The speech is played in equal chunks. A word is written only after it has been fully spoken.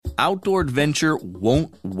outdoor adventure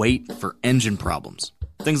won't wait for engine problems.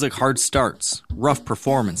 Things like hard starts, rough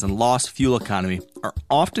performance, and lost fuel economy are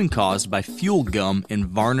often caused by fuel gum and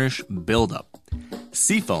varnish buildup.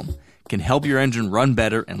 Seafoam can help your engine run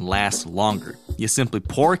better and last longer. You simply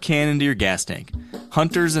pour a can into your gas tank.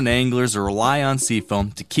 Hunters and anglers rely on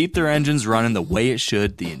Seafoam to keep their engines running the way it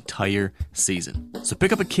should the entire season. So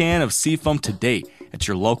pick up a can of Seafoam today at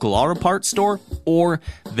your local auto parts store or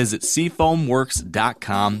visit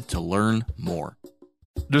seafoamworks.com to learn more.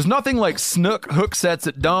 There's nothing like snook hook sets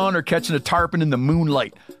at dawn or catching a tarpon in the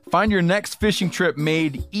moonlight. Find your next fishing trip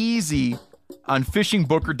made easy on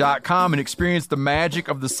fishingbooker.com and experience the magic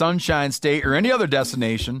of the Sunshine State or any other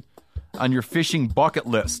destination on your fishing bucket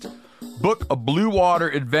list. Book a blue water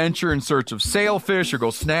adventure in search of sailfish or go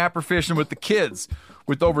snapper fishing with the kids.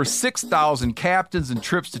 With over 6,000 captains and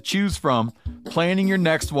trips to choose from, planning your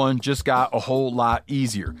next one just got a whole lot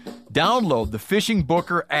easier. Download the Fishing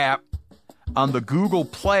Booker app on the Google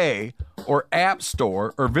Play or App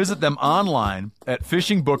Store or visit them online at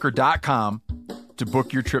fishingbooker.com to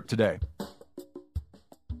book your trip today.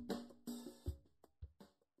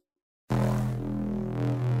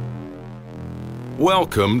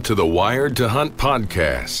 Welcome to the Wired to Hunt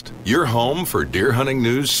podcast, your home for deer hunting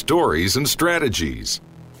news, stories, and strategies.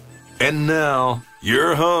 And now,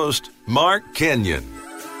 your host, Mark Kenyon.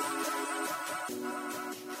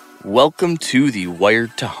 Welcome to the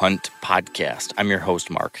Wired to Hunt podcast. I'm your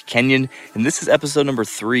host, Mark Kenyon, and this is episode number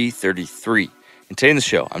 333. And today in the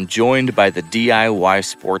show, I'm joined by the DIY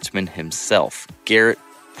sportsman himself, Garrett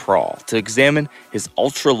Prawl, to examine his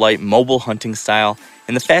ultralight mobile hunting style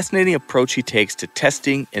and the fascinating approach he takes to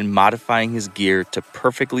testing and modifying his gear to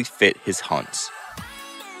perfectly fit his hunts.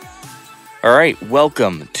 All right,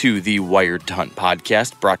 welcome to the Wired to Hunt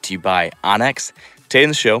podcast, brought to you by onX. Today in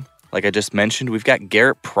the show, like I just mentioned, we've got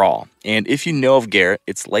Garrett Prawl. And if you know of Garrett,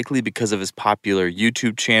 it's likely because of his popular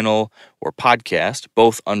YouTube channel or podcast,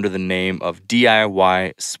 both under the name of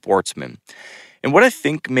DIY Sportsman. And what I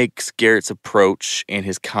think makes Garrett's approach and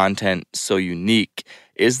his content so unique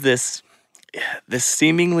is this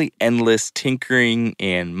seemingly endless tinkering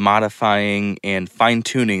and modifying and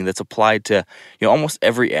fine-tuning that's applied to, almost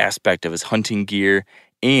every aspect of his hunting gear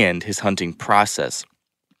and his hunting process.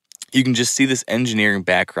 You can just see this engineering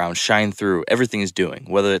background shine through everything he's doing,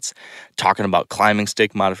 whether it's talking about climbing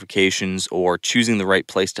stick modifications or choosing the right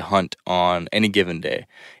place to hunt on any given day.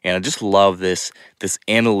 And I just love this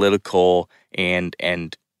analytical and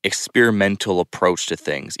experimental approach to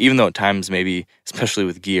things, even though at times, maybe especially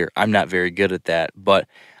with gear, I'm not very good at that, but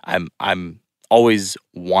I'm always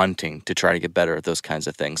wanting to try to get better at those kinds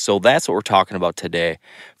of things. So that's what we're talking about today.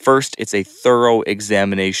 First, it's a thorough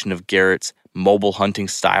examination of Garrett's mobile hunting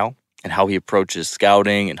style and how he approaches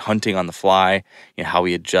scouting and hunting on the fly, how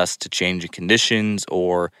he adjusts to changing conditions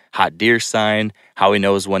or hot deer sign, how he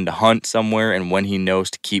knows when to hunt somewhere and when he knows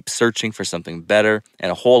to keep searching for something better,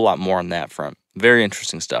 and a whole lot more on that front. Very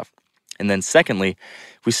interesting stuff. And then secondly,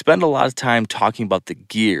 we spend a lot of time talking about the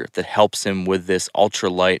gear that helps him with this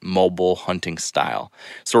ultralight mobile hunting style.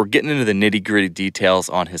 So we're getting into the nitty-gritty details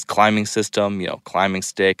on his climbing system, climbing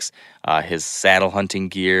sticks, his saddle hunting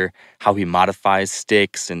gear, how he modifies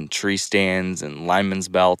sticks and tree stands and lineman's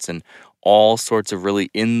belts, and all sorts of really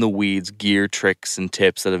in-the-weeds gear tricks and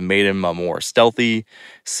tips that have made him a more stealthy,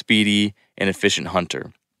 speedy, and efficient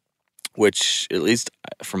hunter, which, at least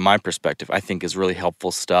from my perspective, I think is really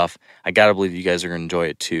helpful stuff. I gotta believe you guys are gonna enjoy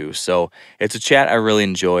it too. So it's a chat I really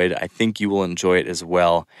enjoyed. I think you will enjoy it as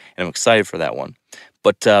well, and I'm excited for that one.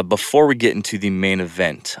 But before we get into the main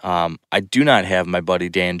event, I do not have my buddy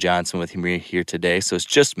Dan Johnson with me here today, so it's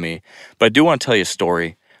just me. But I do want to tell you a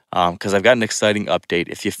story, because I've got an exciting update.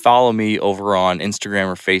 If you follow me over on Instagram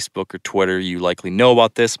or Facebook or Twitter, you likely know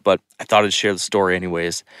about this, but I thought I'd share the story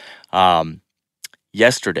anyways.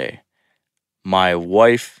 Yesterday, my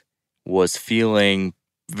wife was feeling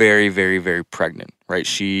very, very, very pregnant, right?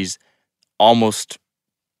 She's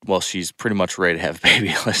pretty much ready to have a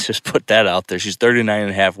baby. Let's just put that out there. She's 39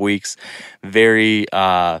 and a half weeks, very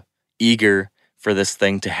eager for this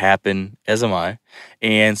thing to happen, as am I.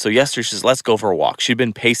 And so yesterday she says, let's go for a walk. She'd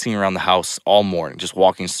been pacing around the house all morning, just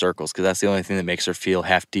walking circles, because that's the only thing that makes her feel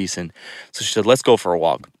half decent. So she said, let's go for a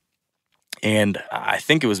walk. And I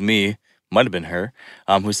think it was me, might have been her,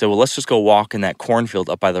 who said, well, let's just go walk in that cornfield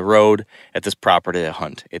up by the road at this property to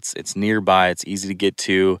hunt. It's nearby, it's easy to get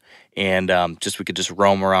to, and we could just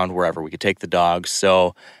roam around wherever. We could take the dogs.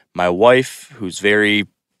 So my wife, who's very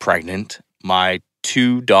pregnant, my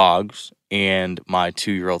 2 dogs, and my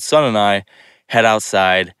 2-year-old son and I head out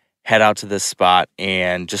to this spot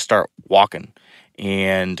and just start walking.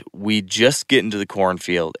 And we just get into the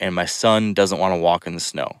cornfield, and my son doesn't want to walk in the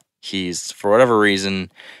snow. He's, for whatever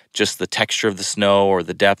reason, just the texture of the snow or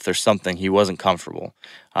the depth or something, he wasn't comfortable.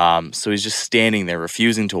 So he's just standing there,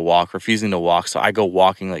 refusing to walk. So I go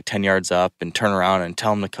walking like 10 yards up and turn around and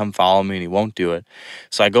tell him to come follow me, and he won't do it.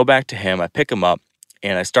 So I go back to him, I pick him up,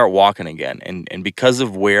 and I start walking again. And because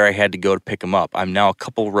of where I had to go to pick him up, I'm now a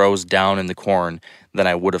couple rows down in the corn than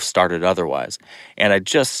I would have started otherwise. And I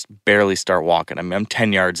just barely start walking. I mean, I'm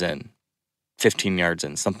 10 yards in, 15 yards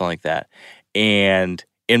in, something like that. And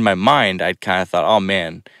in my mind, I'd kind of thought, oh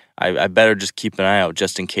man, I better just keep an eye out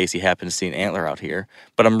just in case he happens to see an antler out here.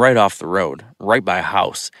 But I'm right off the road, right by a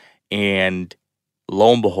house. And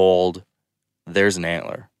lo and behold, there's an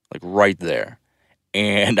antler, like right there.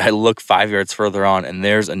 And I look 5 yards further on, and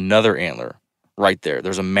there's another antler right there.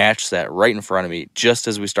 There's a match set right in front of me just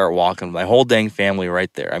as we start walking. My whole dang family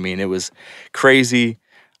right there. I mean, it was crazy.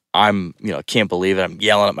 I'm, can't believe it. I'm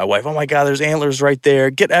yelling at my wife, oh my God, there's antlers right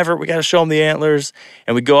there. Get Everett, we got to show him the antlers.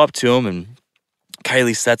 And we go up to him, and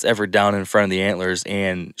Kylie sets Everett down in front of the antlers,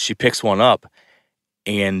 and she picks one up,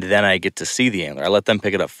 and then I get to see the antler. I let them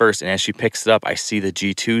pick it up first, and as she picks it up, I see the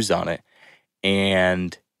G2s on it,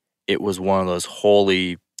 and it was one of those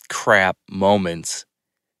holy crap moments.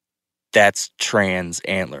 That's Tran's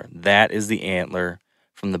antler. That is the antler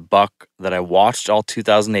from the buck that I watched all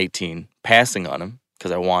 2018, passing on him,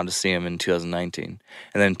 because I wanted to see him in 2019.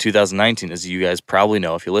 And then 2019, as you guys probably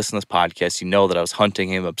know, if you listen to this podcast, you know that I was hunting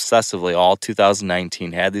him obsessively all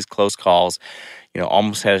 2019, had these close calls,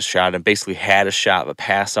 almost had a shot, and basically had a shot, but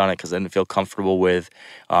passed on it because I didn't feel comfortable with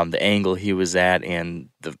the angle he was at and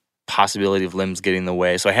the possibility of limbs getting in the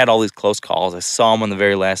way. So I had all these close calls. I saw him on the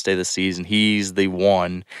very last day of the season. He's the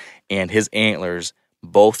one, and his antlers,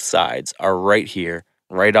 both sides, are right here,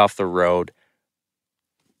 right off the road,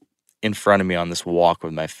 in front of me on this walk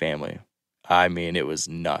with my family. I mean, it was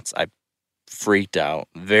nuts. I freaked out.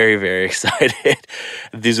 Very, very excited.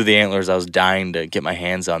 These are the antlers I was dying to get my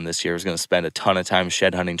hands on this year. I was going to spend a ton of time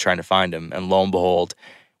shed hunting trying to find them. And lo and behold,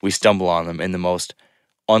 we stumble on them in the most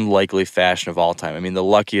unlikely fashion of all time. I mean, the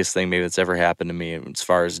luckiest thing maybe that's ever happened to me as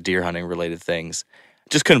far as deer hunting related things.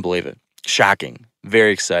 Just couldn't believe it. Shocking.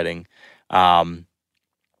 Very exciting. But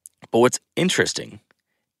what's interesting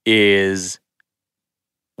is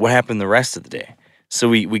what happened the rest of the day. So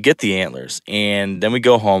we get the antlers, and then we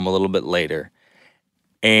go home a little bit later.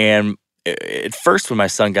 And at first, when my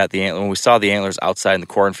son got the antler, when we saw the antlers outside in the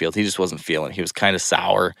cornfield, he just wasn't feeling it. He was kind of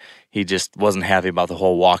sour. He just wasn't happy about the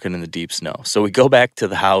whole walking in the deep snow. So we go back to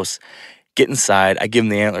the house, get inside. I give him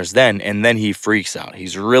the antlers then, and then he freaks out.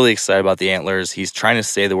 He's really excited about the antlers. He's trying to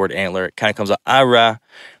say the word antler. It kind of comes out, ah-rah.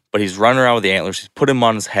 But he's running around with the antlers. He's put him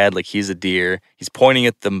on his head like he's a deer. He's pointing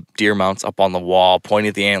at the deer mounts up on the wall, pointing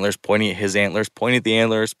at the antlers, pointing at his antlers, pointing at the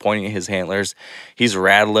antlers, pointing at his antlers. He's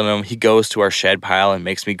rattling them. He goes to our shed pile and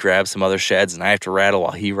makes me grab some other sheds, and I have to rattle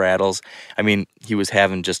while he rattles. I mean, he was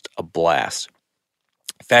having just a blast.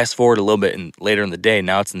 Fast forward a little bit and later in the day,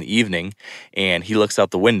 now it's in the evening, and he looks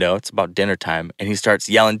out the window. It's about dinner time, and he starts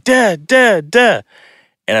yelling, "Duh, duh, duh."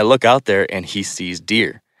 And I look out there, and he sees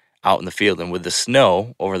deer out in the field, and with the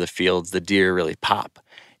snow over the fields, the deer really pop.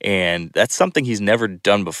 And that's something he's never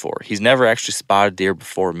done before. He's never actually spotted deer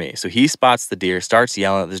before me. So he spots the deer, starts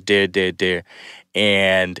yelling at this deer, deer, deer,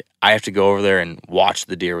 and I have to go over there and watch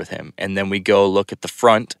the deer with him. And then we go look at the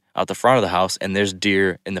front, out the front of the house, and there's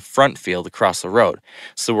deer in the front field across the road.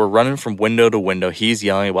 So we're running from window to window. He's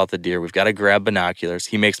yelling about the deer. We've got to grab binoculars.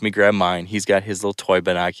 He makes me grab mine. He's got his little toy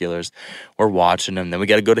binoculars. We're watching him. Then we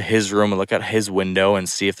got to go to his room and look out his window and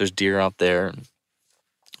see if there's deer out there.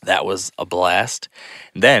 That was a blast.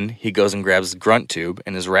 And then he goes and grabs the grunt tube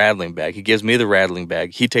and his rattling bag. He gives me the rattling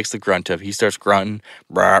bag. He takes the grunt tube. He starts grunting,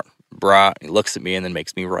 brah, brah. He looks at me and then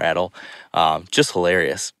makes me rattle. Just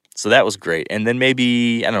hilarious. So that was great. And then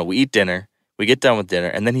maybe, I don't know, we eat dinner. We get done with dinner,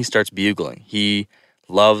 and then he starts bugling. He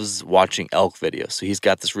loves watching elk videos. So he's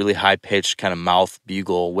got this really high-pitched kind of mouth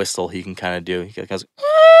bugle whistle he can kind of do. He goes,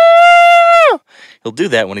 "Ah!" He'll do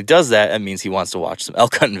that. When he does that, that means he wants to watch some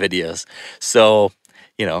elk hunting videos. So,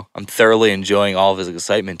 I'm thoroughly enjoying all of his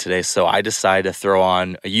excitement today. So I decided to throw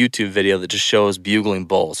on a YouTube video that just shows bugling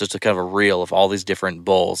bulls. Just a kind of a reel of all these different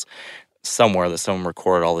bulls somewhere that someone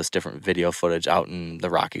recorded all this different video footage out in the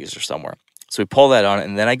Rockies or somewhere. So we pull that on,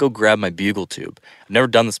 and then I go grab my bugle tube. I've never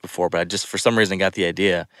done this before, but I just, for some reason, got the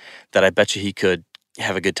idea that I bet you he could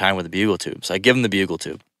have a good time with the bugle tube. So I give him the bugle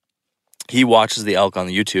tube. He watches the elk on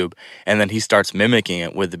the YouTube, and then he starts mimicking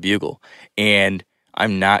it with the bugle. And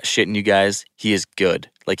I'm not shitting you guys. He is good.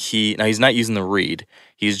 Now he's not using the reed.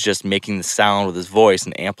 He's just making the sound with his voice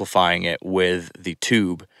and amplifying it with the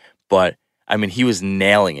tube. But I mean, he was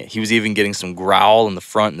nailing it. He was even getting some growl in the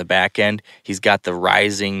front and the back end. He's got the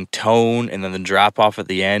rising tone and then the drop off at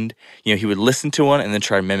the end. You know, he would listen to one and then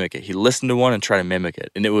try to mimic it. He'd listen to one and try to mimic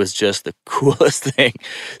it. And it was just the coolest thing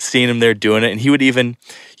seeing him there doing it. And he would even,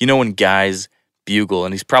 you know, when guys bugle,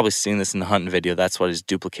 and he's probably seen this in the hunting video, that's why he's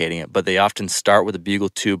duplicating it, but they often start with a bugle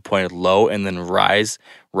tube pointed low and then rise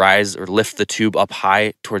or lift the tube up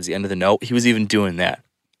high towards the end of the note. He was even doing that.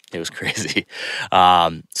 It was crazy.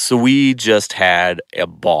 So we just had a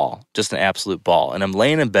ball, just an absolute ball. And I'm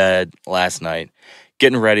laying in bed last night,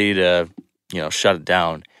 getting ready to, you know, shut it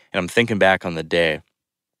down. And I'm thinking back on the day.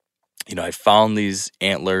 You know, I found these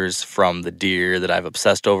antlers from the deer that I've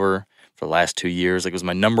obsessed over for the last 2 years. Like, it was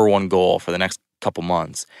my number one goal for the next couple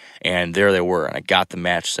months. And there they were. And I got the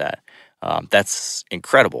match set. That's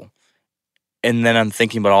incredible. And then I'm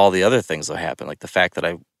thinking about all the other things that happened, like the fact that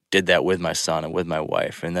I did that with my son and with my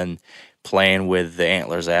wife, and then playing with the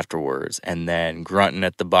antlers afterwards, and then grunting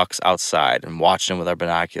at the bucks outside and watching them with our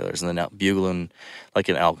binoculars, and then bugling like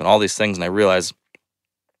an elk and all these things. And I realized,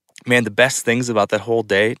 man, the best things about that whole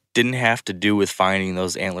day didn't have to do with finding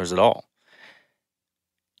those antlers at all.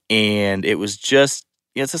 And it was just,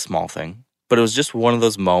 yeah, it's a small thing, but it was just one of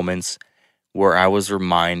those moments where I was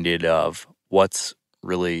reminded of what's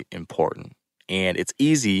really important. And it's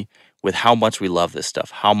easy with how much we love this stuff,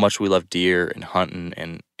 how much we love deer and hunting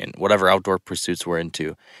and whatever outdoor pursuits we're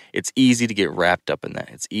into. It's easy to get wrapped up in that.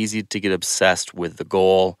 It's easy to get obsessed with the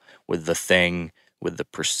goal, with the thing, with the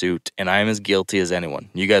pursuit. And I am as guilty as anyone.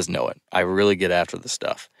 You guys know it. I really get after the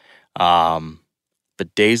stuff.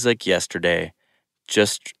 But days like yesterday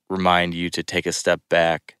just remind you to take a step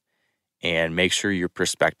back and make sure your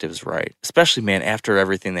perspective's right. Especially, man, after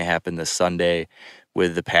everything that happened this Sunday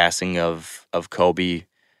with the passing of Kobe.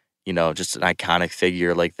 You know, just an iconic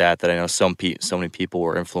figure like that I know so many people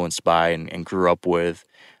were influenced by and grew up with.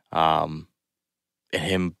 And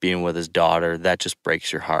him being with his daughter, that just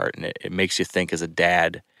breaks your heart. And it makes you think as a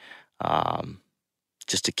dad,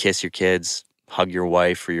 just to kiss your kids, hug your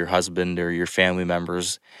wife or your husband or your family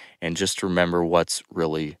members, and just remember what's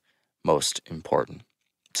really most important.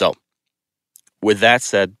 So, with that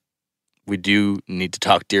said, we do need to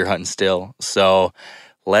talk deer hunting still. So,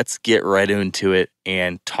 let's get right into it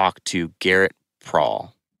and talk to Garrett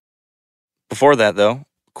Prawl. Before that, though,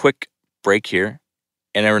 quick break here.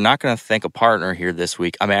 And we're not going to thank a partner here this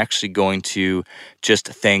week. I'm actually going to just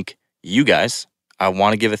thank you guys. I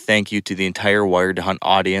want to give a thank you to the entire Wired to Hunt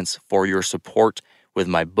audience for your support with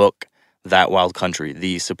my book, That Wild Country.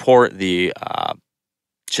 The support,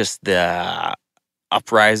 just the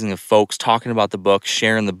uprising of folks talking about the book,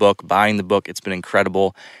 sharing the book, buying the book. It's been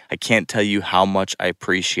incredible. I can't tell you how much I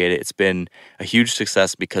appreciate it. It's been a huge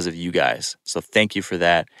success because of you guys. So thank you for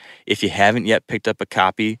that. If you haven't yet picked up a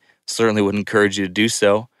copy, certainly would encourage you to do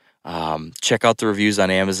so. Check out the reviews on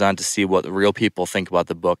Amazon to see what the real people think about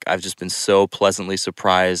the book. I've just been so pleasantly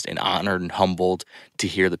surprised and honored and humbled to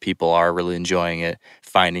hear that people are really enjoying it,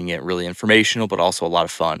 finding it really informational, but also a lot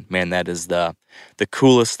of fun. Man, that is the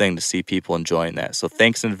coolest thing to see people enjoying that. So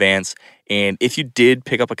thanks in advance. And if you did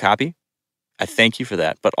pick up a copy, I thank you for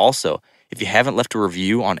that. But also, if you haven't left a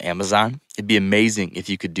review on Amazon, it'd be amazing if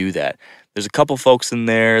you could do that. There's a couple folks in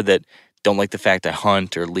there that don't like the fact I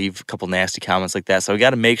hunt or leave a couple nasty comments like that. So I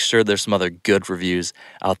got to make sure there's some other good reviews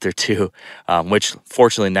out there too, which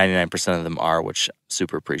fortunately 99% of them are, which I'm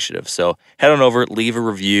super appreciative. So head on over, leave a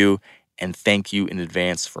review, and thank you in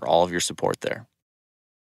advance for all of your support there.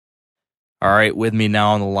 All right, with me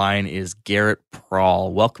now on the line is Garrett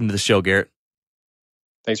Prawl. Welcome to the show, Garrett.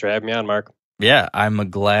 Thanks for having me on, Mark. Yeah, I'm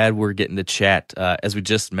glad we're getting to chat. As we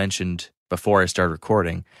just mentioned before I started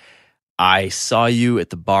recording, I saw you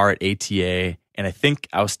at the bar at ATA, and I think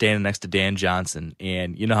I was standing next to Dan Johnson,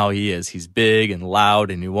 and you know how he is. He's big and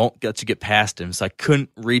loud, and he won't let you get past him, so I couldn't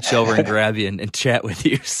reach over and grab you and chat with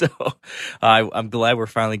you. So I'm glad we're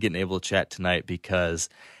finally getting able to chat tonight because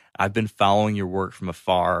I've been following your work from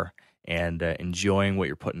afar and enjoying what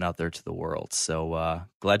you're putting out there to the world. So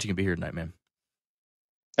glad you can be here tonight, man.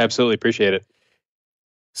 Absolutely appreciate it.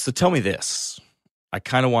 So tell me this. I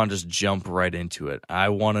kind of want to just jump right into it. I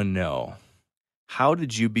want to know, how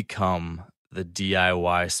did you become the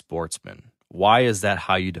DIY sportsman? Why is that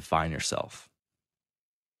how you define yourself?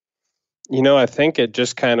 You know, I think it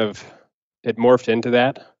just it morphed into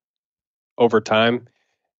that over time.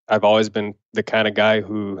 I've always been the kind of guy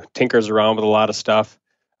who tinkers around with a lot of stuff,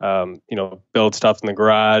 build stuff in the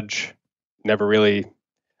garage, never really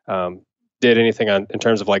did anything in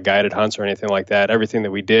terms of like guided hunts or anything like that. Everything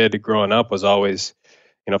that we did growing up was always,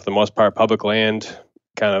 for the most part, public land,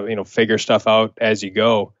 kind of, figure stuff out as you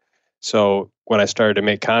go. So when I started to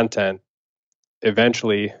make content,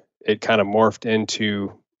 eventually it kind of morphed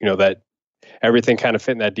into, that everything kind of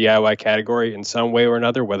fit in that DIY category in some way or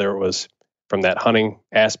another, whether it was from that hunting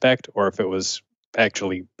aspect or if it was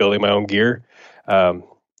actually building my own gear. And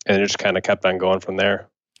it just kind of kept on going from there.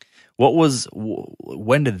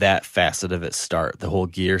 When did that facet of it start, the whole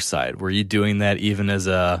gear side? Were you doing that even as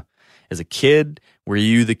a kid? Were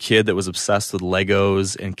you the kid that was obsessed with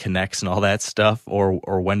Legos and Kinects and all that stuff?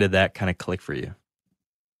 Or when did that kind of click for you?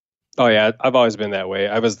 Oh yeah, I've always been that way.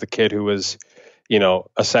 I was the kid who was,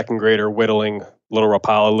 a second grader whittling little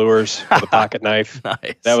Rapala lures with a pocket knife.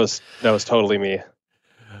 Nice. That was totally me.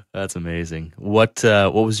 That's amazing. What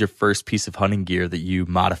was your first piece of hunting gear that you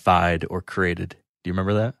modified or created? Do you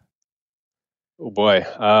remember that? Oh boy,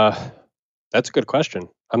 that's a good question.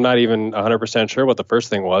 I'm not even 100% sure what the first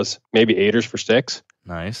thing was. Maybe aiders for sticks.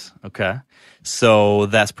 Nice. Okay. So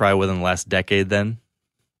that's probably within the last decade then?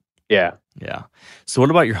 Yeah. Yeah. So what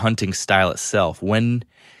about your hunting style itself? When,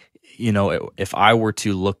 if I were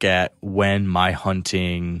to look at when my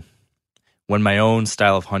own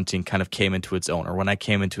style of hunting kind of came into its own, or when I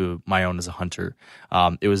came into my own as a hunter,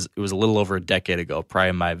 it was a little over a decade ago, probably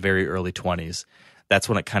in my very early 20s. That's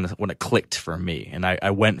when it clicked for me. And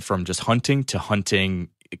I went from just hunting to hunting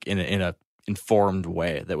in a informed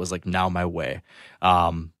way that was like now my way.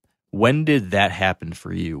 When did that happen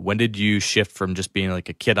for you? When did you shift from just being like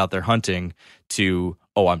a kid out there hunting to,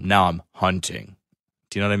 I'm hunting?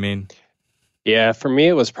 Do you know what I mean? Yeah, for me,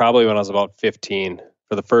 it was probably when I was about 15.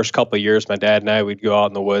 For the first couple of years, my dad and I, we'd go out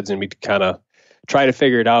in the woods and we'd kind of try to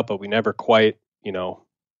figure it out, but we never quite,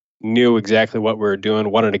 knew exactly what we were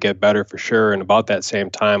doing, wanted to get better for sure. And about that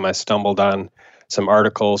same time, I stumbled on some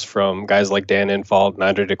articles from guys like Dan Infalt and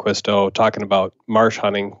Andre DeQuisto talking about marsh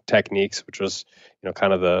hunting techniques, which was,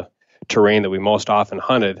 kind of the terrain that we most often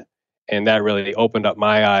hunted. And that really opened up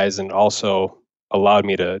my eyes and also allowed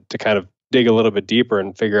me to kind of dig a little bit deeper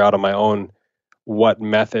and figure out on my own what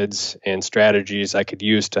methods and strategies I could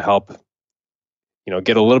use to help,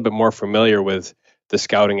 get a little bit more familiar with the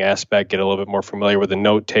scouting aspect, get a little bit more familiar with the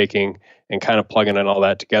note taking, and kind of plugging in all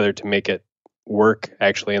that together to make it work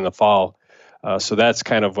actually in the fall. So that's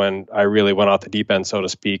kind of when I really went off the deep end, so to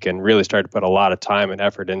speak, and really started to put a lot of time and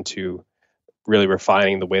effort into really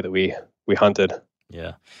refining the way that we hunted.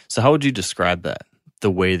 Yeah. So how would you describe that,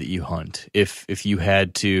 the way that you hunt? If you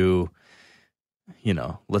had to,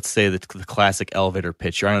 let's say the classic elevator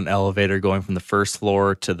pitch, you're on an elevator going from the first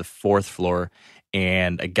floor to the fourth floor,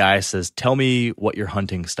 and a guy says, tell me what your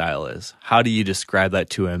hunting style is. How do you describe that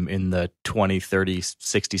to him in the 20, 30,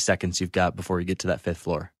 60 seconds you've got before you get to that fifth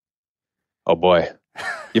floor? Oh boy.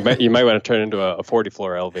 You might want to turn into a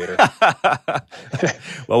 40-floor elevator.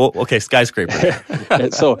 Well, okay,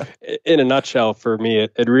 skyscraper. So in a nutshell, for me,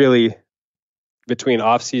 it really, between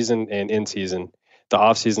off-season and in-season, the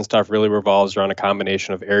off-season stuff really revolves around a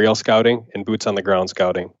combination of aerial scouting and boots-on-the-ground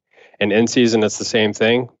scouting. And in-season, it's the same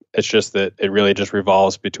thing. It's just that it really just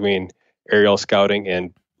revolves between aerial scouting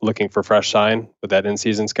and looking for fresh sign with that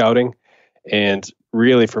in-season scouting. And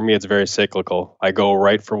really, for me, it's very cyclical. I go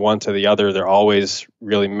right from one to the other. They're always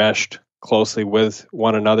really meshed closely with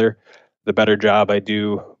one another. The better job I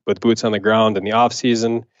do with boots on the ground in the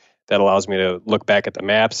off-season, that allows me to look back at the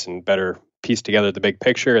maps and better piece together the big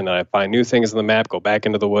picture. And then I find new things in the map, go back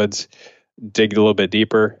into the woods, dig a little bit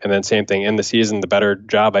deeper. And then same thing in the season, the better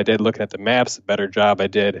job I did looking at the maps, the better job I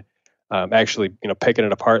did actually, picking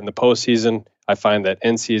it apart in the postseason. I find that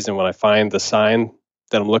in season, when I find the sign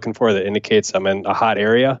that I'm looking for that indicates I'm in a hot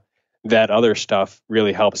area, that other stuff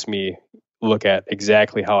really helps me look at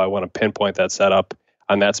exactly how I want to pinpoint that setup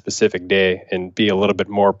on that specific day and be a little bit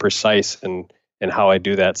more precise in how I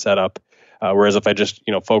do that setup. Whereas if I just,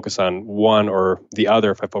 focus on one or the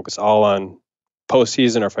other, if I focus all on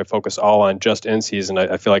postseason or if I focus all on just in season,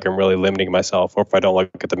 I feel like I'm really limiting myself. Or if I don't look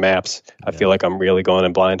at the maps, I feel like I'm really going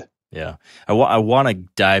in blind. Yeah. I want to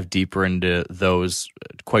dive deeper into those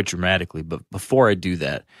quite dramatically. But before I do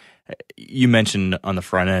that, you mentioned on the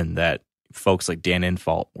front end that folks like Dan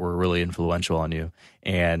Infalt were really influential on you,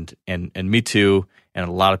 and me too, and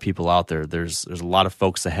a lot of people out there. There's a lot of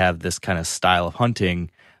folks that have this kind of style of hunting.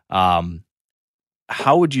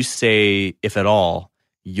 How would you say, if at all,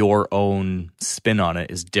 your own spin on it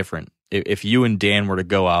is different? If you and Dan were to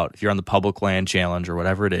go out, if you're on the public land challenge or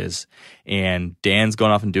whatever it is, and Dan's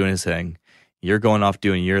going off and doing his thing, you're going off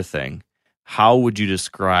doing your thing, how would you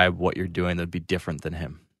describe what you're doing that would be different than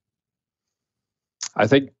him? I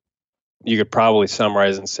think you could probably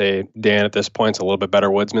summarize and say Dan at this point is a little bit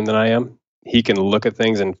better woodsman than I am. He can look at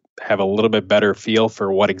things and have a little bit better feel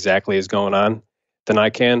for what exactly is going on than I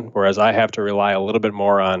can, whereas I have to rely a little bit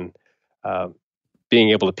more on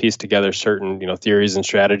being able to piece together certain, theories and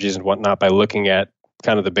strategies and whatnot by looking at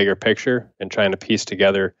kind of the bigger picture and trying to piece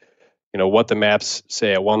together, what the maps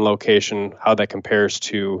say at one location, how that compares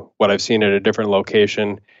to what I've seen at a different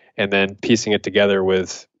location, and then piecing it together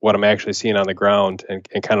with what I'm actually seeing on the ground and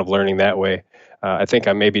kind of learning that way. I think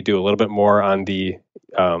I maybe do a little bit more on the,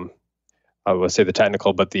 I would say the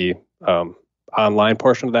technical, but the online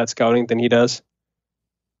portion of that scouting than he does.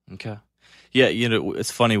 Okay. Yeah,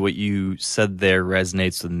 it's funny what you said there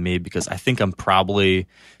resonates with me because I think I'm probably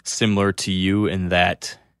similar to you in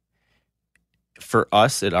that for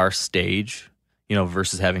us at our stage,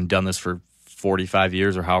 versus having done this for 45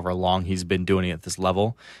 years or however long he's been doing it at this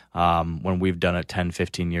level, when we've done it 10,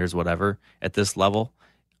 15 years, whatever, at this level,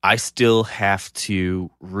 I still have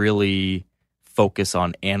to really focus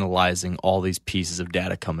on analyzing all these pieces of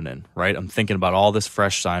data coming in, right? I'm thinking about all this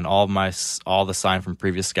fresh sign, all the sign from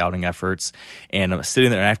previous scouting efforts, and I'm sitting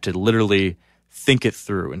there and I have to literally think it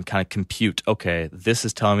through and kind of compute, okay, this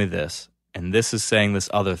is telling me this, and this is saying this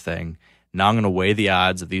other thing. Now I'm going to weigh the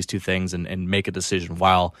odds of these two things and make a decision,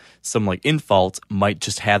 while someone like Infalt might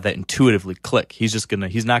just have that intuitively click. He's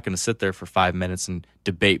not going to sit there for 5 minutes and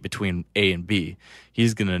debate between A and B.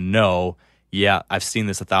 He's going to know, yeah, I've seen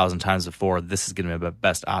this 1,000 times before. This is going to be the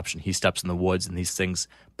best option. He steps in the woods and these things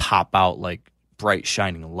pop out like bright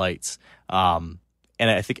shining lights. And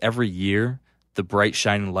I think every year the bright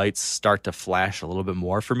shining lights start to flash a little bit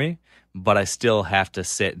more for me, but I still have to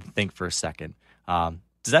sit and think for a second.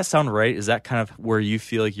 Does that sound right? Is that kind of where you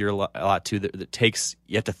feel like you're a lot too? That takes,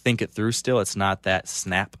 you have to think it through still. It's not that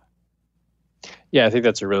snap. Yeah, I think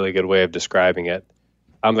that's a really good way of describing it.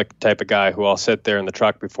 I'm the type of guy who I'll sit there in the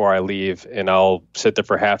truck before I leave, and I'll sit there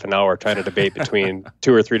for half an hour trying to debate between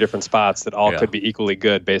 2 or 3 different spots that all could be equally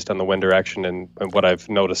good based on the wind direction and what I've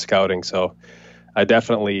noticed scouting. So I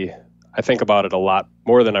think about it a lot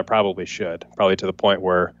more than I probably should, probably to the point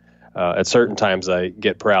where at certain times I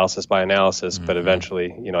get paralysis by analysis, but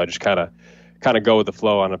eventually, I just kind of go with the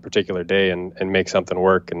flow on a particular day and make something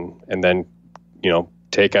work, and then,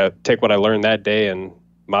 take what I learned that day and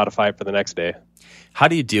modify it for the next day. How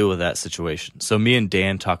do you deal with that situation? So me and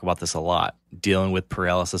Dan talk about this a lot, dealing with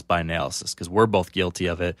paralysis by analysis, because we're both guilty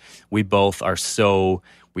of it. We both are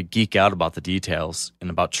we geek out about the details and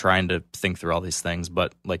about trying to think through all these things.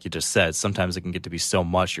 But like you just said, sometimes it can get to be so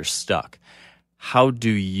much you're stuck. How do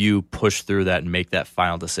you push through that and make that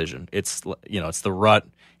final decision? It's the rut.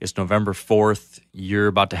 It's November 4th. You're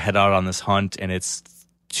about to head out on this hunt, and it's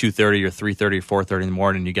 2:30 or 3:30 or 4:30 in the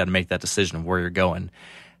morning. You got to make that decision of where you're going.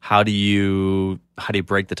 How do you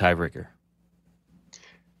break the tiebreaker?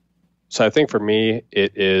 So I think for me,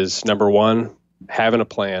 it is number one, having a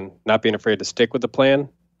plan, not being afraid to stick with the plan,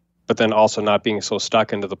 but then also not being so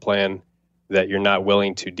stuck into the plan that you're not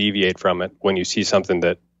willing to deviate from it when you see something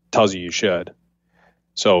that tells you should.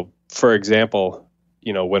 So, for example,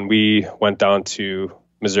 when we went down to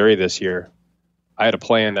Missouri this year, I had a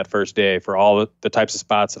plan that first day for all the types of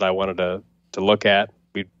spots that I wanted to look at.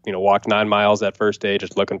 We walked 9 miles that first day,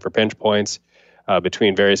 just looking for pinch points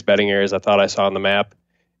between various bedding areas I thought I saw on the map.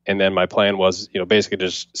 And then my plan was, basically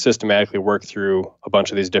just systematically work through a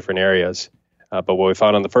bunch of these different areas. But what we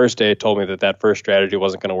found on the first day told me that first strategy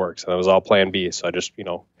wasn't going to work. So that was all plan B. So I just,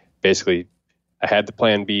 basically I had the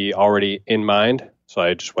plan B already in mind. So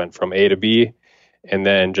I just went from A to B and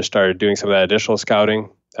then just started doing some of that additional scouting,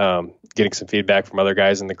 getting some feedback from other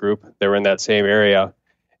guys in the group that were in that same area.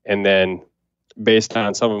 And then based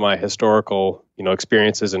on some of my historical,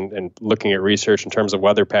 experiences and looking at research in terms of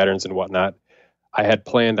weather patterns and whatnot, I had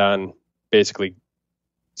planned on basically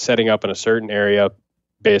setting up in a certain area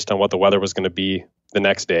based on what the weather was going to be the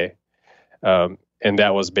next day. And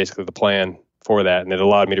that was basically the plan for that. And it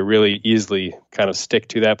allowed me to really easily kind of stick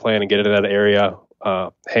to that plan and get into that area,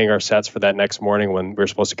 hang our sets for that next morning when we're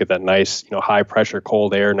supposed to get that nice, high pressure,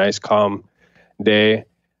 cold air, nice calm day.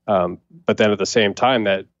 But then at the same time,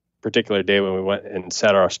 that particular day when we went and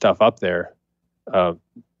set our stuff up there,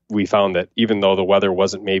 we found that even though the weather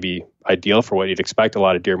wasn't maybe ideal for what you'd expect a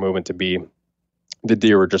lot of deer movement to be, the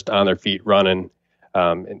deer were just on their feet running.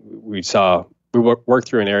 And we worked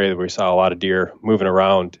through an area where we saw a lot of deer moving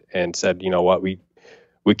around and said,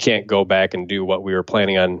 we can't go back and do what we were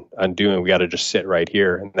planning on doing. We got to just sit right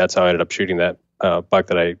here. And that's how I ended up shooting that buck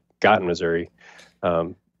that I got in Missouri.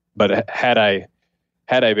 But had I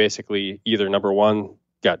basically either number one,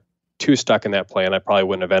 got too stuck in that plan, I probably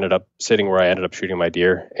wouldn't have ended up sitting where I ended up shooting my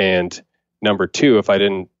deer. And number two, if I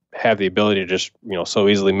didn't have the ability to just, so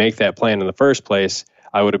easily make that plan in the first place,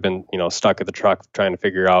 I would have been, stuck at the truck trying to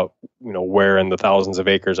figure out, where in the thousands of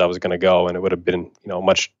acres I was going to go. And it would have been, a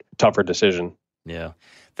much tougher decision. Yeah.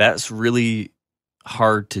 That's really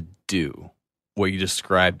hard to do, what you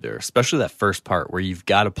described there, especially that first part where you've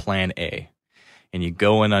got a plan A. and you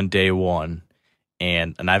go in on day one,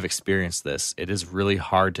 and I've experienced this, it is really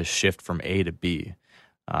hard to shift from A to B,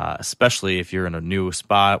 especially if you're in a new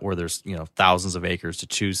spot where there's thousands of acres to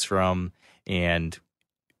choose from, and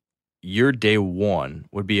your day one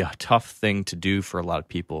would be a tough thing to do for a lot of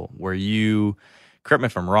people, where you, correct me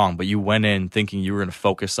if I'm wrong, but you went in thinking you were going to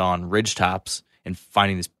focus on ridge tops and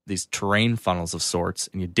finding these terrain funnels of sorts,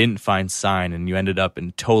 and you didn't find sign, and you ended up in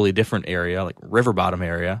a totally different area, like river bottom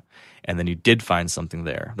area, and then you did find something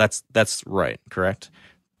there. That's right, correct?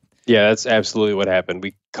 Yeah, that's absolutely what happened.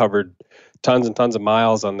 We covered tons and tons of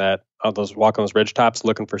miles on those ridge tops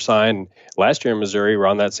looking for sign. Last year in Missouri,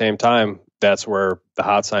 around that same time, that's where the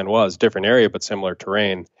hot sign was. Different area, but similar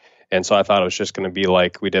terrain. And so I thought it was just going to be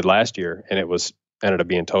like we did last year, and it ended up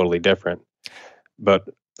being totally different. But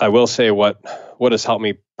I will say what has helped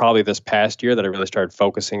me probably this past year that I really started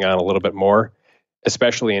focusing on a little bit more,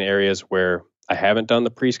 especially in areas where I haven't done the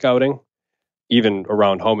pre-scouting. Even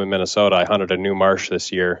around home in Minnesota, I hunted a new marsh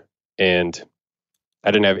this year, and I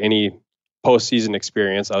didn't have any postseason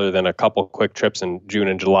experience other than a couple quick trips in June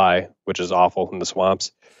and July, which is awful in the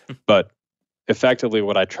swamps. But effectively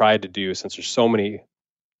what I tried to do, since there's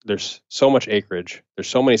so much acreage, there's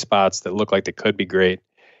so many spots that look like they could be great,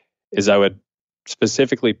 is I would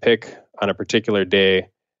specifically pick on a particular day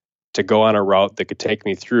to go on a route that could take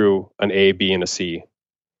me through an A, B, and a C.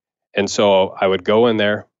 And so I would go in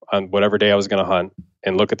there on whatever day I was going to hunt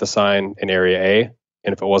and look at the sign in area A.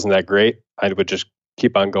 And if it wasn't that great, I would just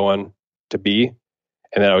keep on going to B,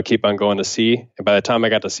 and then I would keep on going to C. And by the time I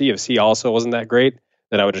got to C, if C also wasn't that great,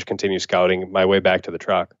 then I would just continue scouting my way back to the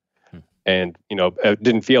truck. And, it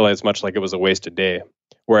didn't feel as much like it was a wasted day.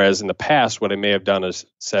 Whereas in the past, what I may have done is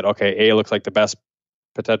said, okay, A looks like the best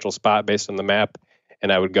potential spot based on the map.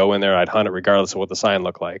 And I would go in there, I'd hunt it regardless of what the sign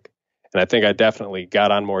looked like. And I think I definitely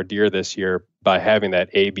got on more deer this year by having that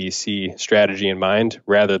A, B, C strategy in mind,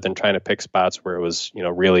 rather than trying to pick spots where it was,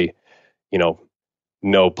 really,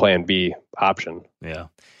 no plan B option. Yeah.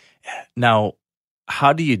 Now,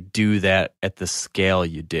 how do you do that at the scale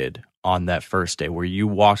you did on that first day, where you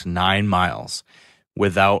walked 9 miles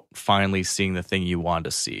without finally seeing the thing you wanted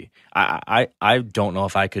to see? I don't know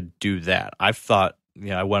if I could do that. I've thought,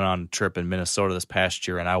 I went on a trip in Minnesota this past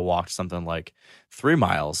year, and I walked something like 3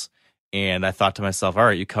 miles, and I thought to myself, all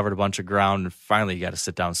right, you covered a bunch of ground, and finally you got to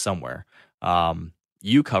sit down somewhere.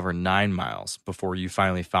 You covered 9 miles before you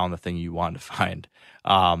finally found the thing you wanted to find.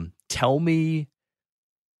 Tell me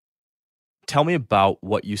about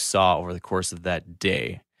what you saw over the course of that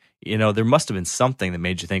day. There must have been something that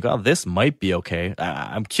made you think, oh, this might be okay.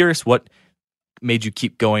 I'm curious what made you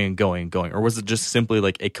keep going and going and going. Or was it just simply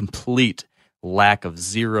like a complete lack of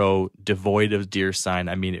devoid of deer sign?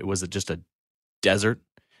 I mean, was it just a desert?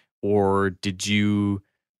 Or did you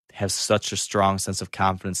have such a strong sense of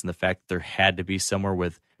confidence in the fact that there had to be somewhere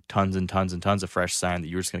with tons and tons and tons of fresh sign that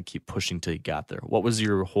you were just going to keep pushing till you got there? What was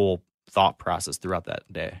your whole thought process throughout that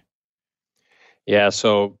day? Yeah,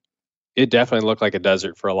 so it definitely looked like a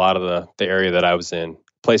desert for a lot of the area that I was in.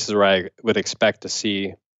 Places where I would expect to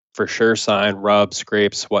see for sure sign, rubs,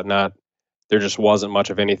 scrapes, whatnot. There just wasn't much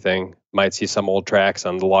of anything. Might see some old tracks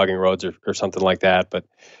on the logging roads or something like that. But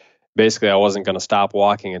basically, I wasn't going to stop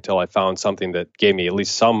walking until I found something that gave me at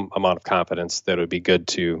least some amount of confidence that it would be good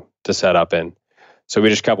to set up in. So we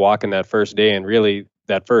just kept walking that first day. And really,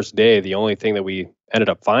 that first day, the only thing that we ended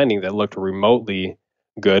up finding that looked remotely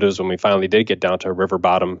good was when we finally did get down to a river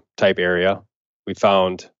bottom type area. We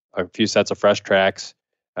found a few sets of fresh tracks.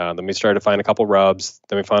 Then we started to find a couple rubs.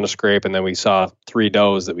 Then we found a scrape, and then we saw 3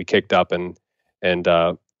 does that we kicked up and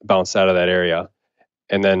bounced out of that area.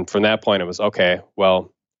 And then from that point, it was okay.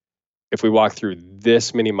 Well, if we walk through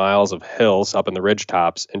this many miles of hills up in the ridge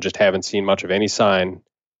tops and just haven't seen much of any sign,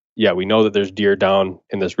 yeah, we know that there's deer down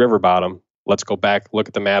in this river bottom. Let's go back, look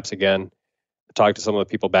at the maps again, talk to some of the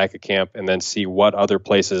people back at camp, and then see what other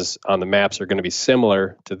places on the maps are going to be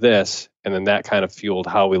similar to this. And then that kind of fueled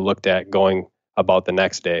how we looked at going about the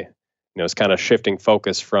next day. It's kind of shifting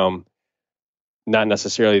focus from not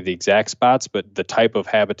necessarily the exact spots, but the type of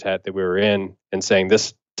habitat that we were in, and saying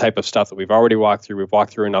this type of stuff that we've already walked through, we've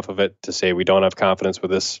walked through enough of it to say we don't have confidence with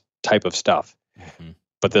this type of stuff. Mm-hmm.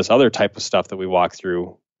 But this other type of stuff that we walked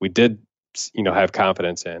through, we did have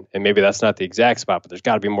confidence in. And maybe that's not the exact spot, but there's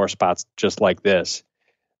got to be more spots just like this.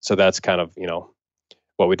 So that's kind of,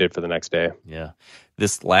 what we did for the next day. Yeah.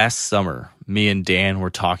 This last summer, me and Dan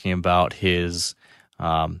were talking about his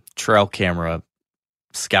trail camera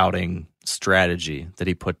scouting strategy that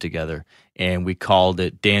he put together. and we called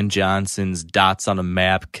it Dan Johnson's dots on a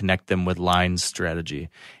map, connect them with lines strategy.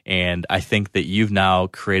 And I think that you've now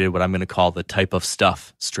created what I'm going to call the type of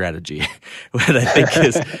stuff strategy, that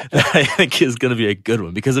I think is going to be a good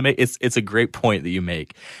one, because it's a great point that you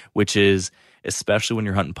make, which is, especially when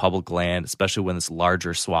you're hunting public land, especially when it's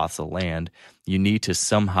larger swaths of land, you need to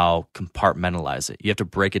somehow compartmentalize it. You have to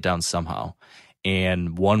break it down somehow.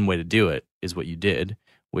 And one way to do it is what you did,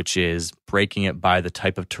 which is breaking it by the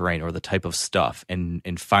type of terrain or the type of stuff, and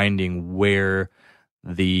finding where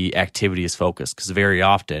the activity is focused. Because very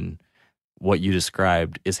often what you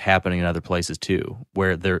described is happening in other places too,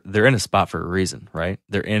 where they're in a spot for a reason, right?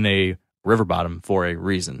 They're in a river bottom for a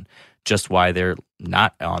reason, just why they're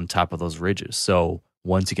not on top of those ridges. So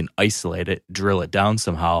once you can isolate it, drill it down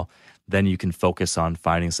somehow, then you can focus on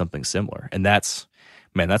finding something similar. And that's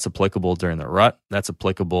applicable during the rut. That's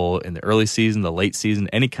applicable in the early season, the late season,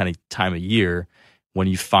 any kind of time of year. When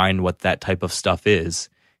you find what that type of stuff is,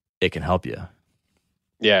 it can help you.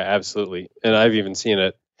 Yeah, absolutely. And I've even seen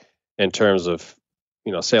it in terms of,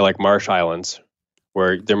 say like marsh islands,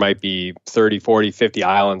 where there might be 30, 40, 50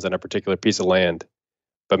 islands on a particular piece of land.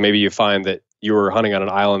 But maybe you find that you were hunting on an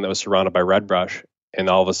island that was surrounded by red brush, and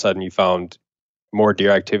all of a sudden you found more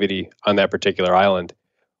deer activity on that particular island.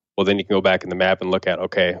 Well, then you can go back in the map and look at,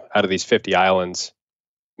 okay, out of these 50 islands,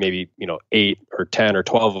 maybe 8 or 10 or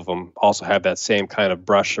 12 of them also have that same kind of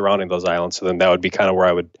brush surrounding those islands. So then that would be kind of where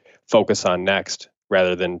I would focus on next,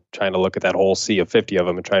 rather than trying to look at that whole sea of 50 of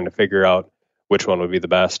them and trying to figure out which one would be the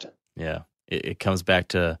best. Yeah, it comes back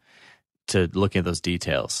to looking at those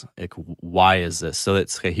details. Like, why is this? So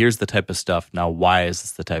it's, okay, here's the type of stuff. Now, why is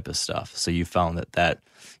this the type of stuff? So you found that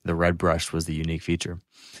the red brush was the unique feature.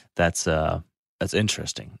 That's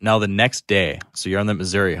interesting. Now, the next day, so you're on the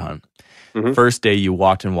Missouri hunt. Mm-hmm. First day, you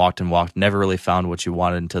walked and walked and walked, never really found what you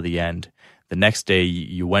wanted until the end. The next day,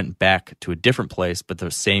 you went back to a different place, but the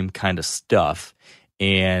same kind of stuff.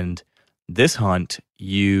 And this hunt,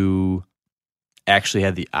 you actually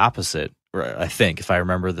had the opposite. I think, if I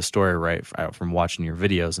remember the story right from watching your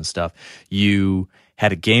videos and stuff, you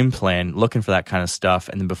had a game plan looking for that kind of stuff,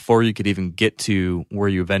 and then before you could even get to where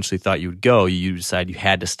you eventually thought you would go, you decided you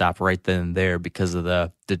had to stop right then and there because of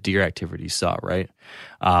the deer activity you saw, right?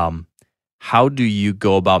 How do you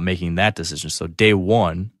go about making that decision? So day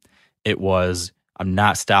one, it was, I'm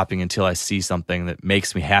not stopping until I see something that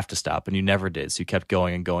makes me have to stop, and you never did, so you kept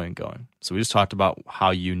going and going and going. So we just talked about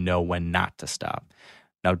how you know when not to stop.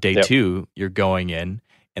 Now, day two, you're going in,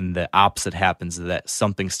 and the opposite happens, that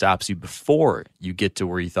something stops you before you get to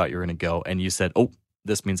where you thought you were going to go, and you said, oh,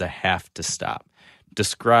 this means I have to stop.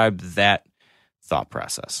 Describe that thought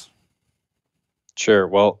process. Sure.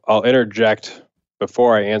 Well, I'll interject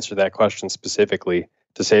before I answer that question specifically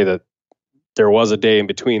to say that there was a day in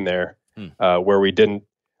between there where we didn't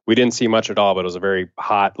see much at all, but it was a very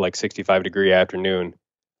hot, like 65-degree afternoon.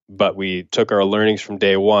 But we took our learnings from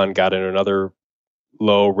day one, got into another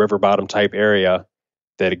low river bottom type area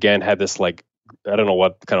that again had this, like, I don't know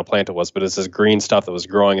what kind of plant it was, but it's this green stuff that was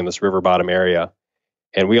growing in this river bottom area.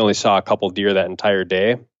 And we only saw a couple deer that entire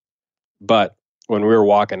day. But when we were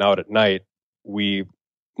walking out at night, we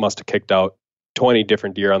must have kicked out 20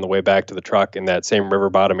 different deer on the way back to the truck in that same river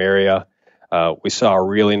bottom area. We saw a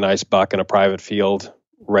really nice buck in a private field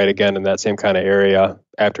right again in that same kind of area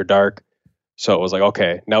after dark. So it was like,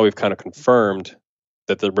 okay, now we've kind of confirmed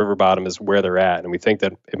that the river bottom is where they're at. And we think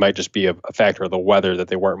that it might just be a factor of the weather that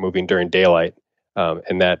they weren't moving during daylight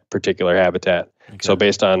in that particular habitat. Okay. So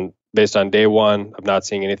based on day one of not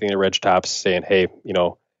seeing anything in the ridge tops, saying, hey,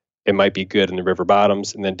 it might be good in the river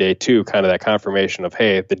bottoms. And then day two, kind of that confirmation of,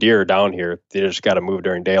 hey, the deer are down here. They just got to move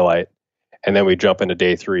during daylight. And then we jump into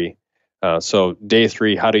day three. So day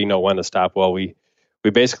three, how do you know when to stop? Well, we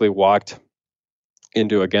basically walked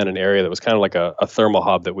into, again, an area that was kind of like a thermal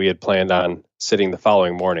hub that we had planned on sitting the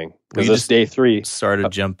following morning. Because this day three... Sorry to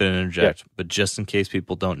jump in and interject, but just in case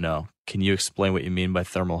people don't know, can you explain what you mean by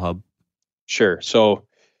thermal hub? Sure. So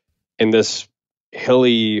in this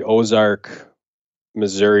hilly Ozark,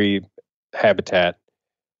 Missouri habitat,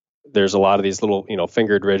 there's a lot of these little,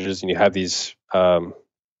 fingered ridges, and you have these,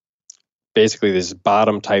 basically these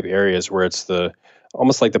bottom type areas where it's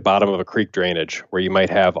almost like the bottom of a creek drainage, where you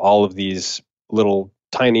might have all of these little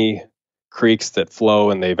tiny creeks that flow,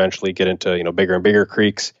 and they eventually get into, bigger and bigger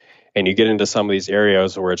creeks. And you get into some of these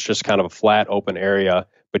areas where it's just kind of a flat open area,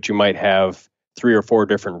 but you might have 3 or 4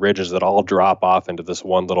 different ridges that all drop off into this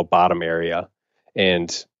one little bottom area.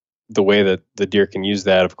 And the way that the deer can use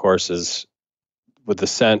that, of course, is with the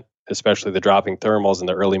scent, especially the dropping thermals in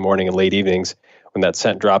the early morning and late evenings. When that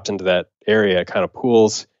scent drops into that area, it kind of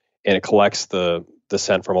pools and it collects the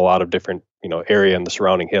scent from a lot of different, area in the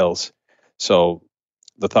surrounding hills. So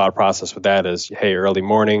the thought process with that is, hey, early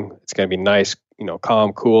morning, it's going to be nice,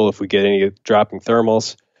 calm, cool. If we get any dropping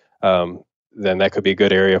thermals, then that could be a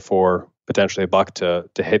good area for potentially a buck to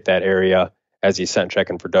hit that area as he's scent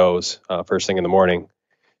checking for does first thing in the morning.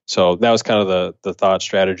 So that was kind of the thought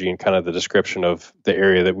strategy and kind of the description of the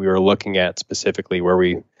area that we were looking at specifically where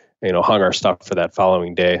we, hung our stuff for that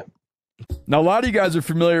following day. Now, a lot of you guys are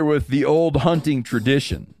familiar with the old hunting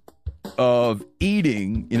tradition of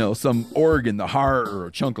eating, some organ, the heart or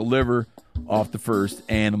a chunk of liver off the first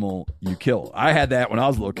animal you kill. I had that when I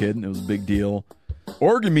was a little kid, and it was a big deal.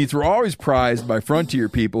 Organ meats were always prized by frontier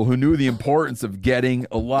people who knew the importance of getting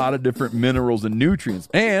a lot of different minerals and nutrients.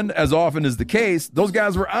 And as often is the case, those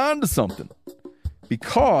guys were onto something,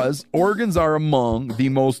 because organs are among the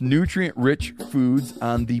most nutrient-rich foods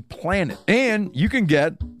on the planet. And you can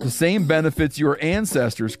get the same benefits your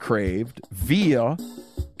ancestors craved via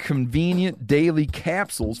convenient daily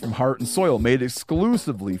capsules from Heart and Soil, made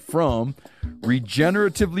exclusively from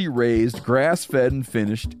regeneratively raised, grass-fed, and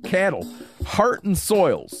finished cattle. Heart and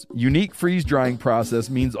Soil's unique freeze-drying process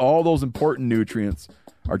means all those important nutrients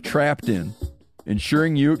are trapped in,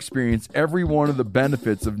 ensuring you experience every one of the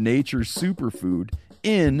benefits of nature's superfood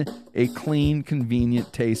in a clean,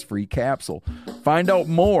 convenient, taste-free capsule. Find out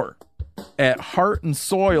more at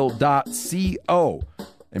heartandsoil.co.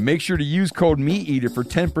 And make sure to use code MeatEater for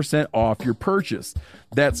 10% off your purchase.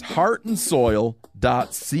 That's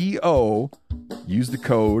heartandsoil.co. Use the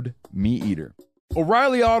code MeatEater.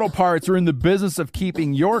 O'Reilly Auto Parts are in the business of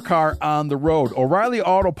keeping your car on the road. O'Reilly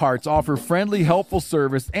Auto Parts offer friendly, helpful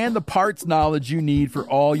service and the parts knowledge you need for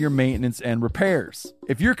all your maintenance and repairs.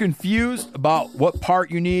 If you're confused about what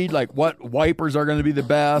part you need, like what wipers are going to be the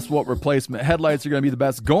best, what replacement headlights are going to be the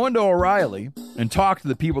best, go into O'Reilly and talk to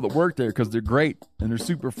the people that work there, because they're great and they're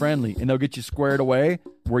super friendly, and they'll get you squared away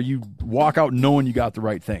where you walk out knowing you got the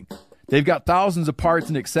right thing. They've got thousands of parts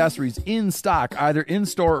and accessories in stock, either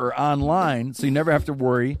in-store or online, so you never have to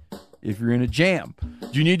worry if you're in a jam.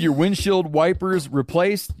 Do you need your windshield wipers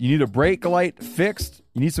replaced? You need a brake light fixed?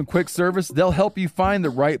 You need some quick service? They'll help you find the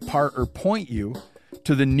right part or point you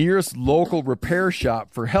to the nearest local repair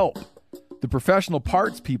shop for help. The professional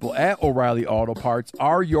parts people at O'Reilly Auto Parts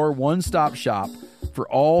are your one-stop shop for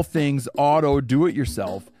all things auto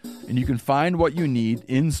do-it-yourself, and you can find what you need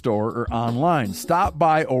in-store or online. Stop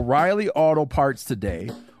by O'Reilly Auto Parts today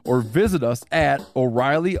or visit us at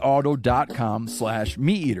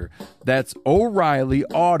O'ReillyAuto.com/MeatEater. That's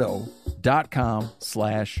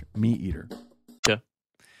O'ReillyAuto.com/MeatEater. Okay.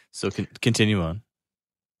 So continue on.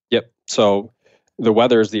 Yep. So the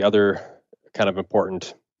weather is the other kind of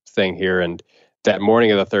important thing here. And that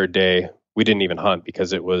morning of the third day, we didn't even hunt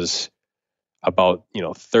because it was about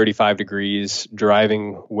 35 degrees,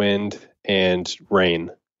 driving wind, and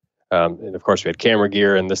rain. And of course, we had camera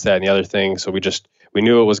gear and this, that, and the other thing. So we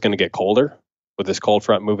knew it was going to get colder with this cold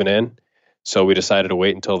front moving in. So we decided to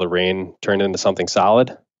wait until the rain turned into something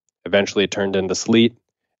solid. Eventually, it turned into sleet,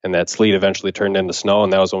 and that sleet eventually turned into snow,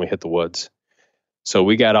 and that was when we hit the woods. So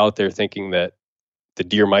we got out there thinking that the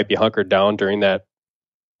deer might be hunkered down during that,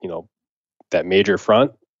 that major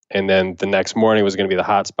front. And then the next morning was going to be the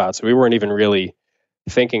hot spot. So we weren't even really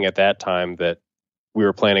thinking at that time that we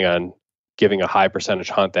were planning on giving a high percentage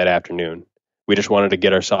hunt that afternoon. We just wanted to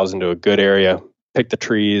get ourselves into a good area, pick the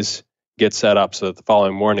trees, get set up so that the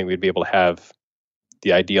following morning we'd be able to have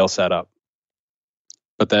the ideal setup.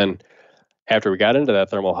 But then after we got into that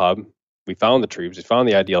thermal hub, we found the trees, we found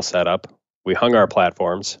the ideal setup, we hung our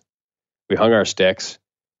platforms, we hung our sticks.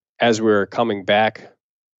 As we were coming back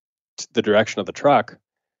to the direction of the truck,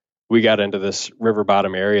 we got into this river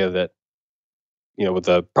bottom area that, with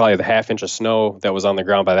probably the half inch of snow that was on the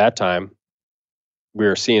ground by that time, we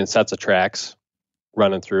were seeing sets of tracks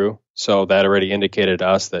running through. So that already indicated to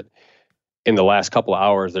us that in the last couple of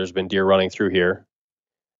hours, there's been deer running through here.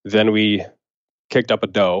 Then we kicked up a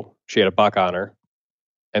doe. She had a buck on her.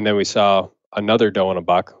 And then we saw another doe and a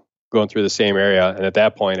buck going through the same area. And at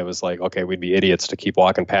that point, it was like, okay, we'd be idiots to keep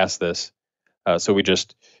walking past this. So we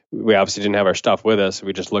obviously didn't have our stuff with us.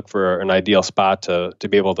 We just looked for an ideal spot to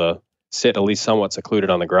be able to sit at least somewhat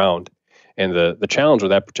secluded on the ground. And the challenge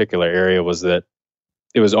with that particular area was that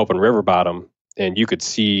it was open river bottom, and you could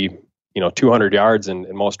see, 200 yards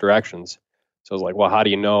in most directions. So I was like, well, how do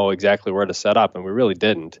you know exactly where to set up? And we really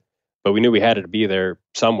didn't. But we knew we had to be there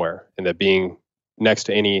somewhere, and that being next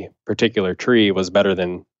to any particular tree was better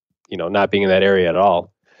than, not being in that area at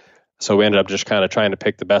all. So we ended up just kind of trying to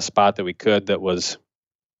pick the best spot that we could that was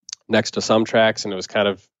next to some tracks, and it was kind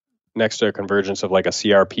of next to a convergence of like a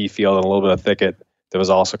CRP field and a little bit of thicket that was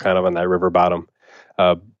also kind of on that river bottom.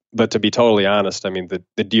 But to be totally honest, I mean,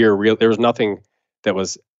 the deer, there was nothing that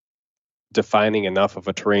was defining enough of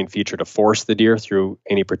a terrain feature to force the deer through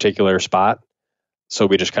any particular spot. So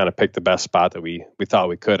we just kind of picked the best spot that we thought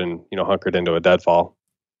we could and, hunkered into a deadfall.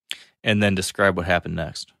 And then describe what happened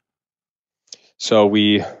next. So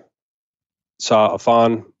we saw a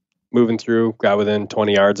fawn moving through, got within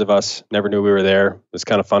 20 yards of us, never knew we were there. It was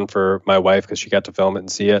kind of fun for my wife because she got to film it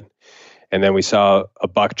and see it. And then we saw a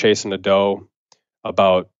buck chasing a doe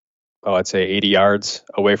about, I'd say 80 yards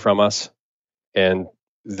away from us. And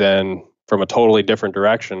then from a totally different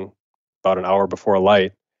direction, about an hour before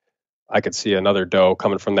light, I could see another doe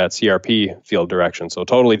coming from that CRP field direction. So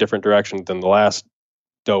totally different direction than the last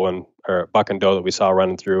buck and doe that we saw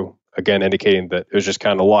running through, again, indicating that it was just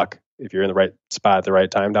kind of luck if you're in the right spot at the right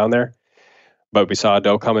time down there. But we saw a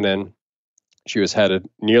doe coming in. She was headed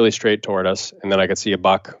nearly straight toward us, and then I could see a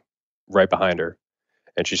buck right behind her.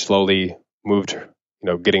 And she slowly moved,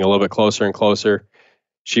 getting a little bit closer and closer.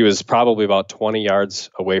 She was probably about 20 yards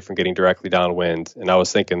away from getting directly downwind, and I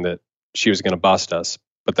was thinking that she was going to bust us.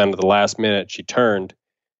 But then at the last minute, she turned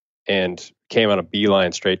and came on a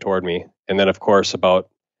beeline straight toward me. And then, of course,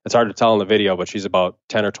 it's hard to tell in the video, but she's about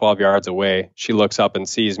 10 or 12 yards away. She looks up and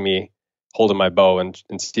sees me holding my bow and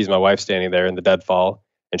sees my wife standing there in the deadfall,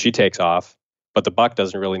 and she takes off. But the buck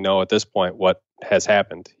doesn't really know at this point what has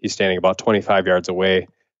happened. He's standing about 25 yards away,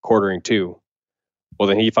 quartering to. Well,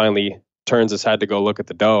 then he finally turns his head to go look at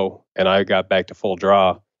the doe, and I got back to full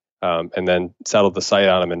draw, and then settled the sight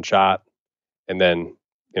on him and shot. And then,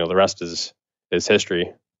 the rest is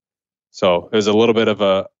history. So it was a little bit of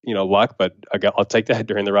a, luck, but I'll take that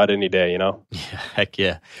during the rut any day, Yeah, heck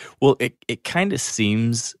yeah. Well, it kind of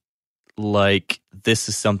seems like this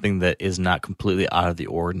is something that is not completely out of the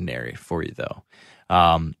ordinary for you, though.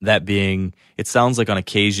 That being, it sounds like on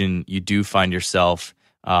occasion you do find yourself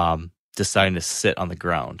deciding to sit on the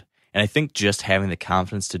ground. And I think just having the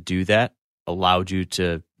confidence to do that allowed you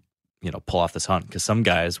to, pull off this hunt, because some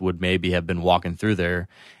guys would maybe have been walking through there,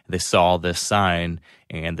 they saw this sign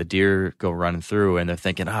and the deer go running through and they're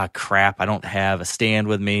thinking, crap, I don't have a stand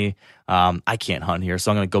with me. I can't hunt here, so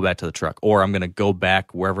I'm going to go back to the truck, or I'm going to go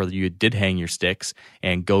back wherever you did hang your sticks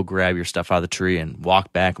and go grab your stuff out of the tree and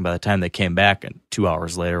walk back. And by the time they came back, and 2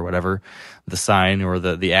 hours later, or whatever, the sign or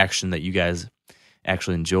the action that you guys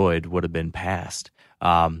actually enjoyed would have been passed.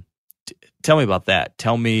 Tell me about that.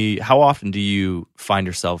 Tell me, how often do you find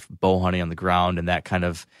yourself bow hunting on the ground in that kind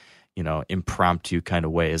of, impromptu kind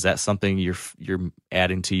of way? Is that something you're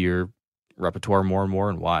adding to your repertoire more and more,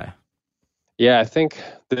 and why? Yeah, I think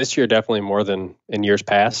this year definitely more than in years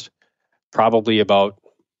past. Probably about,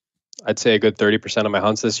 I'd say a good 30% of my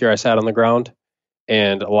hunts this year I sat on the ground.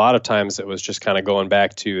 And a lot of times it was just kind of going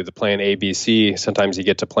back to the plan A, B, C. Sometimes you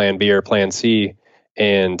get to plan B or plan C,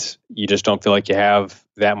 and you just don't feel like you have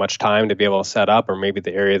that much time to be able to set up, or maybe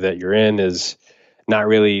the area that you're in is not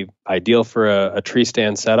really ideal for a tree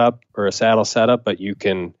stand setup or a saddle setup, but you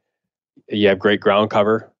have great ground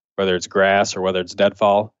cover, whether it's grass or whether it's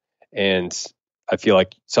deadfall. And I feel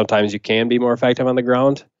like sometimes you can be more effective on the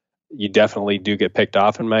ground. You definitely do get picked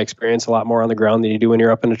off, in my experience, a lot more on the ground than you do when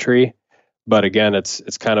you're up in a tree. But again, it's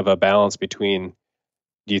kind of a balance between,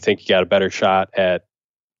 do you think you got a better shot at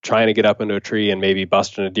trying to get up into a tree and maybe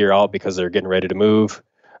busting a deer out because they're getting ready to move?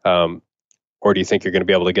 Or do you think you're going to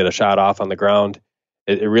be able to get a shot off on the ground?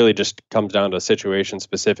 It really just comes down to a situation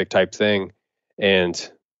specific type thing.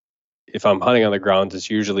 And if I'm hunting on the ground, it's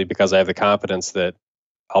usually because I have the confidence that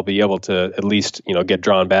I'll be able to at least, get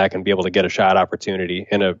drawn back and be able to get a shot opportunity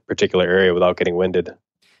in a particular area without getting winded.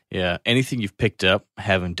 Yeah. Anything you've picked up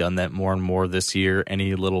having done that more and more this year?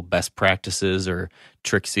 Any little best practices or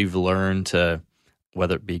tricks you've learned to,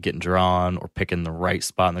 whether it be getting drawn or picking the right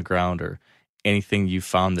spot on the ground, or anything you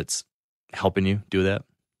found that's helping you do that?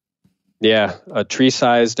 Yeah, tree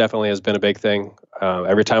size definitely has been a big thing.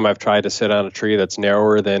 Every time I've tried to sit on a tree that's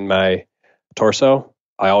narrower than my torso,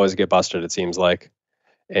 I always get busted, it seems like.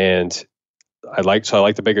 And I like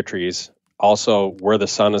the bigger trees. Also, where the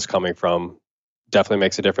sun is coming from definitely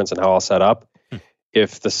makes a difference in how I'll set up.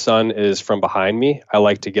 If the sun is from behind me, I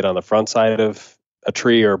like to get on the front side of a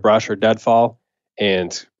tree or a brush or deadfall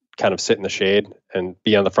and kind of sit in the shade and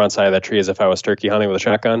be on the front side of that tree as if I was turkey hunting with a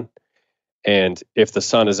shotgun. And if the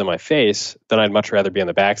sun is in my face, then I'd much rather be on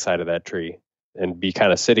the back side of that tree and be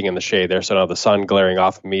kind of sitting in the shade there, so I don't have the sun glaring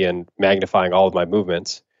off of me and magnifying all of my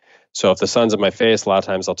movements. So if the sun's in my face, a lot of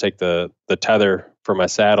times I'll take the tether for my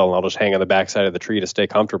saddle and I'll just hang on the back side of the tree to stay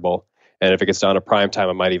comfortable. And if it gets down to prime time,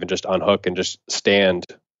 I might even just unhook and just stand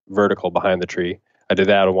vertical behind the tree. I did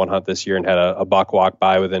that on one hunt this year and had a buck walk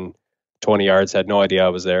by within 20 yards, had no idea I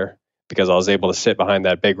was there because I was able to sit behind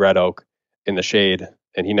that big red oak in the shade,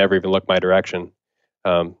 and he never even looked my direction.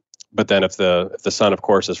 But then if the sun, of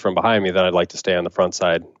course, is from behind me, then I'd like to stay on the front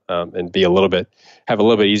side and have a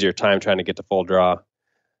little bit easier time trying to get to full draw.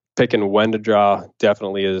 Picking when to draw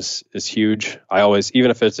definitely is huge. I always,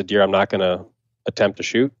 even if it's a deer I'm not going to attempt to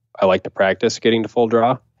shoot, I like to practice getting to full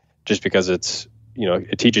draw, just because it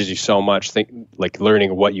teaches you so much. Like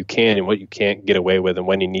learning what you can and what you can't get away with, and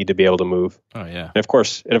when you need to be able to move. Oh yeah. And of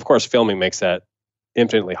course, filming makes that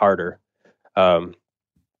infinitely harder.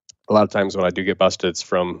 A lot of times when I do get busted, it's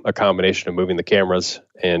from a combination of moving the cameras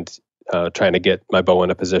and trying to get my bow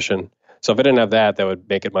in a position. So if I didn't have that, that would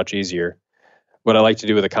make it much easier. What I like to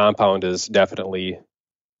do with a compound is definitely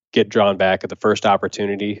get drawn back at the first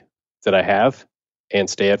opportunity that I have and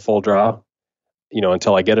stay at full draw,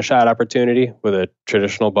 until I get a shot opportunity. With a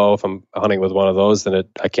traditional bow, if I'm hunting with one of those, then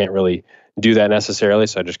I can't really do that necessarily.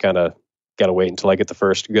 So I just kind of got to wait until I get the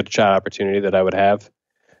first good shot opportunity that I would have.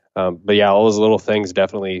 But yeah, all those little things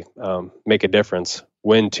definitely make a difference.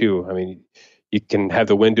 Wind too. I mean, you can have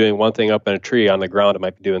the wind doing one thing up in a tree. On the ground, it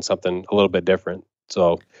might be doing something a little bit different.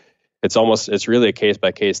 So it's really a case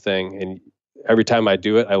by case thing. And every time I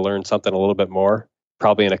do it, I learn something a little bit more.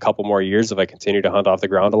 Probably in a couple more years, if I continue to hunt off the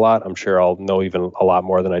ground a lot, I'm sure I'll know even a lot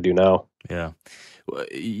more than I do now. Yeah.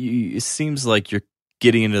 It seems like you're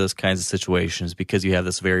getting into those kinds of situations because you have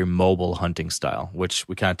this very mobile hunting style, which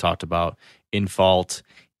we kind of talked about. Infault,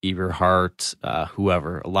 Eberhart,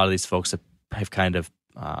 whoever. A lot of these folks have kind of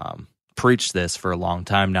preached this for a long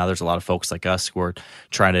time now. There's a lot of folks like us who are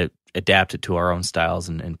trying to adapt it to our own styles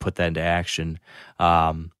and put that into action.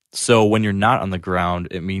 So when you're not on the ground,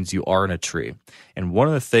 it means you are in a tree. And one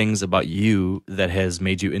of the things about you that has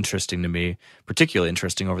made you interesting to me, particularly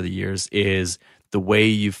interesting over the years, is the way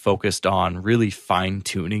you've focused on really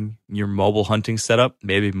fine-tuning your mobile hunting setup,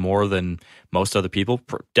 maybe more than most other people,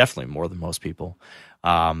 definitely more than most people.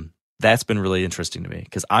 That's been really interesting to me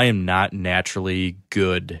because I am not naturally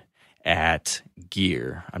good at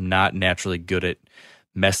gear. I'm not naturally good at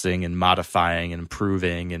messing and modifying and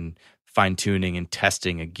improving and fine-tuning and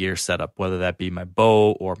testing a gear setup, whether that be my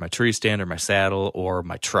bow or my tree stand or my saddle or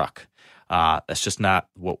my truck. That's just not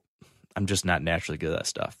I'm just not naturally good at that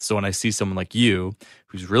stuff. So when I see someone like you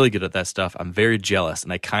who's really good at that stuff, I'm very jealous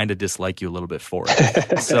and I kind of dislike you a little bit for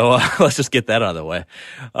it. So let's just get that out of the way.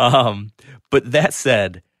 But that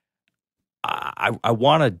said, I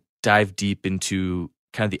want to dive deep into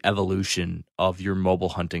kind of the evolution of your mobile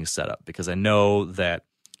hunting setup, because I know that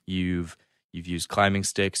you've used climbing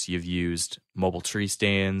sticks, you've used mobile tree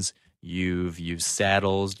stands, you've used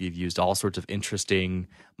saddles, you've used all sorts of interesting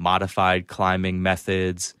modified climbing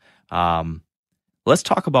methods. Let's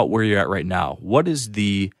talk about where you're at right now. What is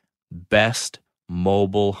the best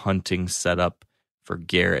mobile hunting setup for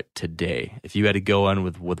Garrett today? If you had to go in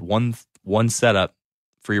with one setup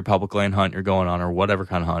for your public land hunt you're going on, or whatever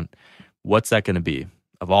kind of hunt, what's that going to be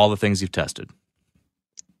of all the things you've tested?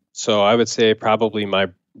 So I would say probably my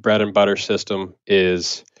bread and butter system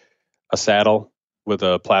is a saddle with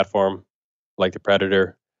a platform like the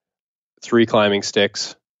Predator, 3 climbing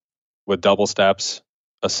sticks with double steps,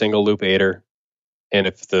 a single loop aider, and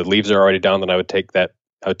if the leaves are already down, then I would take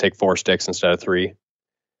 4 sticks instead of 3,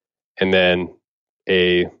 and then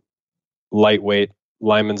a lightweight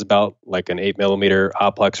lineman's belt, like an 8mm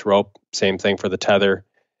Oplex rope, same thing for the tether,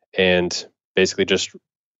 and basically just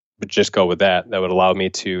go with that. That would allow me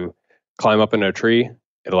to climb up into a tree.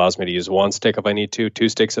 It allows me to use 1 stick if I need to, 2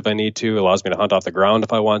 sticks if I need to. It allows me to hunt off the ground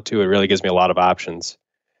if I want to. It really gives me a lot of options.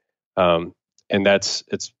 And it's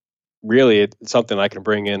something I can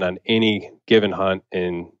bring in on any given hunt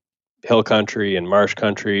in hill country and marsh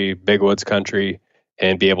country, big woods country,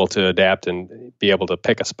 and be able to adapt and be able to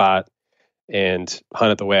pick a spot and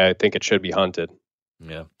hunt it the way I think it should be hunted.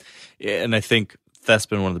 Yeah. And I think that's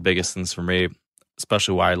been one of the biggest things for me,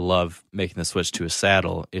 especially why I love making the switch to a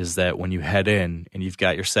saddle, is that when you head in and you've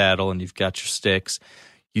got your saddle and you've got your sticks,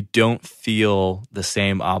 you don't feel the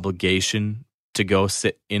same obligation to go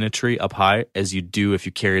sit in a tree up high as you do if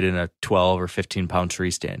you carried in a 12 or 15 pound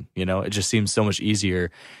tree stand. It just seems so much easier.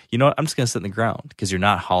 You know what? I'm just going to sit in the ground because you're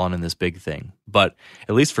not hauling in this big thing. But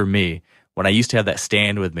at least for me, when I used to have that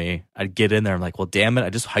stand with me, I'd get in there. I'm like, well, damn it, I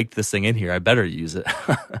just hiked this thing in here. I better use it.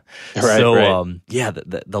 Right. Yeah,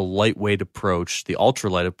 the lightweight approach, the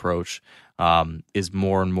ultralight approach, is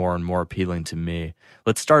more and more and more appealing to me.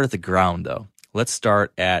 Let's start at the ground, though. Let's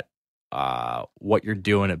start at what you're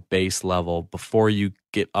doing at base level. Before you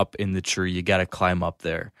get up in the tree, you got to climb up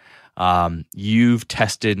there. You've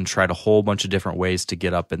tested and tried a whole bunch of different ways to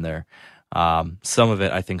get up in there. Some of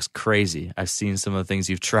it I think is crazy. I've seen some of the things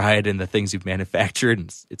you've tried and the things you've manufactured,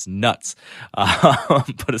 and it's nuts.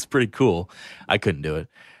 But it's pretty cool. I couldn't do it.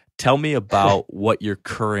 Tell me about what your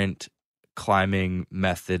current climbing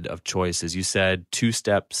method of choices? You said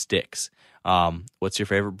 2-step sticks. What's your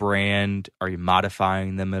favorite brand? Are you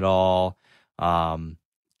modifying them at all? What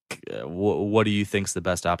do you think is the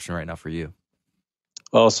best option right now for you?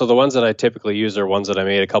 Well, so the ones that I typically use are ones that I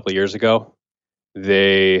made a couple of years ago.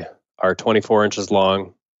 They are 24 inches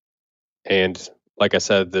long. And like I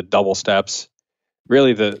said, the double steps,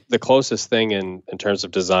 really the closest thing in terms of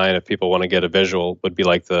design, if people want to get a visual, would be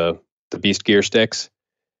like the Beast Gear sticks.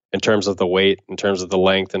 In terms of the weight, in terms of the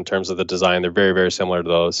length, in terms of the design, they're very, very similar to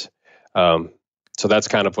those. So that's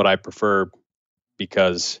kind of what I prefer,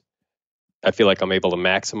 because I feel like I'm able to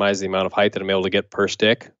maximize the amount of height that I'm able to get per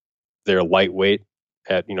stick. They're lightweight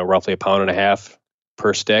at, roughly 1.5 pounds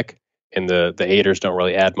per stick. And the aiders don't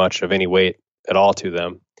really add much of any weight at all to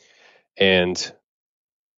them. And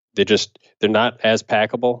they're not as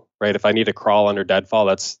packable, right? If I need to crawl under deadfall,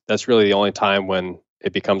 that's really the only time when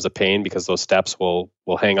it becomes a pain, because those steps will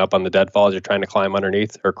hang up on the deadfall as you're trying to climb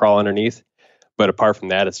underneath or crawl underneath. But apart from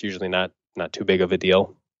that, it's usually not too big of a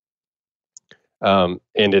deal. And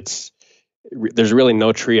there's really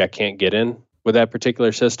no tree I can't get in with that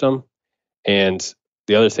particular system. And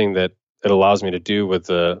the other thing that it allows me to do with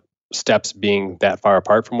the steps being that far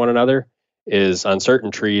apart from one another is, on certain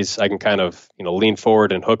trees, I can kind of, lean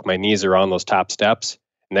forward and hook my knees around those top steps.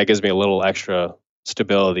 And that gives me a little extra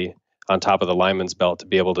stability on top of the lineman's belt to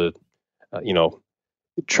be able to,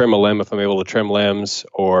 trim a limb if I'm able to trim limbs,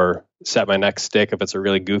 or set my next stick if it's a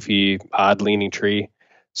really goofy, odd leaning tree.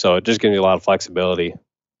 So it just gives me a lot of flexibility.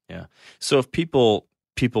 Yeah. So if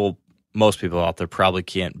most people out there probably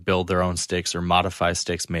can't build their own sticks or modify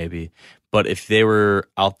sticks maybe, but if they were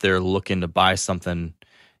out there looking to buy something,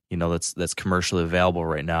 that's commercially available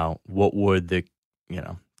right now, what would the,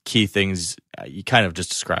 key things, you kind of just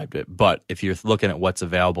described it, but if you're looking at what's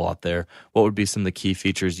available out there, what would be some of the key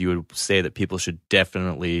features you would say that people should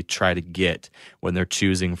definitely try to get when they're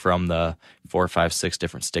choosing from the 4, 5, 6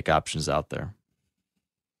 different stick options out there?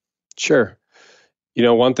 Sure.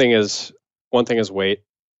 One thing is weight.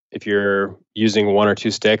 If you're using 1 or 2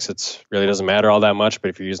 sticks, it really doesn't matter all that much. But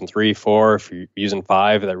if you're using 3, 4, if you're using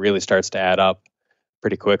 5, that really starts to add up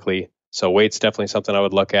pretty quickly. So weight's definitely something I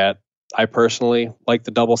would look at. I personally like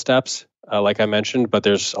the double steps, like I mentioned, but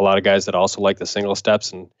there's a lot of guys that also like the single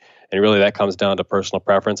steps, and really that comes down to personal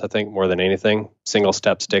preference, I think, more than anything. Single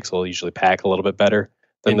step sticks will usually pack a little bit better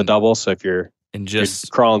than the double. So if you're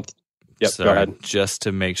crawling, go ahead. Just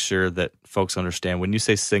to make sure that folks understand, when you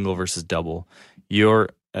say single versus double,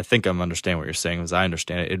 I think I'm understanding what you're saying. As I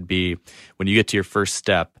understand it, it'd be when you get to your first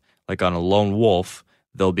step, like on a lone wolf,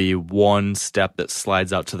 there'll be one step that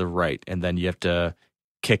slides out to the right, and then you have to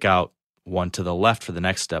kick out one to the left for the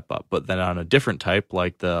next step up. But then on a different type,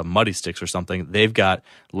 like the muddy sticks or something, they've got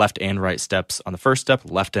left and right steps on the first step,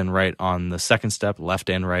 left and right on the second step,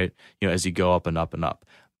 left and right, as you go up and up and up.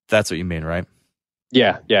 That's what you mean, right?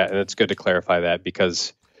 Yeah. And it's good to clarify that,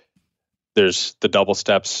 because there's the double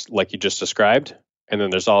steps like you just described. And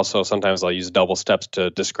then there's also, sometimes I'll use double steps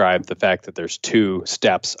to describe the fact that there's 2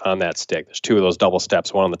 steps on that stick. There's 2 of those double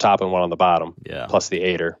steps, one on the top and one on the bottom, plus the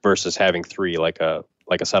aider, versus having 3 like a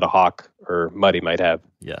set of Hawk or Muddy might have.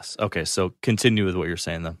 Yes. Okay. So continue with what you're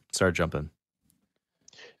saying then. Start jumping.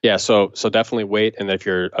 Yeah. So definitely weight. And if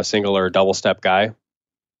you're a single or a double step guy,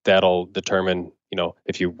 that'll determine,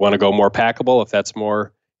 if you want to go more packable, if that's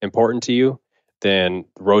more important to you, then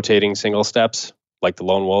rotating single steps like the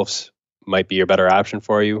Lone Wolves might be a better option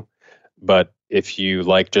for you. But if you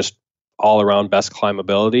like just all around best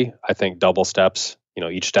climbability, I think double steps,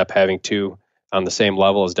 each step having 2 on the same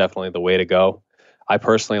level is definitely the way to go. I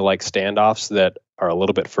personally like standoffs that are a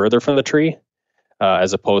little bit further from the tree,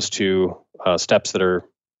 as opposed to standoffs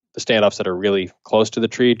that are really close to the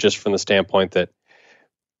tree, just from the standpoint that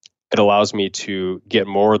it allows me to get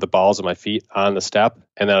more of the balls of my feet on the step,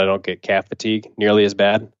 and then I don't get calf fatigue nearly as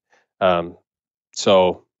bad.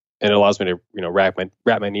 And it allows me to,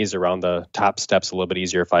 wrap my knees around the top steps a little bit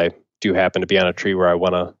easier if I do happen to be on a tree where I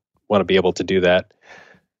want to be able to do that.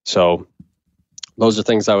 So those are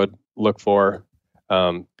things I would look for.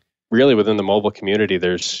 Really within the mobile community,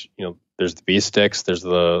 there's the Beast sticks, there's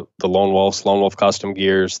the Lone Wolf custom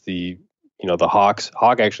gears, the Hawks.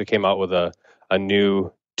 Hawk actually came out with a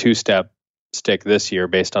new 2-step stick this year,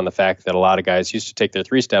 based on the fact that a lot of guys used to take their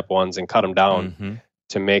 3-step ones and cut them down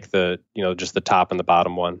to make just the top and the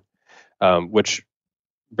bottom one. Which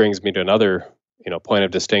brings me to another, point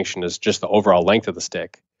of distinction, is just the overall length of the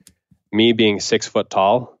stick. Me being 6 foot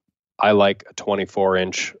tall, I like a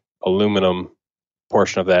 24-inch aluminum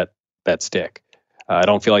portion of that stick. I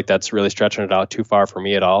don't feel like that's really stretching it out too far for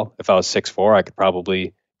me at all. If I was 6'4", I could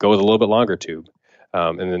probably go with a little bit longer tube.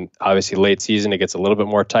 And then obviously late season, it gets a little bit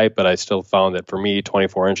more tight, but I still found that for me,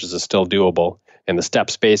 24 inches is still doable. And the step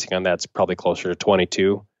spacing on that's probably closer to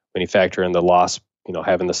 22 when you factor in the loss,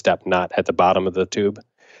 having the step not at the bottom of the tube.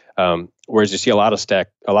 Whereas you see a lot of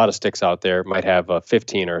sticks out there might have a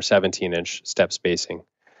 15 or 17 inch step spacing.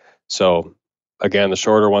 So again, the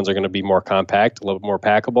shorter ones are going to be more compact, a little bit more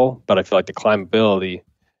packable, but I feel like the climbability,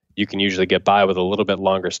 you can usually get by with a little bit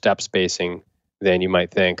longer step spacing than you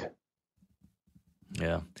might think.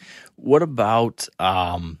 Yeah. What about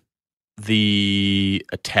the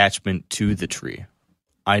attachment to the tree?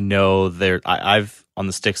 I know I've on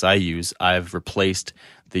the sticks I use, I've replaced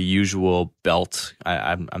the usual belt.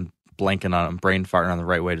 I'm blanking on, I'm brain farting on the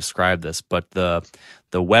right way to describe this, but the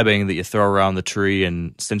webbing that you throw around the tree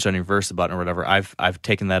and cinch on your Versa button or whatever, I've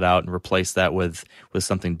taken that out and replaced that with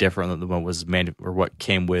something different than what was what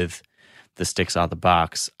came with the sticks out of the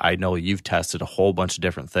box. I know you've tested a whole bunch of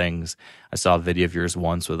different things. I saw a video of yours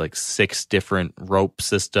once with like 6 different rope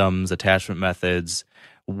systems, attachment methods.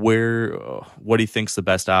 What do you think's the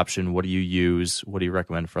best option? What do you use? What do you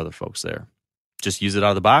recommend for other folks there? Just use it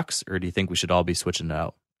out of the box, or do you think we should all be switching it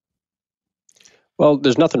out? Well,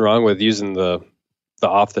 there's nothing wrong with using the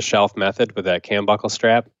off-the-shelf method with that cam buckle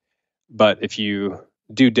strap. But if you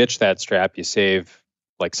do ditch that strap, you save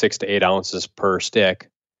like 6 to 8 ounces per stick,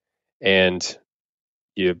 and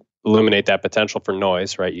you eliminate that potential for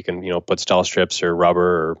noise, right? You can, put stealth strips or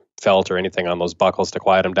rubber or felt or anything on those buckles to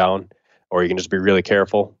quiet them down, or you can just be really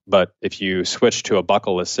careful. But if you switch to a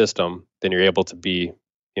buckleless system, then you're able to be,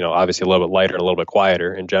 obviously a little bit lighter, a little bit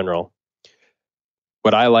quieter in general.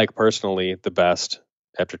 What I like personally the best,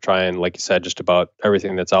 after trying, like you said, just about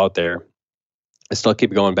everything that's out there, I still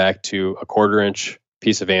keep going back to a 1/4 inch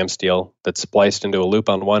piece of AM steel that's spliced into a loop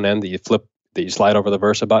on one end that you slide over the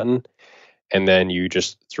Versa button, and then you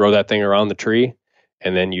just throw that thing around the tree,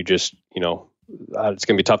 and then you just, it's going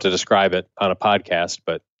to be tough to describe it on a podcast,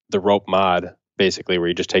 but the rope mod, basically, where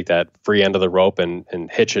you just take that free end of the rope and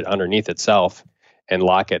hitch it underneath itself and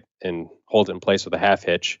lock it and hold it in place with a half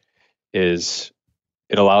hitch, it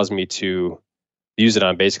allows me to use it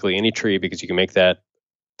on basically any tree, because you can make that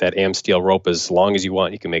AM steel rope as long as you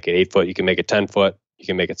want. You can make it 8 foot, you can make it 10 foot, you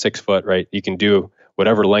can make it 6 foot, right? You can do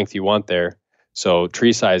whatever length you want there. So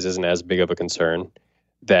tree size isn't as big of a concern.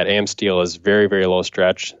 That AM steel is very, very low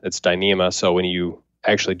stretch. It's Dyneema. So when you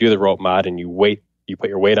actually do the rope mod and you put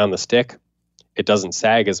your weight on the stick, it doesn't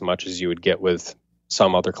sag as much as you would get with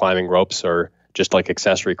some other climbing ropes or just like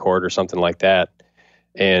accessory cord or something like that.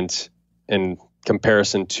 And in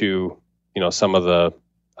comparison to, some of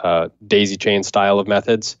the daisy chain style of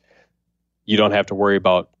methods, you don't have to worry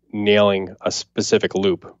about nailing a specific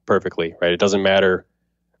loop perfectly, right? It doesn't matter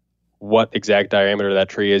what exact diameter that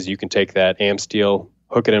tree is. You can take that AM steel,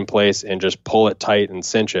 hook it in place, and just pull it tight and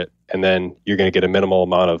cinch it, and then you're going to get a minimal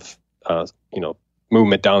amount of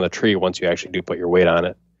movement down the tree once you actually do put your weight on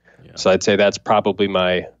it. Yeah. So I'd say that's probably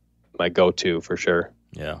my go-to for sure.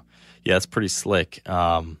 Yeah, it's pretty slick.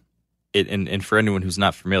 And for anyone who's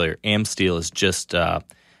not familiar, AM steel is just a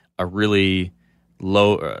really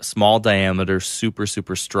small diameter, super,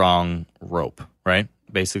 super strong rope, right?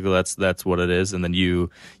 Basically, that's what it is. And then you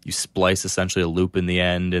splice essentially a loop in the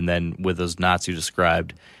end, and then with those knots you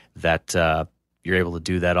described, that you're able to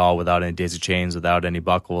do that all without any daisy chains, without any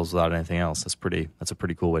buckles, without anything else. That's a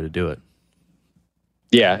pretty cool way to do it.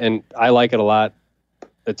 Yeah, and I like it a lot.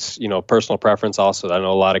 It's, personal preference also. I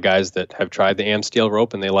know a lot of guys that have tried the AM steel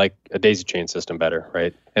rope and they like a daisy chain system better,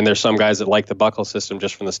 right? And there's some guys that like the buckle system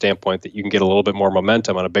just from the standpoint that you can get a little bit more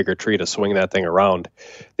momentum on a bigger tree to swing that thing around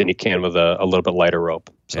than you can with a little bit lighter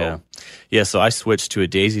rope. So. Yeah. So I switched to a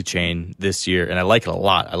daisy chain this year, and I like it a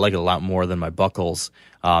lot. I like it a lot more than my buckles.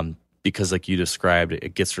 Because like you described,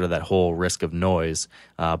 it gets rid of that whole risk of noise.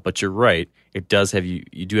 But you're right, it does have you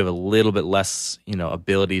do have a little bit less,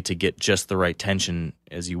 ability to get just the right tension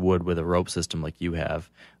as you would with a rope system like you have.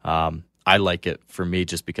 I like it for me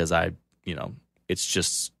just because it's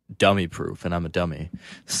just dummy proof, and I'm a dummy.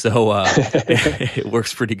 So it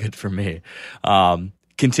works pretty good for me.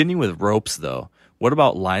 Continue with ropes though. What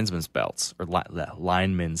about lineman's belts or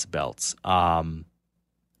lineman's belts?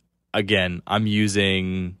 Again, I'm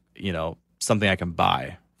using something I can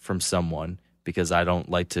buy from someone, because I don't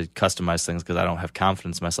like to customize things because I don't have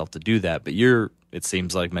confidence in myself to do that. But it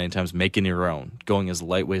seems like many times making your own, going as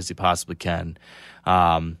lightweight as you possibly can.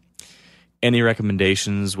 Any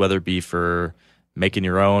recommendations, whether it be for making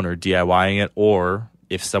your own or DIYing it, or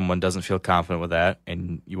if someone doesn't feel confident with that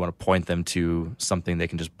and you want to point them to something they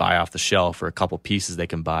can just buy off the shelf or a couple pieces they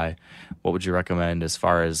can buy, what would you recommend as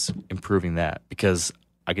far as improving that? Because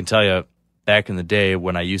I can tell you, back in the day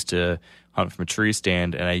when I used to hunt from a tree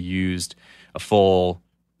stand, and I used a full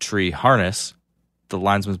tree harness. The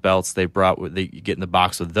linesman's belts they you get in the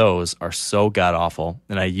box with those are so god awful,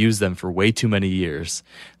 and I used them for way too many years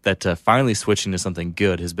that finally switching to something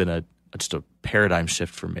good has been just a paradigm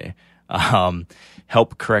shift for me.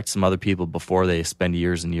 Help correct some other people before they spend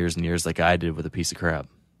years and years and years like I did with a piece of crap.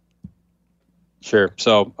 Sure.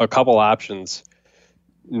 So a couple options.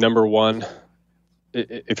 Number one,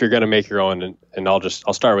 if you're going to make your own, and I'll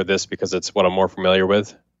start with this because it's what I'm more familiar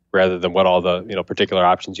with rather than what all the particular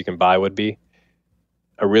options you can buy would be.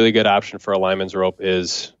 A really good option for a lineman's rope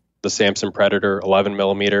is the Samson Predator 11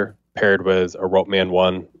 millimeter paired with a Ropeman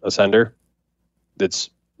 1 Ascender. That's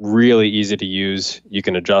really easy to use. You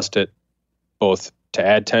can adjust it both to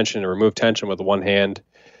add tension and remove tension with one hand.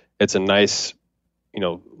 It's a nice,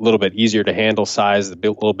 little bit easier to handle size, the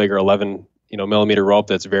little bigger 11 millimeter rope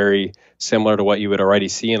that's very similar to what you would already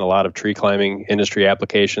see in a lot of tree climbing industry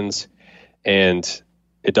applications. And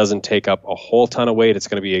it doesn't take up a whole ton of weight. It's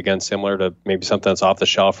going to be, again, similar to maybe something that's off the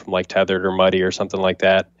shelf from like Tethered or Muddy or something like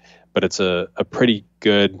that. But it's a pretty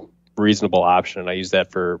good, reasonable option. And I used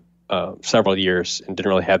that for several years and didn't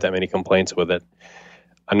really have that many complaints with it.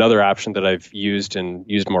 Another option that I've used and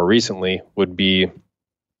used more recently would be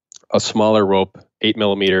a smaller rope, 8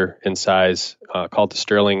 millimeter in size, called the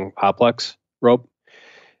Sterling Oplex rope.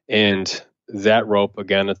 And that rope,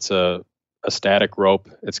 again, it's a static rope.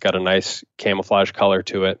 It's got a nice camouflage color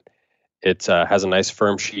to it. It has a nice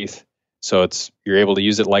firm sheath. So you're able to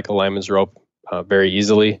use it like a lineman's rope very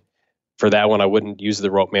easily. For that one, I wouldn't use the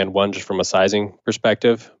Ropeman 1 just from a sizing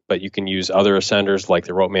perspective, but you can use other Ascenders like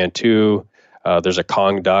the Ropeman 2. There's a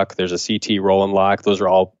Kong Duck. There's a CT Roll and Lock. Those are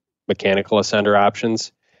all mechanical Ascender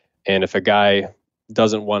options. And if a guy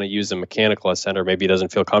doesn't want to use a mechanical Ascender, maybe he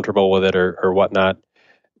doesn't feel comfortable with it or whatnot,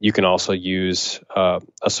 you can also use a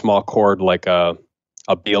small cord like a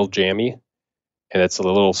Beal Jammy. And it's a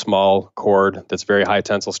little small cord that's very high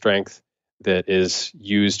tensile strength that is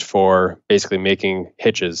used for basically making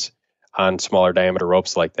hitches on smaller diameter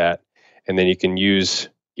ropes like that. And then you can use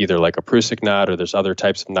either like a Prusik knot, or there's other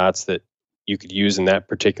types of knots that you could use in that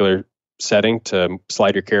particular setting to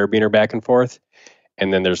slide your carabiner back and forth.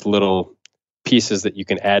 And then there's little pieces that you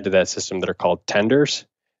can add to that system that are called tenders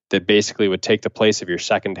that basically would take the place of your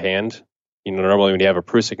second hand. Normally when you have a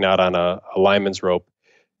Prusik knot on a lineman's rope,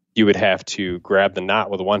 you would have to grab the knot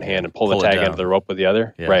with one hand and pull the tag end of the rope with the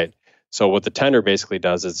other. Yeah. Right. So what the tender basically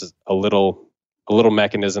does is a little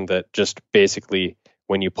mechanism that just basically,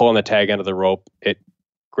 when you pull on the tag end of the rope, it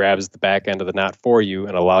grabs the back end of the knot for you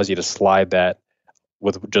and allows you to slide that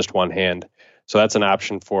with just one hand. So that's an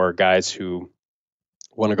option for guys who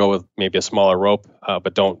want to go with maybe a smaller rope,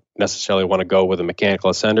 but don't necessarily want to go with a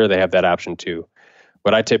mechanical Ascender. They have that option too.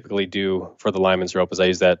 What I typically do for the lineman's rope is I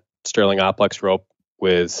use that Sterling Oplex rope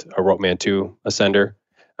with a Ropeman 2 Ascender.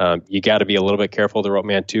 You got to be a little bit careful with the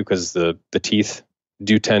Ropeman 2 because the teeth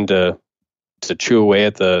do tend to chew away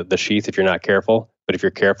at the sheath if you're not careful. But if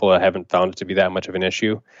you're careful, I haven't found it to be that much of an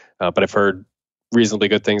issue. But I've heard reasonably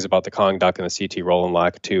good things about the Kong Duck and the CT Roll and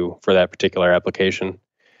Lock too for that particular application.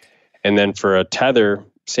 And then for a tether,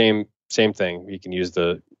 same thing. You can use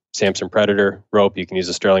the Samson Predator rope. You can use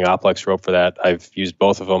the Sterling Oplex rope for that. I've used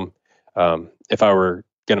both of them. If I were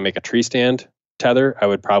going to make a tree stand tether, I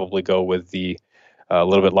would probably go with the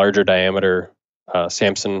little bit larger diameter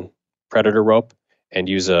Samson Predator rope and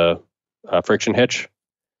use a friction hitch.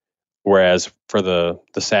 Whereas for the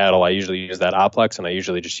saddle, I usually use that Oplex, and I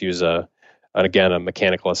usually just use a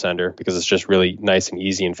mechanical Ascender because it's just really nice and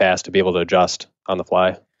easy and fast to be able to adjust on the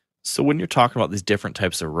fly. So when you're talking about these different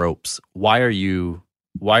types of ropes, why are you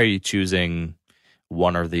choosing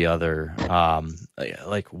one or the other?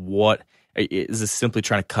 What is this? Simply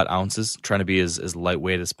trying to cut ounces, trying to be as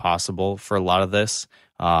lightweight as possible for a lot of this,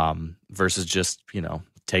 versus just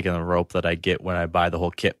taking the rope that I get when I buy the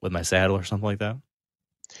whole kit with my saddle or something like that?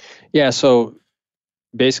 Yeah, so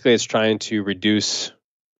basically it's trying to reduce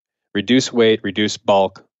weight, reduce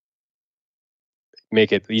bulk,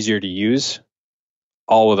 make it easier to use,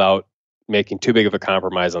 all without making too big of a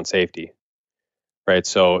compromise on safety. Right?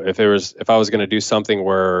 So if I was going to do something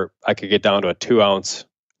where I could get down to a 2-ounce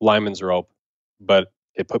lineman's rope, but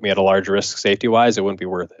it put me at a large risk safety-wise, it wouldn't be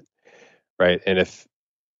worth it. Right? And if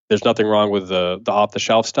there's nothing wrong with the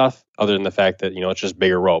off-the-shelf stuff other than the fact that, it's just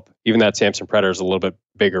bigger rope. Even that Samson Predator is a little bit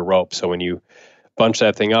bigger rope. So when you bunch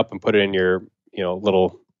that thing up and put it in your,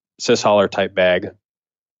 little cis hauler type bag,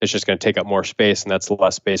 it's just going to take up more space, and that's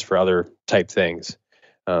less space for other type things.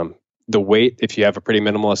 The weight, if you have a pretty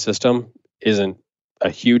minimalist system, isn't a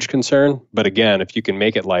huge concern. But again, if you can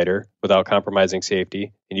make it lighter without compromising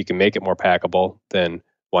safety and you can make it more packable, then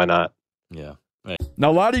why not? Yeah. Right. Now,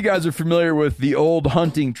 a lot of you guys are familiar with the old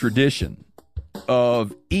hunting tradition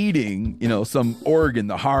of eating, some organ,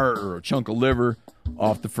 the heart or a chunk of liver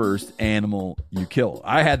off the first animal you kill.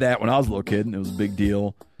 I had that when I was a little kid, and it was a big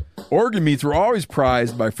deal. Organ meats were always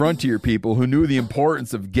prized by frontier people who knew the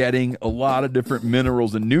importance of getting a lot of different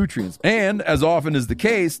minerals and nutrients. And as often is the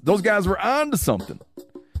case, those guys were onto something,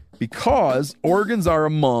 because organs are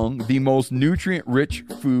among the most nutrient-rich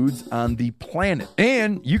foods on the planet.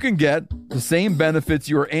 And you can get the same benefits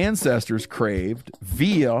your ancestors craved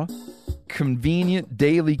via convenient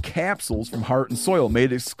daily capsules from Heart and Soil,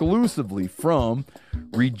 made exclusively from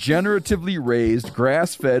regeneratively raised,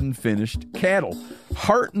 grass-fed, and finished cattle.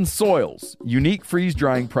 Heart and Soil's unique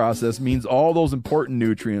freeze-drying process means all those important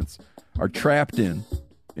nutrients are trapped in,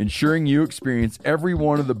 ensuring you experience every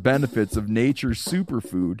one of the benefits of nature's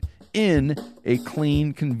superfood in a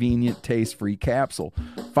clean, convenient, taste-free capsule.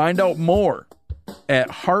 Find out more at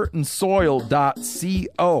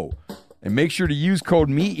heartandsoil.co. And make sure to use code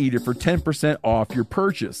MeatEater for 10% off your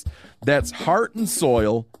purchase. That's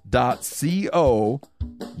heartandsoil.co.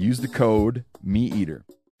 Use the code MeatEater.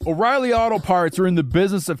 O'Reilly Auto Parts are in the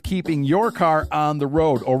business of keeping your car on the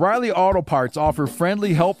road. O'Reilly Auto Parts offer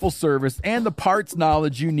friendly, helpful service and the parts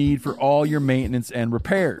knowledge you need for all your maintenance and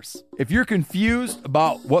repairs. If you're confused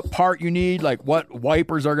about what part you need, like what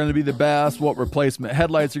wipers are going to be the best, what replacement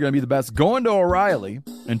headlights are going to be the best, go into O'Reilly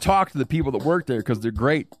and talk to the people that work there, because they're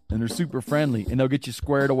great and they're super friendly, and they'll get you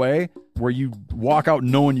squared away where you walk out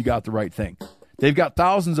knowing you got the right thing. They've got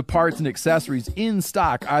thousands of parts and accessories in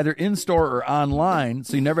stock, either in-store or online,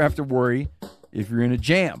 so you never have to worry if you're in a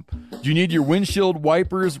jam. Do you need your windshield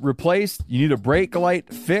wipers replaced? You need a brake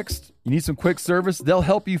light fixed? You need some quick service? They'll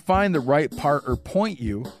help you find the right part or point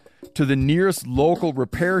you to the nearest local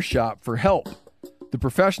repair shop for help. The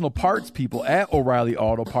professional parts people at O'Reilly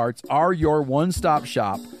Auto Parts are your one-stop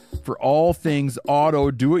shop for all things auto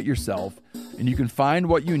do-it-yourself, and you can find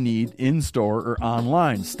what you need in-store or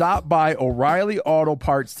online. Stop by O'Reilly Auto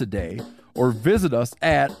Parts today or visit us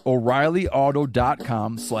at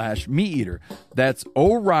O'ReillyAuto.com/MeatEater. That's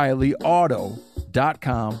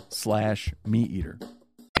O'ReillyAuto.com/MeatEater.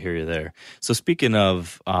 I hear you there. So speaking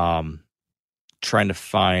of trying to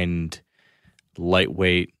find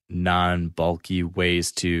lightweight, non-bulky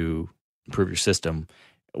ways to improve your system,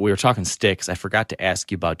 we were talking sticks. I forgot to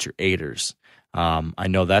ask you about your aiders. I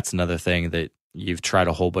know that's another thing that you've tried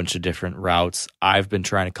a whole bunch of different routes. I've been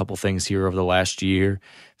trying a couple things here over the last year,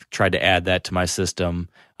 tried to add that to my system.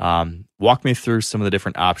 Walk me through some of the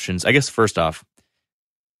different options. I guess first off,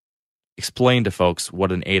 explain to folks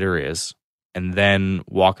what an aider is, and then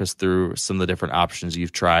walk us through some of the different options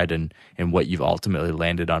you've tried and what you've ultimately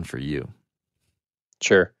landed on for you.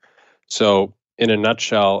 Sure. So in a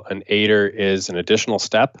nutshell, an aider is an additional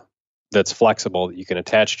step that's flexible that you can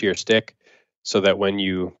attach to your stick, so that when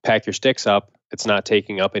you pack your sticks up, it's not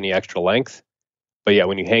taking up any extra length. But yeah,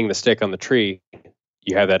 when you hang the stick on the tree,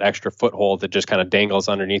 you have that extra foothold that just kind of dangles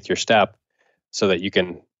underneath your step, so that you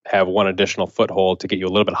can have one additional foothold to get you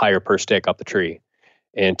a little bit higher per stick up the tree.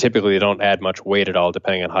 And typically they don't add much weight at all,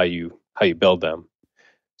 depending on how you build them.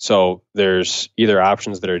 So there's either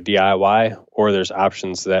options that are DIY, or there's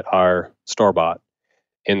options that are store-bought.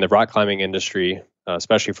 In the rock climbing industry,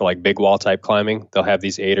 especially for like big wall type climbing, they'll have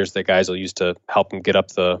these aiders that guys will use to help them get up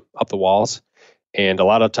the walls. And a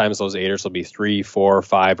lot of times those aiders will be 3, 4,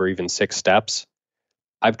 5, or even 6 steps.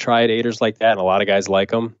 I've tried aiders like that, and a lot of guys like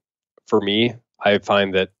them. For me, I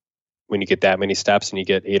find that when you get that many steps and you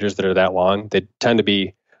get aiders that are that long, they tend to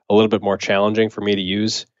be a little bit more challenging for me to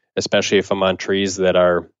use, especially if I'm on trees that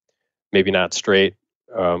are maybe not straight,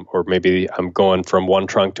 or maybe I'm going from one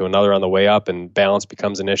trunk to another on the way up and balance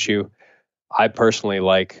becomes an issue. I personally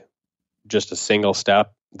like just a single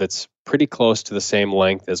step that's pretty close to the same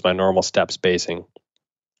length as my normal step spacing.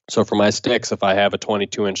 So for my sticks, if I have a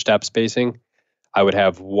 22-inch step spacing, I would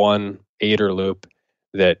have one aider loop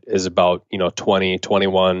that is about 20,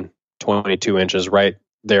 21, 22 inches, right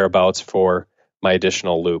thereabouts for my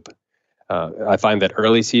additional loop. I find that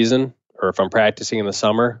early season, or if I'm practicing in the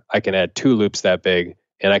summer, I can add 2 loops that big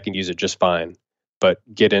and I can use it just fine. But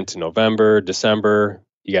get into November, December,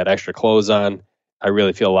 you got extra clothes on, I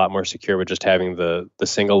really feel a lot more secure with just having the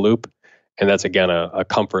single loop. And that's, again, a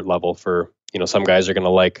comfort level for, some guys are going to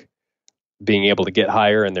like being able to get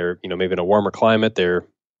higher, and they're, maybe in a warmer climate, they're,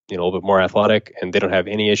 a little bit more athletic, and they don't have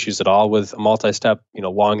any issues at all with a multi-step,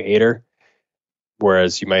 long aider.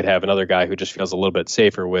 Whereas you might have another guy who just feels a little bit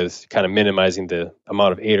safer with kind of minimizing the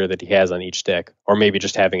amount of aider that he has on each stick, or maybe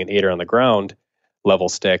just having an aider on the ground level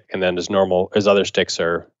stick, and then his other sticks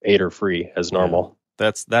are aider free as normal.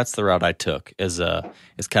 That's the route I took as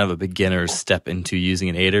kind of a beginner's step into using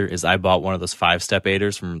an aider. Is I bought one of those 5-step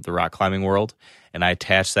aiders from the rock climbing world, and I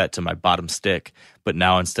attached that to my bottom stick. But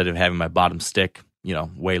now instead of having my bottom stick,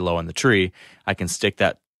 way low in the tree, I can stick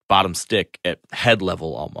that bottom stick at head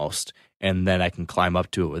level almost, and then I can climb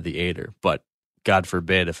up to it with the aider. But God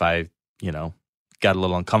forbid if I, got a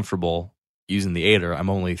little uncomfortable using the aider, I'm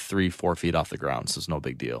only 3-4 feet off the ground, so it's no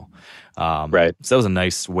big deal. Right. So that was a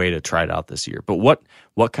nice way to try it out this year. But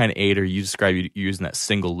what kind of aider, you describe you using that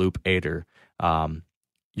single loop aider,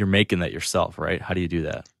 you're making that yourself, right? How do you do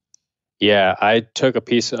that? Yeah, I took a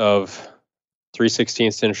piece of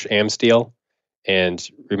 3/16 inch am steel, and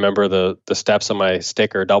remember the steps on my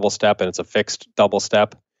stick are double step, and it's a fixed double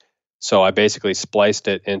step. So I basically spliced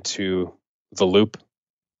it into the loop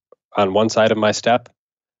on one side of my step,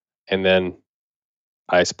 and then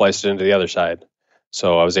I spliced it into the other side.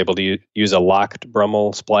 So I was able to use a locked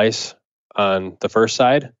Brummel splice on the first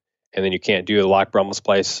side, and then you can't do a locked Brummel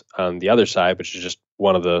splice on the other side, which is just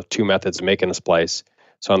one of the two methods of making a splice.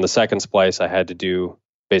 So on the second splice, I had to do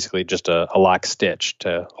basically just a lock stitch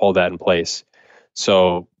to hold that in place.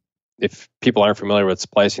 So if people aren't familiar with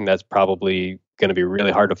splicing, that's probably going to be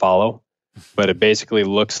really hard to follow, but it basically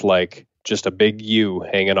looks like just a big U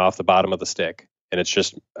hanging off the bottom of the stick, and it's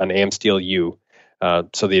just an am steel U.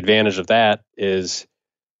 So the advantage of that is,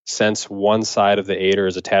 since one side of the aider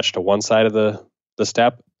is attached to one side of the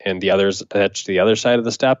step and the other is attached to the other side of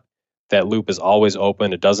the step, that loop is always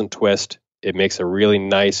open. It doesn't twist. It makes a really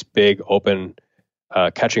nice, big, open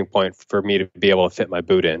catching point for me to be able to fit my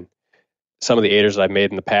boot in. Some of the aiders I've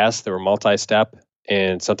made in the past, they were multi-step,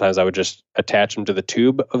 and sometimes I would just attach them to the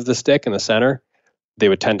tube of the stick in the center. They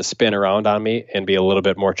would tend to spin around on me and be a little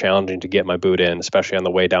bit more challenging to get my boot in, especially on the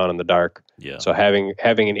way down in the dark. Yeah. So having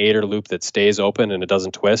an aider loop that stays open and it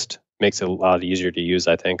doesn't twist makes it a lot easier to use,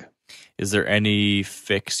 I think. Is there any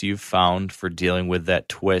fix you've found for dealing with that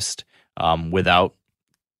twist without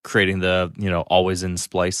creating the always in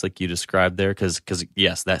splice like you described there? Because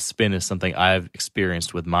yes, that spin is something I've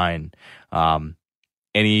experienced with mine.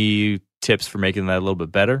 Any tips for making that a little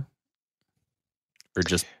bit better, or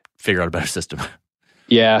just figure out a better system?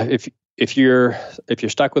 Yeah, if you're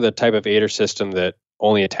stuck with a type of aider system that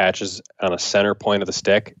only attaches on a center point of the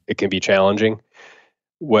stick, it can be challenging.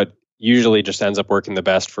 What usually just ends up working the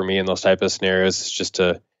best for me in those type of scenarios is just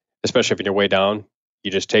to, especially if you're way down,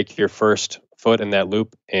 you just take your first foot in that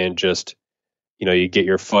loop and just, you get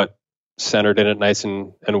your foot centered in it nice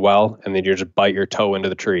and well, and then you just bite your toe into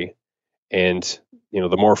the tree. And,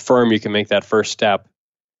 the more firm you can make that first step,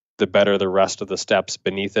 the better the rest of the steps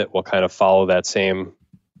beneath it will kind of follow that same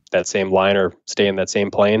line or stay in that same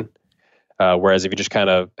plane. Whereas if you just kind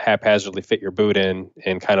of haphazardly fit your boot in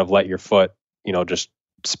and kind of let your foot, just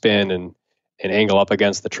spin and angle up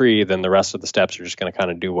against the tree, then the rest of the steps are just going to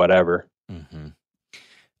kind of do whatever. Mm-hmm.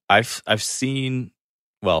 I've seen,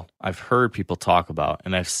 well, I've heard people talk about,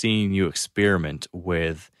 and I've seen you experiment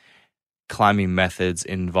with climbing methods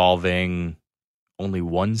involving only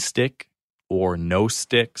one stick or no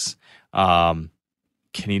sticks. Can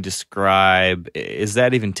you describe, is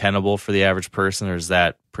that even tenable for the average person, or is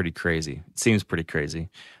that pretty crazy? It seems pretty crazy.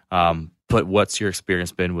 But what's your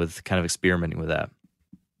experience been with kind of experimenting with that?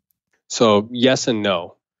 So yes and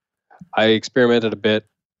no. I experimented a bit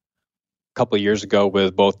a couple of years ago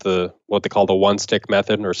with both what they call the one stick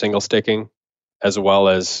method or single sticking, as well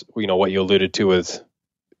as, what you alluded to with,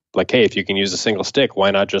 like, hey, if you can use a single stick,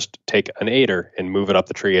 why not just take an aider and move it up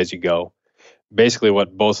the tree as you go? Basically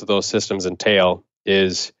what both of those systems entail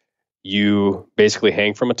is you basically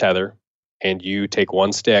hang from a tether and you take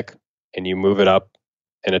one stick and you move it up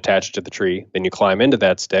and attach it to the tree. Then you climb into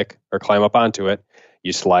that stick or climb up onto it.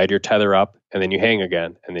 You slide your tether up and then you hang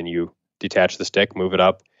again. And then you detach the stick, move it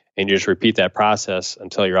up, and you just repeat that process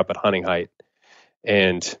until you're up at hunting height.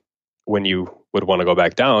 And when you would want to go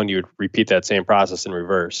back down, you would repeat that same process in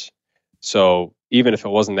reverse. So even if it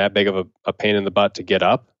wasn't that big of a pain in the butt to get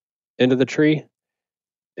up into the tree,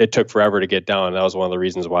 it took forever to get down. That was one of the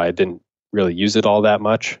reasons why I didn't really use it all that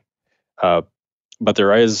much. But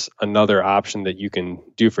there is another option that you can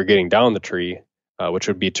do for getting down the tree, which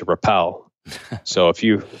would be to rappel. So if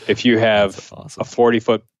you have awesome. a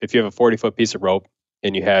 40-foot piece of rope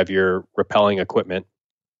and you have your rappelling equipment,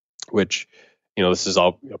 which, this is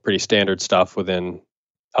all pretty standard stuff within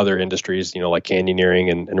other industries, like canyoneering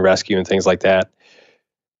and rescue and things like that.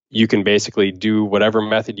 You can basically do whatever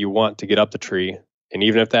method you want to get up the tree. And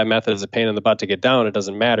even if that method is a pain in the butt to get down, it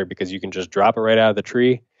doesn't matter, because you can just drop it right out of the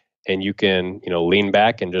tree and you can, lean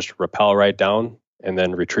back and just rappel right down and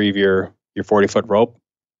then retrieve your 40-foot rope,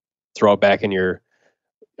 throw it back in your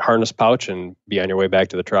harness pouch and be on your way back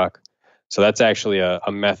to the truck. So that's actually a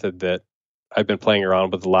method that I've been playing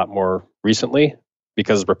around with a lot more recently,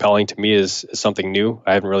 because rappelling to me is something new.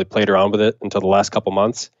 I haven't really played around with it until the last couple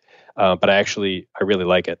months, but I really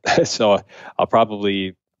like it. So I'll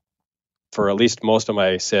probably, for at least most of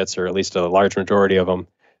my sits, or at least a large majority of them,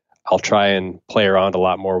 I'll try and play around a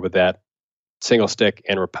lot more with that single stick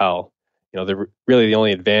and rappel. Really the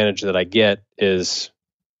only advantage that I get is,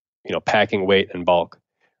 packing weight and bulk,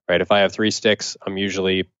 right? If I have 3 sticks, I'm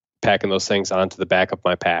usually packing those things onto the back of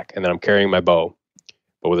my pack, and then I'm carrying my bow.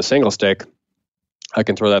 But with a single stick, I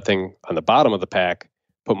can throw that thing on the bottom of the pack,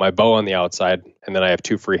 put my bow on the outside, and then I have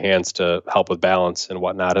 2 free hands to help with balance and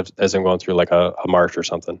whatnot as I'm going through like a march or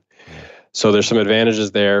something. So there's some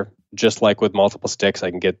advantages there. Just like with multiple sticks,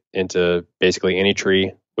 I can get into basically any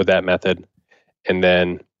tree with that method. And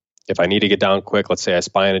then if I need to get down quick, let's say I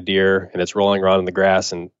spy on a deer and it's rolling around in the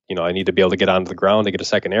grass, and I need to be able to get onto the ground to get a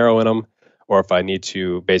second arrow in them, or if I need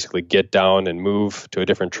to basically get down and move to a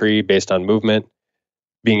different tree based on movement,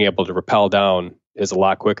 being able to rappel down is a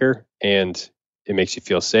lot quicker, and it makes you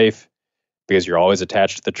feel safe because you're always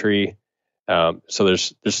attached to the tree. So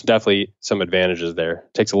there's definitely some advantages there.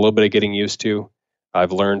 It takes a little bit of getting used to.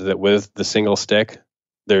 I've learned that with the single stick,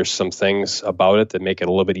 there's some things about it that make it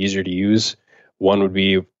a little bit easier to use. One would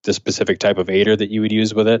be the specific type of aider that you would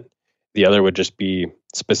use with it. The other would just be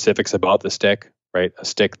specifics about the stick, right? A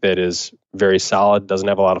stick that is very solid, doesn't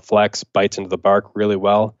have a lot of flex, bites into the bark really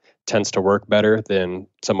well, tends to work better than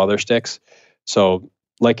some other sticks. So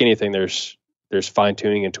like anything, there's fine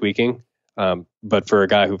tuning and tweaking. But for a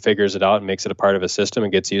guy who figures it out and makes it a part of a system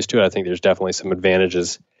and gets used to it, I think there's definitely some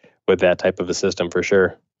advantages with that type of a system for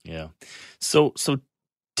sure. Yeah. So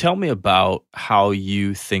tell me about how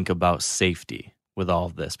you think about safety with all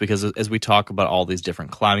of this, because as we talk about all these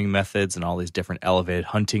different climbing methods and all these different elevated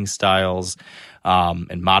hunting styles,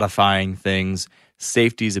 and modifying things,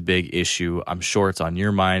 safety is a big issue. I'm sure it's on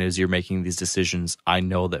your mind as you're making these decisions. I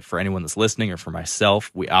know that for anyone that's listening, or for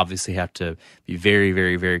myself, we obviously have to be very,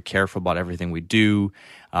 very, very careful about everything we do,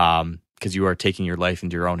 because you are taking your life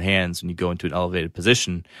into your own hands when you go into an elevated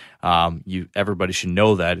position. Everybody should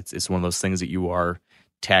know that it's one of those things that you are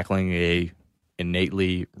tackling a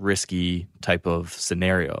innately risky type of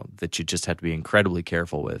scenario that you just have to be incredibly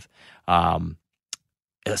careful with.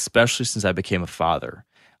 Especially since I became a father,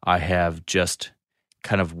 I have just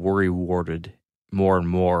kind of worry-warded more and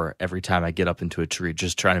more every time I get up into a tree,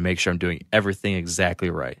 just trying to make sure I'm doing everything exactly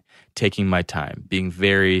right, taking my time, being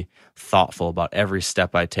very thoughtful about every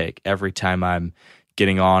step I take, every time I'm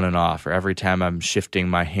getting on and off, or every time I'm shifting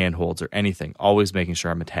my handholds or anything, always making sure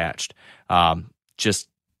I'm attached.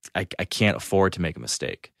 I can't afford to make a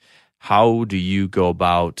mistake. How do you go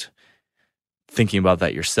about thinking about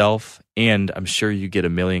that yourself? And I'm sure you get a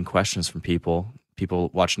million questions from people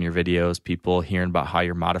watching your videos, people hearing about how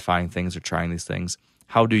you're modifying things or trying these things.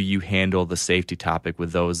 How do you handle the safety topic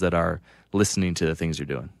with those that are listening to the things you're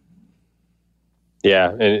doing? Yeah,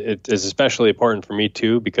 and it is especially important for me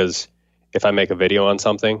too, because if I make a video on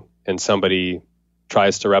something and somebody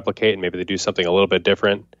tries to replicate and maybe they do something a little bit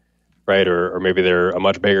different, right? Or maybe they're a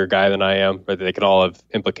much bigger guy than I am, but they can all have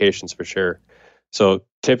implications for sure. So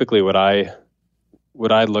typically what I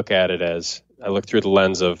look at it as, I look through the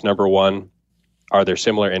lens of, number one, are there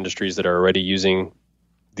similar industries that are already using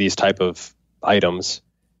these type of items?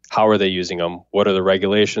 How are they using them? What are the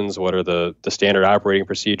regulations? What are the standard operating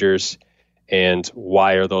procedures? And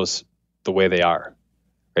why are those the way they are?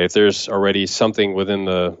 Right? If there's already something within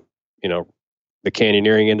the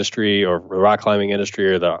canyoneering industry or the rock climbing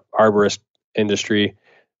industry or the arborist industry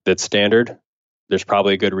that's standard, there's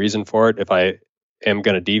probably a good reason for it. If I am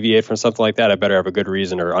going to deviate from something like that, I better have a good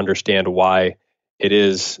reason or understand why it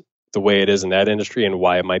is the way it is in that industry and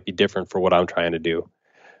why it might be different for what I'm trying to do.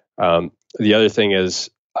 The other thing is,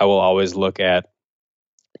 I will always look at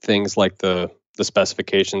things like the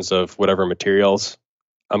specifications of whatever materials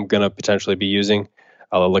I'm going to potentially be using.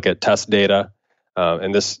 I'll look at test data,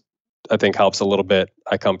 and this I think helps a little bit.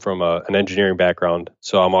 I come from an engineering background,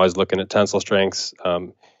 so I'm always looking at tensile strengths.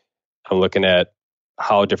 I'm looking at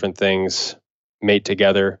how different things mate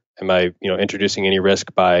together. Am I, introducing any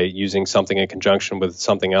risk by using something in conjunction with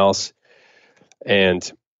something else?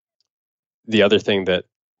 And the other thing that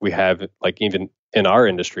we have, like even in our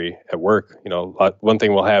industry at work, one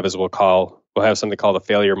thing we'll have is we'll have something called a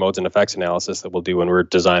failure modes and effects analysis that we'll do when we're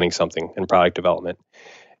designing something in product development.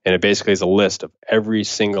 And it basically is a list of every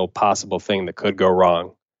single possible thing that could go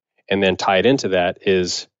wrong. And then tied into that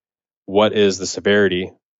is, what is the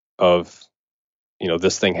severity of,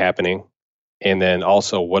 this thing happening? And then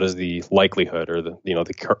also, what is the likelihood or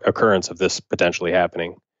the occurrence of this potentially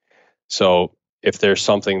happening? So if there's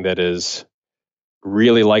something that is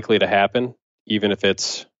really likely to happen, even if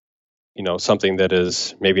it's, something that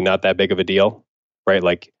is maybe not that big of a deal, right?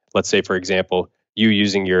 Like, let's say, for example, you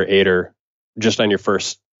using your aider just on your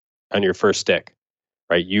first stick,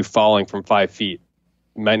 right? You falling from 5 feet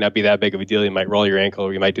might not be that big of a deal. You might roll your ankle,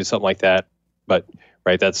 or you might do something like that. But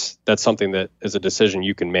right, that's something that is a decision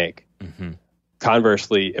you can make. Mm-hmm.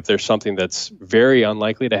 Conversely, if there's something that's very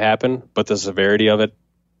unlikely to happen, but the severity of it,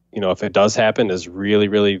 if it does happen, is really,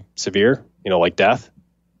 really severe, like death,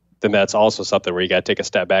 then that's also something where you got to take a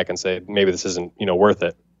step back and say, maybe this isn't, worth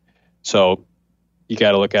it. So you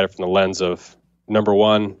got to look at it from the lens of, number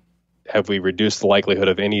one, have we reduced the likelihood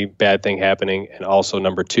of any bad thing happening? And also,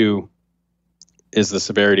 number two, is the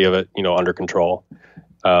severity of it, under control?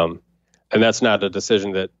 And that's not a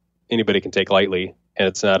decision that anybody can take lightly. And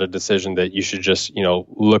it's not a decision that you should just,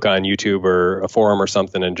 look on YouTube or a forum or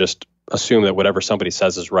something and just assume that whatever somebody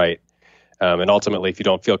says is right. And ultimately, if you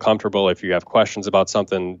don't feel comfortable, if you have questions about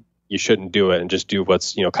something, you shouldn't do it, and just do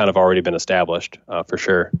what's, kind of already been established, for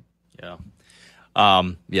sure. Yeah.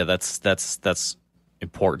 Yeah, that's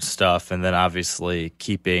important stuff. And then obviously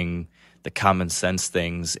keeping the common sense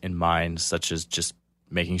things in mind, such as just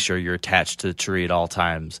making sure you're attached to the tree at all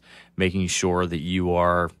times, making sure that you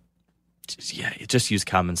are, just use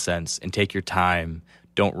common sense and take your time.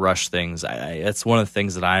 Don't rush things. That's one of the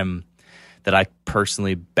things that I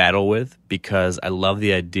personally battle with, because I love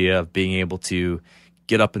the idea of being able to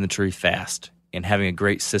get up in the tree fast and having a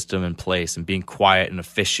great system in place and being quiet and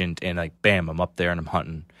efficient and like, bam, I'm up there and I'm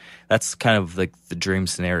hunting. That's kind of like the dream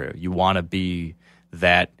scenario. You want to be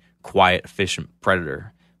that quiet, efficient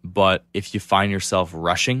predator. But if you find yourself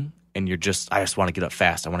rushing and I just want to get up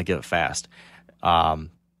fast,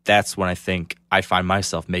 that's when I think I find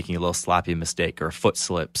myself making a little sloppy mistake, or a foot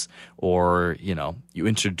slips, or, you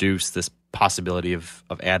introduce this possibility of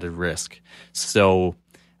added risk. So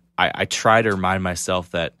I try to remind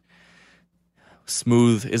myself that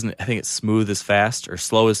smooth it's smooth is fast, or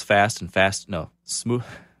slow is fast, and fast. No, smooth.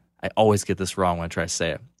 I always get this wrong when I try to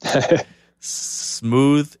say it.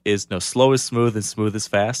 Slow is smooth and smooth is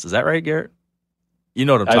fast. Is that right, Garrett? You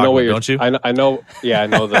know what I'm talking about, don't you? I know. Yeah, I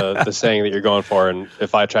know the saying that you're going for, and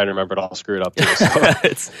if I try to remember it, I'll screw it up too. So.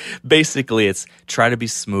 It's try to be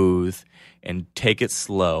smooth and take it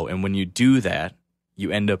slow, and when you do that, you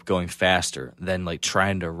end up going faster than like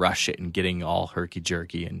trying to rush it and getting all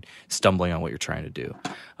herky-jerky and stumbling on what you're trying to do.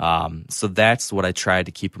 So that's what I try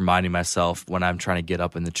to keep reminding myself when I'm trying to get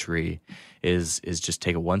up in the tree, is just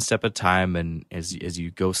take it one step at a time, and as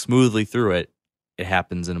you go smoothly through it, it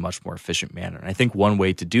happens in a much more efficient manner. And I think one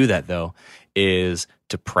way to do that, though, is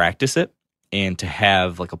to practice it and to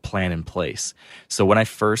have like a plan in place. So when I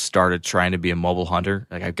first started trying to be a mobile hunter,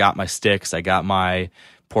 like I got my sticks, I got my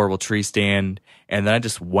portable tree stand, and then I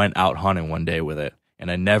just went out hunting one day with it. And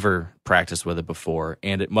I never practiced with it before.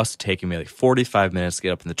 And it must have taken me like 45 minutes to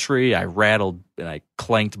get up in the tree. I rattled and I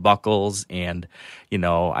clanked buckles, and,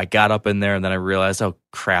 I got up in there, and then I realized, oh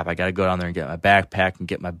crap, I got to go down there and get my backpack and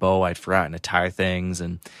get my bow. I'd forgotten to tie things,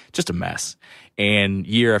 and just a mess. And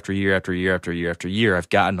year after year after year after year after year, I've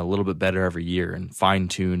gotten a little bit better every year and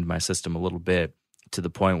fine-tuned my system a little bit, to the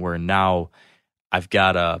point where now I've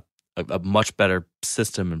got a much better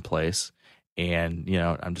system in place. And,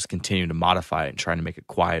 I'm just continuing to modify it and trying to make it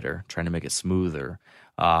quieter, trying to make it smoother.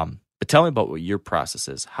 But tell me about what your process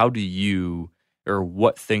is. How do you, or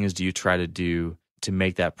what things do you try to do to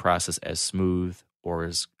make that process as smooth or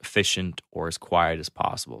as efficient or as quiet as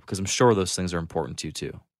possible? Because I'm sure those things are important to you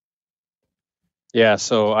too. Yeah,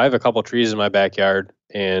 so I have a couple trees in my backyard,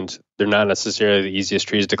 and they're not necessarily the easiest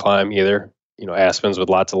trees to climb either. Aspens with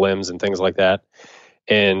lots of limbs and things like that.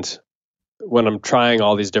 And when I'm trying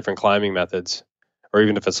all these different climbing methods, or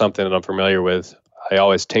even if it's something that I'm familiar with, I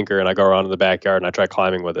always tinker and I go around in the backyard and I try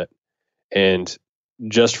climbing with it. And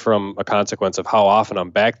just from a consequence of how often I'm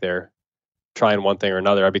back there trying one thing or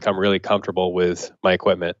another, I become really comfortable with my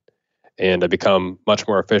equipment, and I become much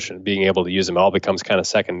more efficient being able to use them. It all becomes kind of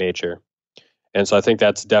second nature. And so I think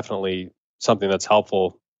that's definitely something that's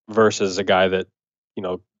helpful versus a guy that,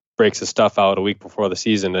 breaks his stuff out a week before the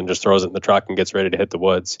season and just throws it in the truck and gets ready to hit the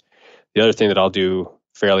woods. The other thing that I'll do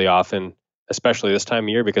fairly often, especially this time of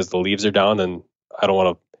year because the leaves are down and I don't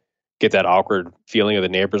want to get that awkward feeling of the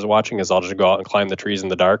neighbors watching, is I'll just go out and climb the trees in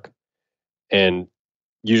the dark. And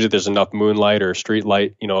usually there's enough moonlight or street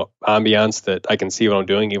light, ambiance that I can see what I'm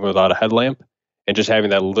doing even without a headlamp. And just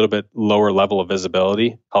having that little bit lower level of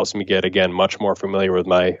visibility helps me get, again, much more familiar with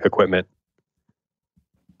my equipment.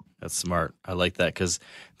 That's smart. I like that, because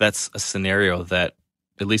that's a scenario that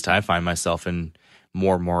at least I find myself in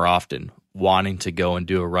more and more often, wanting to go and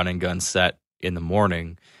do a run and gun set in the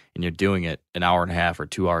morning and you're doing it an hour and a half or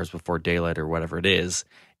 2 hours before daylight or whatever it is.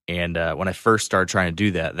 And when I first started trying to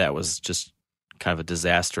do that, that was just kind of a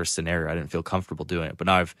disastrous scenario. I didn't feel comfortable doing it, but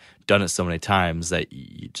now I've done it so many times that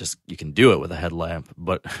you can do it with a headlamp.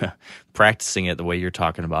 But practicing it the way you're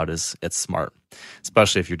talking about it's smart,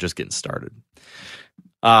 especially if you're just getting started.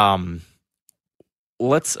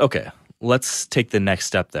 Let's take the next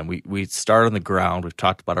step then. We start on the ground. We've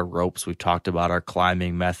talked about our ropes. We've talked about our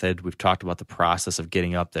climbing method. We've talked about the process of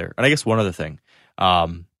getting up there. And I guess one other thing,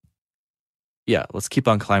 let's keep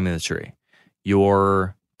on climbing the tree.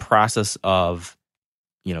 Your process of,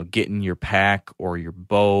 getting your pack or your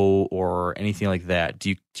bow or anything like that.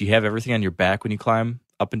 Do you have everything on your back when you climb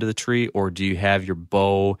up into the tree, or do you have your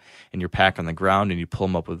bow and your pack on the ground and you pull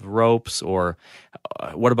them up with ropes? Or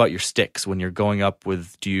what about your sticks when you're going up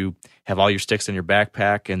with? Do you have all your sticks in your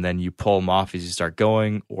backpack and then you pull them off as you start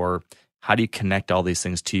going, or how do you connect all these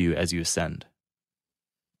things to you as you ascend?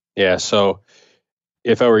 Yeah, so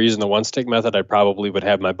if I were using the one stick method, I probably would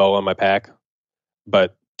have my bow on my pack.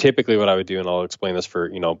 But typically what I would do, and I'll explain this for,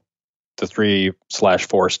 the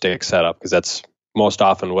 3/4 stick setup, because that's most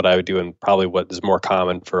often what I would do and probably what is more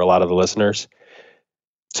common for a lot of the listeners.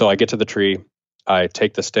 So I get to the tree, I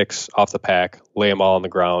take the sticks off the pack, lay them all on the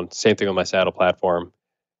ground, same thing with my saddle platform,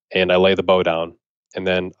 and I lay the bow down. And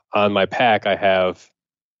then on my pack, I have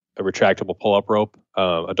a retractable pull-up rope,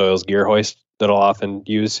 a Doyle's gear hoist that I'll often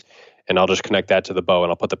use, and I'll just connect that to the bow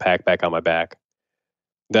and I'll put the pack back on my back.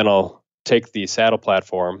 Then I'll take the saddle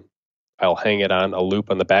platform, I'll hang it on a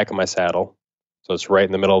loop on the back of my saddle, so it's right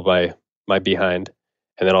in the middle of my behind.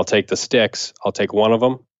 And then I'll take the sticks, I'll take one of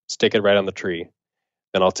them, stick it right on the tree.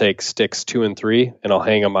 Then I'll take sticks 2 and 3, and I'll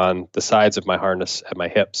hang them on the sides of my harness at my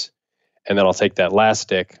hips. And then I'll take that last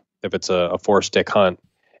stick, if it's a 4-stick hunt,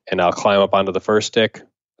 and I'll climb up onto the first stick,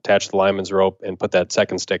 attach the lineman's rope, and put that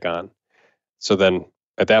second stick on. So then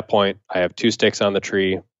at that point, I have 2 sticks on the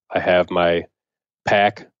tree. I have my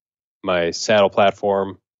pack, my saddle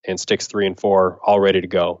platform, and sticks 3 and 4 all ready to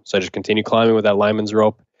go. So I just continue climbing with that lineman's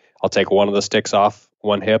rope. I'll take one of the sticks off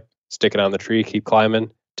one hip, stick it on the tree, keep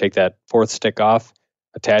climbing, take that 4th stick off,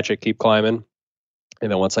 attach it, keep climbing.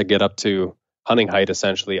 And then once I get up to hunting height,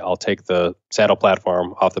 essentially, I'll take the saddle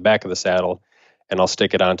platform off the back of the saddle and I'll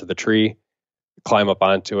stick it onto the tree, climb up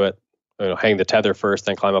onto it, hang the tether first,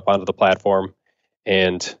 then climb up onto the platform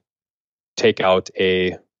and take out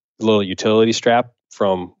a little utility strap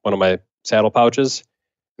from one of my saddle pouches.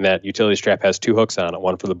 And that utility strap has 2 hooks on it,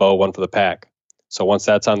 one for the bow, one for the pack. So once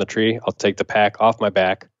that's on the tree, I'll take the pack off my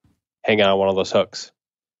back, hang it on one of those hooks.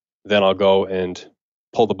 Then I'll go and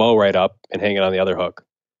pull the bow right up and hang it on the other hook.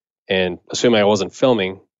 And assuming I wasn't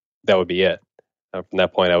filming, that would be it. From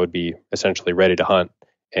that point, I would be essentially ready to hunt.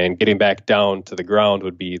 And getting back down to the ground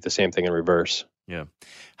would be the same thing in reverse. Yeah.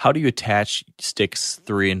 How do you attach sticks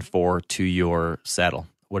 3 and 4 to your saddle?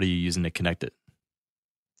 What are you using to connect it?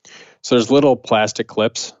 So there's little plastic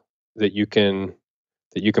clips that you can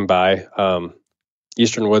buy.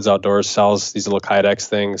 Eastern Woods Outdoors sells these little Kydex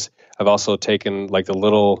things. I've also taken like the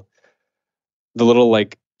little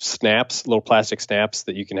like snaps, little plastic snaps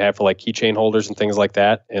that you can have for like keychain holders and things like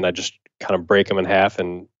that. And I just kind of break them in half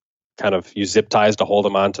and kind of use zip ties to hold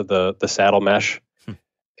them onto the saddle mesh.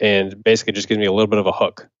 And basically just gives me a little bit of a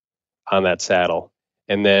hook on that saddle.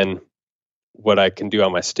 And then what I can do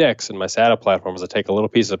on my sticks and my saddle platform is I take a little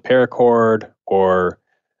piece of paracord or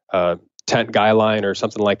tent guy line or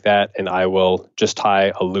something like that, and I will just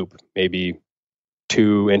tie a loop, maybe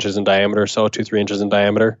 2 inches in diameter or so, 2-3 inches in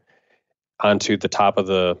diameter, onto the top of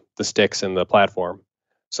the sticks and the platform.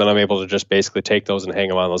 So then I'm able to just basically take those and hang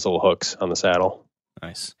them on those little hooks on the saddle.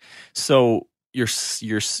 Nice. So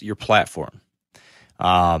your platform,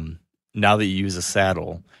 now that you use a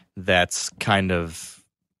saddle, that's kind of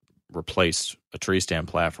replaced a tree stand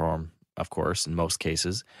platform, of course, in most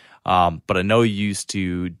cases. But I know you used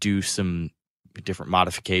to do some different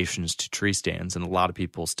modifications to tree stands, and a lot of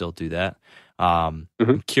people still do that. I'm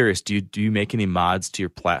curious, do you make any mods to your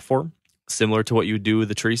platform similar to what you would do with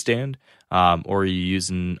a tree stand? Or are you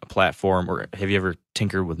using a platform, or have you ever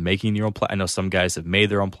tinkered with making your own I know some guys have made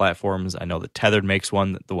their own platforms. I know that Tethered makes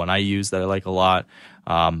one, the one I use that I like a lot.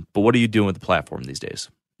 But what are you doing with the platform these days?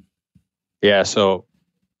 Yeah, so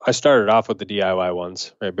I started off with the DIY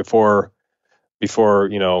ones, right? Before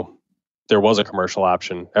there was a commercial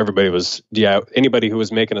option. Everybody was anybody who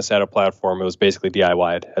was making a saddle platform, it was basically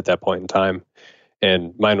DIY'd at that point in time.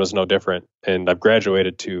 And mine was no different. And I've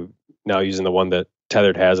graduated to now using the one that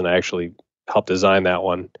Tethered has, and I actually helped design that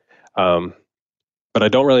one. But I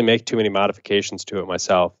don't really make too many modifications to it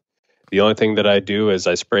myself. The only thing that I do is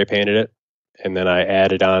I spray painted it, and then I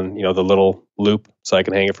added on, the little loop so I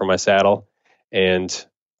can hang it from my saddle. And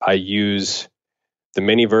I use the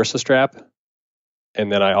mini Versa strap,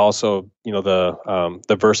 and then I also,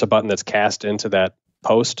 the Versa button that's cast into that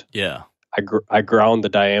post. Yeah. I ground the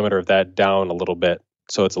diameter of that down a little bit,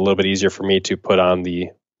 so it's a little bit easier for me to put on the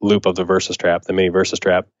loop of the Versa strap, the mini Versa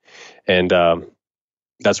strap, and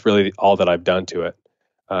that's really all that I've done to it.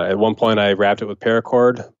 At one point, I wrapped it with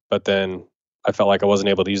paracord, but then I felt like I wasn't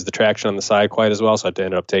able to use the traction on the side quite as well, so I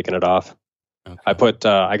ended up taking it off. Okay. I put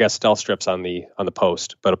I got stealth strips on the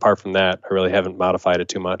post, but apart from that, I really haven't modified it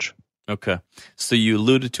too much. Okay, so you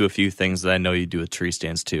alluded to a few things that I know you do with tree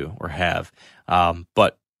stands too, or have.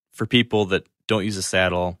 But for people that don't use a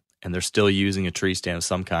saddle and they're still using a tree stand of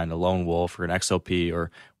some kind, a Lone Wolf or an XOP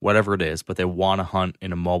or whatever it is, but they want to hunt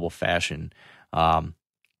in a mobile fashion,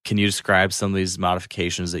 can you describe some of these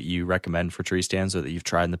modifications that you recommend for tree stands or that you've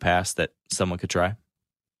tried in the past that someone could try?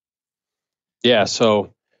 Yeah,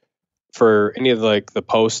 so for any of the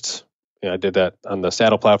posts, I did that on the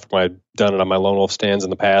saddle platform. I've done it on my Lone Wolf stands in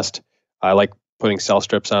the past. I like putting cell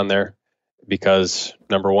strips on there because,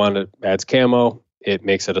 number one, it adds camo. It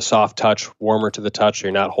makes it a soft touch, warmer to the touch.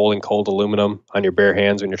 You're not holding cold aluminum on your bare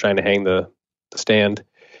hands when you're trying to hang the stand.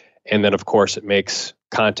 And then, of course, it makes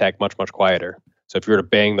contact much, much quieter. So if you were to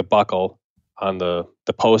bang the buckle on the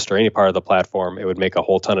post or any part of the platform, it would make a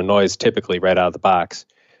whole ton of noise typically right out of the box.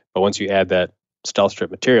 But once you add that stealth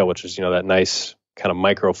strip material, which is, that nice kind of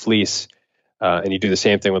micro fleece, and you do the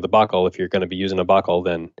same thing with the buckle, if you're going to be using a buckle,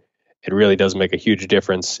 then it really does make a huge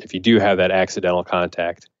difference if you do have that accidental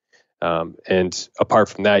contact. And apart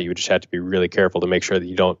from that, you would just have to be really careful to make sure that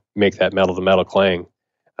you don't make that metal-to-metal clang.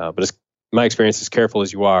 But my experience, as careful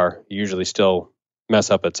as you are, you usually still mess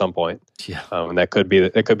up at some point. Yeah. And that could be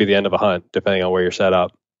the end of a hunt, depending on where you're set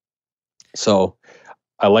up. So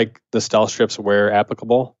I like the stealth strips where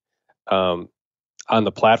applicable. On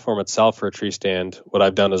the platform itself for a tree stand, what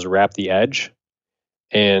I've done is wrap the edge.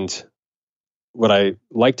 And what I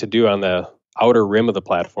like to do on the outer rim of the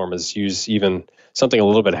platform is use even something a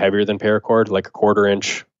little bit heavier than paracord, like a 1/4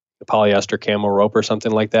 inch polyester camo rope or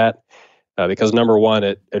something like that. Because number one,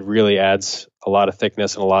 it really adds a lot of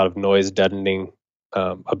thickness and a lot of noise deadening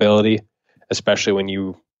ability, especially when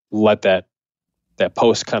you let that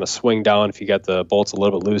post kind of swing down. If you got the bolts a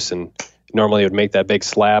little bit loose, and normally it would make that big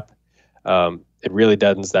slap, it really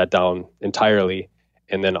deadens that down entirely.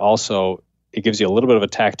 And then also it gives you a little bit of a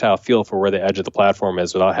tactile feel for where the edge of the platform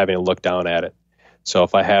is without having to look down at it. So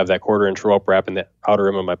if I have that 1/4 inch rope wrap in the outer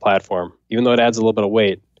rim of my platform, even though it adds a little bit of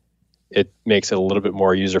weight, it makes it a little bit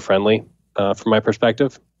more user friendly from my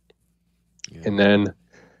perspective. Yeah. And then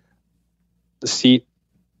the seat,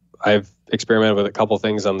 I've experimented with a couple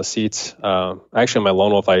things on the seats. Actually, on my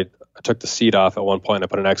Lone Wolf, I took the seat off at one point. I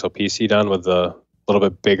put an XOP seat on with a little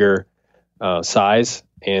bit bigger size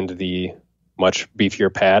and the much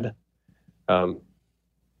beefier pad.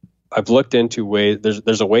 I've looked into ways.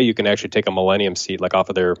 There's a way you can actually take a Millennium seat, like off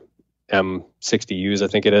of their M60Us, I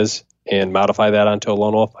think it is, and modify that onto a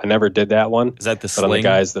Lone Wolf. I never did that one. Is that the sling?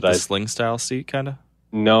 Sling style seat, kind of?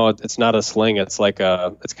 No, it's not a sling. It's kind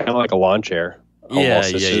of like a lawn chair.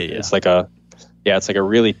 Almost. Yeah. It's like a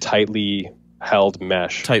really tightly held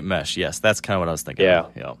mesh. Tight mesh. Yes, that's kind of what I was thinking.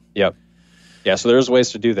 Yeah. Yep. Yeah. So there's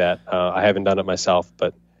ways to do that. I haven't done it myself,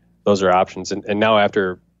 but those are options. And now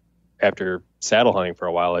after saddle hunting for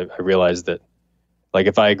a while, I realized that, like,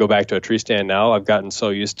 if I go back to a tree stand now, I've gotten so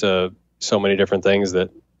used to so many different things that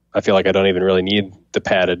I feel like I don't even really need the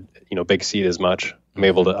padded, big seat as much.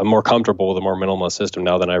 I'm more comfortable with a more minimalist system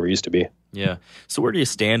now than I ever used to be. Yeah. So where do you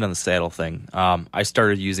stand on the saddle thing? I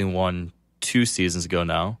started using one 2 seasons ago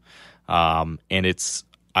now, and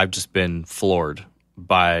I've just been floored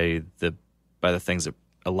by the things it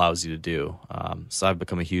allows you to do. So I've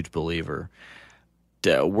become a huge believer.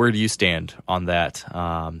 Where do you stand on that?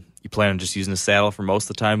 You plan on just using the saddle for most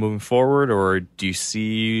of the time moving forward, or do you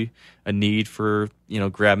see a need for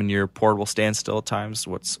grabbing your portable stand still at times?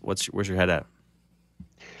 Where's your head at?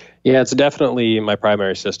 Yeah, it's definitely my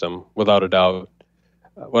primary system, without a doubt.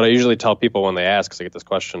 What I usually tell people when they ask, because I get this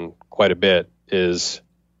question quite a bit, is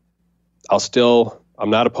I'm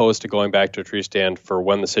not opposed to going back to a tree stand for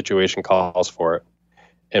when the situation calls for it.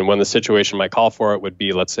 And when the situation might call for it would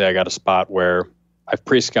be, let's say I got a spot where I've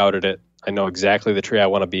pre-scouted it. I know exactly the tree I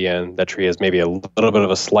want to be in. That tree has maybe a little bit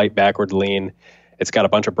of a slight backward lean. It's got a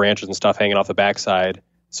bunch of branches and stuff hanging off the backside.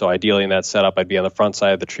 So ideally in that setup, I'd be on the front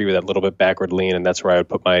side of the tree with that little bit backward lean, and that's where I would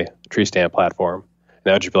put my tree stand platform. And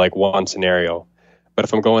that would just be like one scenario. But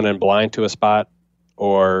if I'm going in blind to a spot,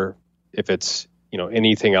 or if it's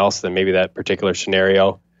anything else than maybe that particular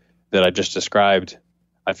scenario that I just described,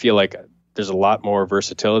 I feel like there's a lot more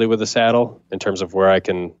versatility with the saddle in terms of where I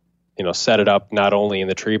can set it up not only in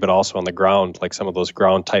the tree, but also on the ground, like some of those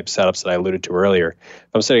ground type setups that I alluded to earlier. If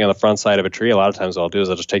I'm sitting on the front side of a tree, a lot of times what I'll do is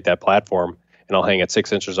I'll just take that platform and I'll hang it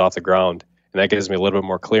 6 inches off the ground. And that gives me a little bit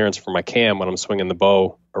more clearance for my cam when I'm swinging the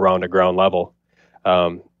bow around at ground level.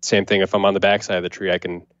 Same thing if I'm on the backside of the tree, I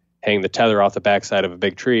can hang the tether off the backside of a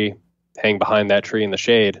big tree, hang behind that tree in the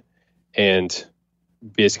shade, and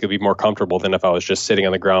basically be more comfortable than if I was just sitting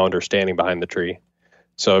on the ground or standing behind the tree.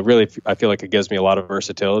 So really, I feel like it gives me a lot of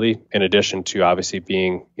versatility in addition to obviously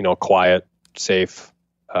being, a quiet, safe,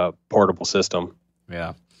 portable system.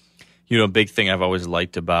 Yeah. A big thing I've always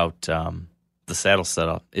liked about the saddle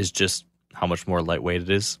setup is just how much more lightweight it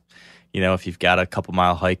is. If you've got a couple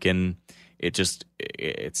mile hiking, it's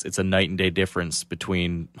a night and day difference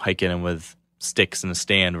between hiking and with sticks in a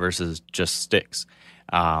stand versus just sticks,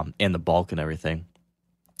 and the bulk and everything.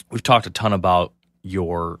 We've talked a ton about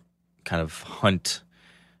your kind of hunt,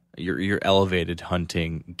 your elevated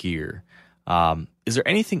hunting gear. Is there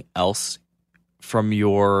anything else from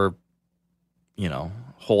your,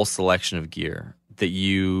 whole selection of gear that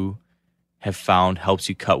you have found helps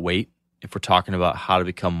you cut weight? If we're talking about how to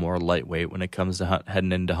become more lightweight when it comes to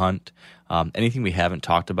heading into hunt, anything we haven't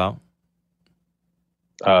talked about?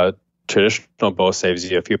 Traditional bow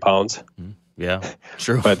saves you a few pounds. Yeah,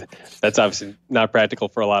 true. But that's obviously not practical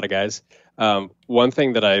for a lot of guys. One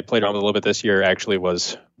thing that I played around with a little bit this year actually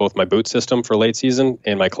was both my boot system for late season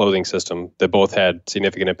and my clothing system. That both had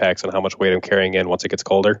significant impacts on how much weight I'm carrying in once it gets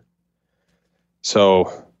colder.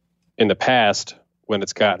 So in the past, when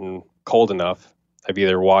it's gotten cold enough, I've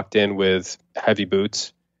either walked in with heavy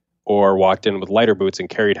boots or walked in with lighter boots and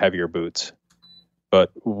carried heavier boots.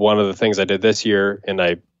 But one of the things I did this year, and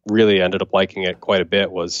I really ended up liking it quite a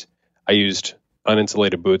bit, was I used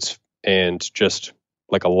uninsulated boots and just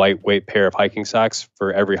like a lightweight pair of hiking socks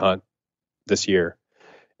for every hunt this year.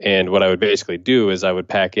 And what I would basically do is I would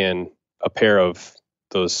pack in a pair of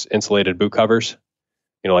those insulated boot covers,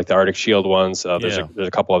 like the Arctic Shield ones. There's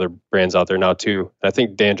a couple other brands out there now too. And I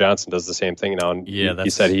think Dan Johnson does the same thing now. And he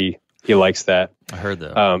said he likes that. I heard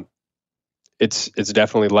that. It's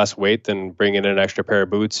definitely less weight than bringing in an extra pair of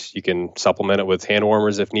boots. You can supplement it with hand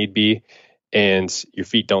warmers if need be, and your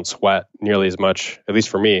feet don't sweat nearly as much. At least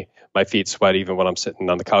for me, my feet sweat even when I'm sitting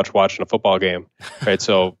on the couch watching a football game. Right.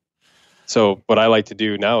 So what I like to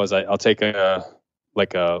do now is I'll take a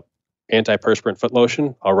antiperspirant foot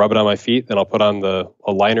lotion. I'll rub it on my feet. Then I'll put on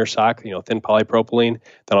a liner sock, thin polypropylene.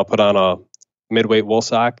 Then I'll put on a midweight wool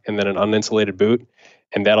sock and then an uninsulated boot.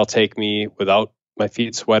 And that'll take me without my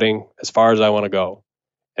feet sweating as far as I want to go.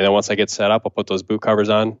 And then once I get set up, I'll put those boot covers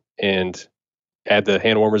on and add the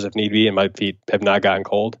hand warmers if need be. And my feet have not gotten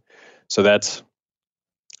cold. So that's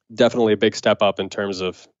definitely a big step up in terms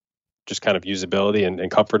of just kind of usability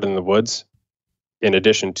and comfort in the woods, in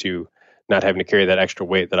addition to not having to carry that extra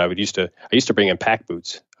weight that I used to bring in pack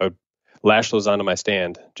boots. I would lash those onto my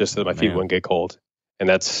stand just so that my feet wouldn't get cold. And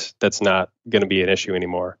that's not going to be an issue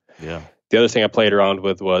anymore. Yeah. The other thing I played around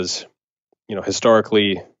with was,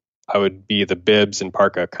 historically I would be the bibs and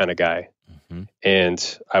parka kind of guy. Mm-hmm.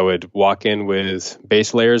 And I would walk in with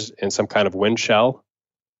base layers and some kind of wind shell.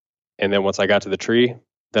 And then once I got to the tree,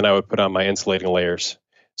 then I would put on my insulating layers.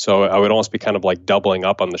 So I would almost be kind of like doubling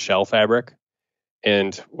up on the shell fabric.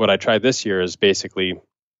 And what I tried this year is basically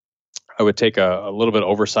I would take a little bit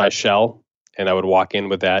oversized shell and I would walk in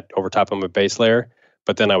with that over top of my base layer,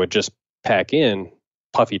 but then I would just pack in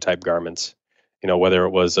puffy type garments, whether it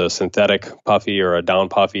was a synthetic puffy or a down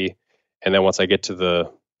puffy. And then once I get to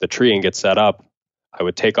the tree and get set up, I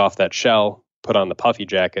would take off that shell, put on the puffy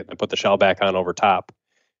jacket and put the shell back on over top.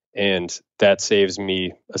 And that saves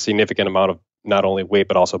me a significant amount of not only weight,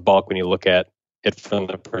 but also bulk when you look at it from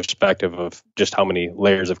the perspective of just how many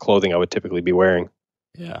layers of clothing I would typically be wearing.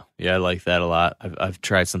 Yeah, I like that a lot. I've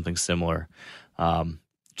tried something similar.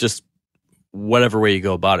 Just whatever way you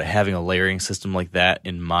go about it, having a layering system like that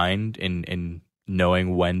in mind and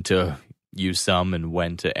knowing when to use some and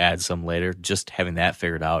when to add some later, just having that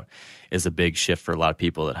figured out is a big shift for a lot of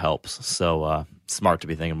people that helps. So smart to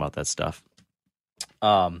be thinking about that stuff.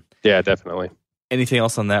 Yeah, definitely. Anything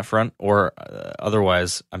else on that front? Or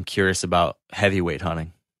otherwise, I'm curious about heavyweight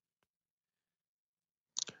hunting.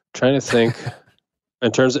 Trying to think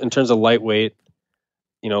in terms of lightweight,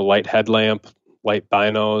 light headlamp, light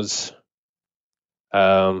binos.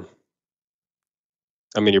 Your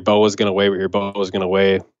bow is going to weigh what your bow is going to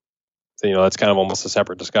weigh. So, that's kind of almost a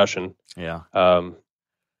separate discussion. Yeah.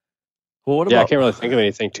 Well, what about? I can't really think of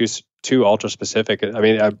anything too ultra specific.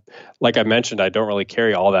 Like I mentioned, I don't really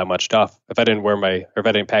carry all that much stuff. If I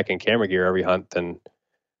didn't pack in camera gear every hunt, then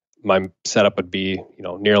my setup would be,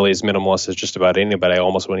 nearly as minimalist as just about anybody. I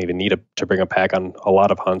almost wouldn't even need to bring a pack on a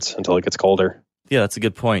lot of hunts until it gets colder. Yeah, that's a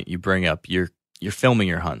good point you bring up. You're filming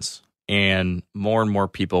your hunts, and more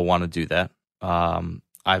people want to do that.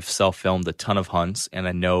 I've self-filmed a ton of hunts, and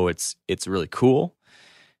I know it's really cool,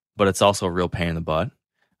 but it's also a real pain in the butt.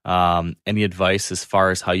 Any advice as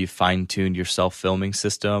far as how you fine-tuned your self-filming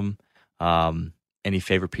system? Any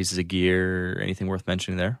favorite pieces of gear? Anything worth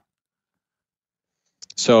mentioning there?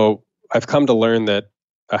 So I've come to learn that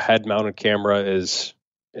a head-mounted camera is,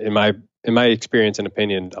 in my experience and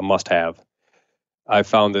opinion, a must-have. I've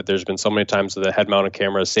found that there's been so many times that the head-mounted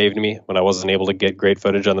camera has saved me when I wasn't able to get great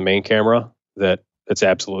footage on the main camera that it's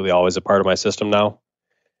absolutely always a part of my system now.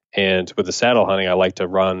 And with the saddle hunting, I like to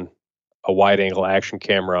run a wide-angle action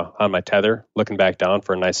camera on my tether, looking back down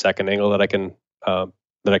for a nice second angle that I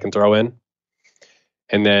can throw in.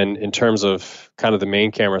 And then in terms of kind of the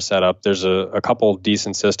main camera setup, there's a couple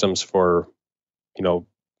decent systems for,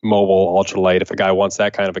 mobile ultralight. If a guy wants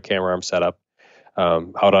that kind of a camera arm setup,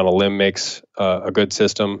 Out on a Limb makes a good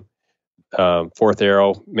system. Fourth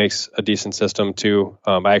Arrow makes a decent system too.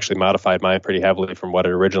 I actually modified mine pretty heavily from what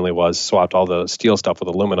it originally was, swapped all the steel stuff with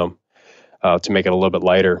aluminum to make it a little bit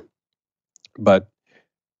lighter. But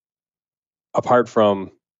apart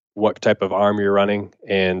from what type of arm you're running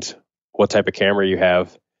and what type of camera you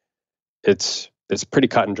have, it's pretty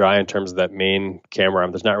cut and dry in terms of that main camera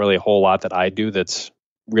arm. There's not really a whole lot that I do that's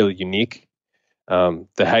really unique. The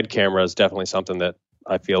head camera is definitely something that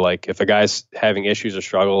I feel like if a guy's having issues or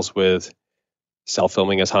struggles with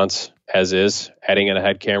self-filming his hunts as is, adding in a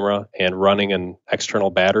head camera and running an external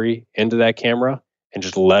battery into that camera and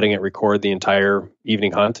just letting it record the entire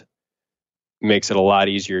evening hunt makes it a lot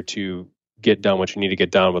easier to get done what you need to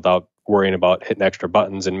get done without worrying about hitting extra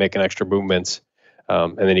buttons and making extra movements.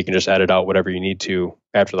 And then you can just edit out whatever you need to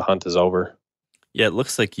after the hunt is over. Yeah, it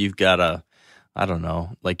looks like you've got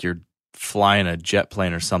like you're flying a jet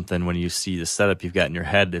plane or something when you see the setup you've got in your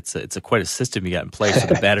head. It's quite a system you got in place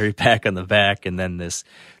with a battery pack on the back and then this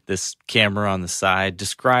camera on the side.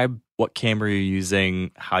 Describe what camera you're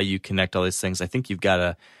using, how you connect all these things. I think you've got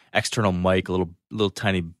a external mic, a little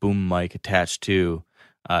tiny boom mic attached to.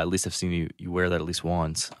 At least I've seen you wear that at least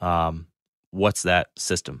once. What's that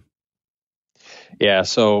system? Yeah,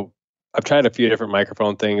 so I've tried a few different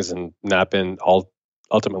microphone things and not been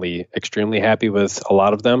ultimately extremely happy with a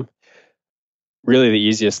lot of them. Really, the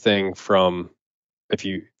easiest thing if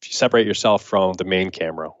you separate yourself from the main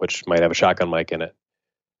camera, which might have a shotgun mic in it,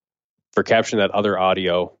 for capturing that other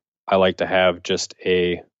audio, I like to have just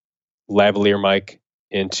a lavalier mic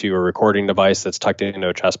into a recording device that's tucked into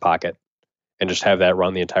a chest pocket and just have that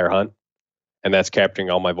run the entire hunt. And that's capturing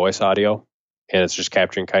all my voice audio. And it's just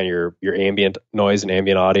capturing kind of your ambient noise and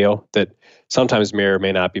ambient audio that sometimes may or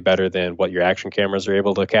may not be better than what your action cameras are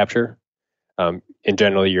able to capture. And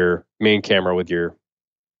generally, your main camera with your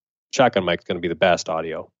shotgun mic is going to be the best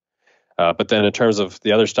audio. But then in terms of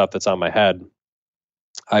the other stuff that's on my head,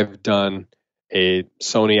 I've done a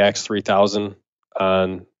Sony X3000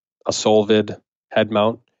 on a Solvid head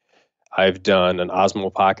mount. I've done an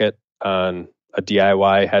Osmo Pocket on a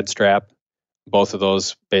DIY head strap. Both of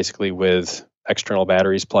those basically with external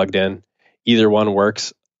batteries plugged in. Either one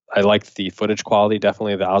works. I like the footage quality,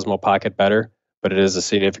 definitely the Osmo Pocket better, but it is a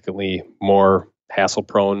significantly more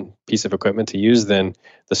hassle-prone piece of equipment to use than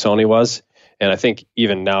the Sony was. And I think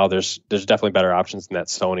even now there's definitely better options than that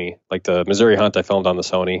Sony. Like the Missouri hunt I filmed on the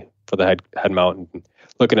Sony for the head mount, and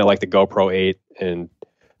looking at like the GoPro 8 and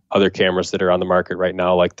other cameras that are on the market right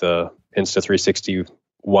now, like the Insta360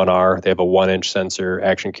 1R. They have a 1-inch sensor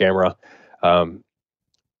action camera.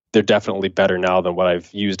 They're definitely better now than what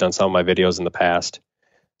I've used on some of my videos in the past.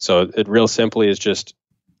 So it real simply is just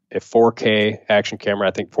a 4K action camera.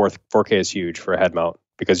 I think 4K is huge for a head mount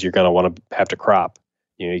because you're going to want to have to crop.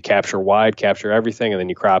 You capture wide, capture everything, and then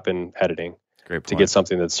you crop in editing to get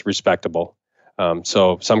something that's respectable.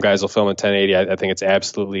 So some guys will film in 1080. I think it's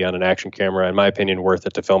absolutely on an action camera, in my opinion, worth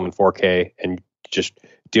it to film in 4K and just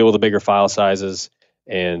deal with the bigger file sizes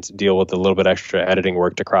and deal with a little bit extra editing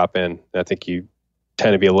work to crop in. And I think you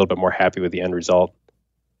tend to be a little bit more happy with the end result.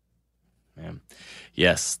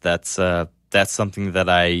 Yes, that's something that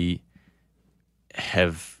I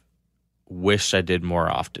have wished I did more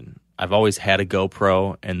often. I've always had a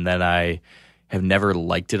GoPro, and then I have never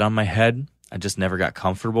liked it on my head. I just never got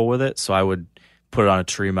comfortable with it, so I would put it on a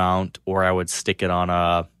tree mount, or I would stick it on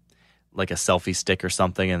a selfie stick or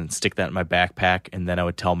something and stick that in my backpack, and then I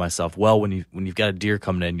would tell myself, well, when you've got a deer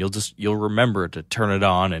coming in, you'll remember to turn it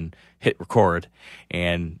on and hit record.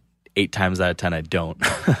 And 8 times out of 10 I don't.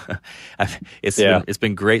 It's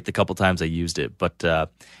been great the couple times I used it, but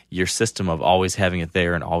your system of always having it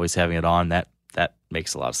there and always having it on, that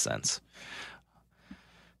makes a lot of sense.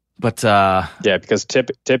 But because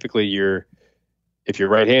typically if you're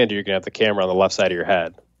right-handed, you're gonna have the camera on the left side of your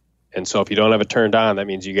head, and so if you don't have it turned on, that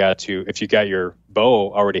means if you got your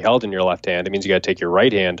bow already held in your left hand, it means you got to take your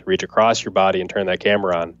right hand, reach across your body, and turn that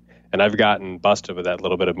camera on. And I've gotten busted with that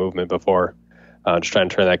little bit of movement before, just trying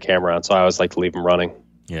to turn that camera on. So I always like to leave them running.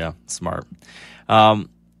 Yeah, smart.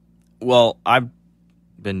 Well, I've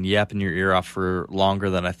been yapping your ear off for longer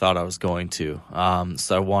than I thought I was going to.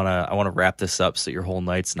 So I wanna wrap this up so your whole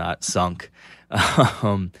night's not sunk.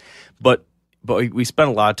 But we spent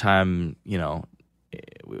a lot of time,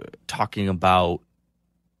 talking about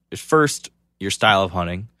first your style of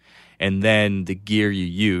hunting, and then the gear you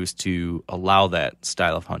use to allow that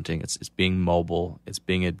style of hunting. It's being mobile, it's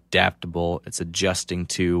being adaptable, it's adjusting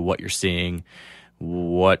to what you're seeing,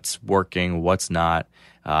 what's working, what's not,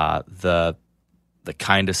 the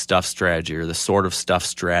kind of stuff strategy or the sort of stuff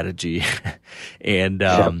strategy. And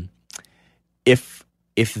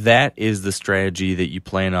if that is the strategy that you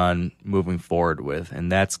plan on moving forward with,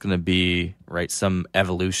 and that's going to be, right, some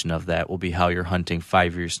evolution of that will be how you're hunting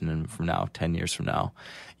 5 years from now, 10 years from now.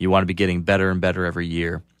 You want to be getting better and better every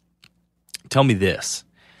year. Tell me this.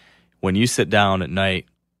 When you sit down at night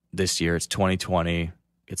this year, it's 2020,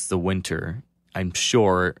 it's the winter. I'm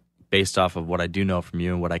sure, based off of what I do know from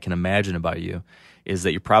you and what I can imagine about you, is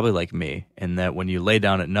that you're probably like me, and that when you lay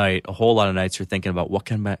down at night, a whole lot of nights you're thinking about what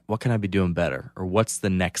can I be doing better, or what's the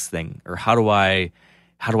next thing, or how do I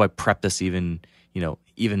prep this even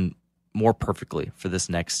more perfectly for this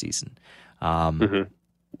next season.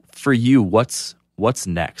 For you, what's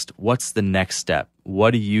next? What's the next step?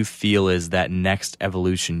 What do you feel is that next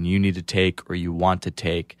evolution you need to take or you want to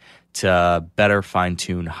take to better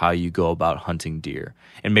fine-tune how you go about hunting deer?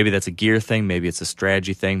 And maybe that's a gear thing, maybe it's a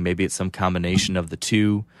strategy thing, maybe it's some combination of the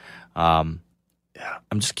two. I'm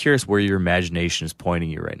just curious where your imagination is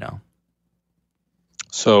pointing you right now.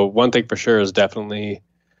 So one thing for sure is definitely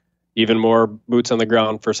even more boots on the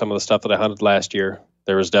ground for some of the stuff that I hunted last year.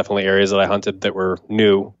 There was definitely areas that I hunted that were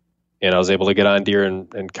new, and I was able to get on deer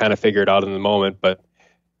and kind of figure it out in the moment. But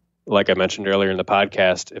like I mentioned earlier in the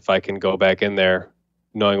podcast, if I can go back in there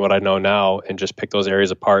knowing what I know now and just pick those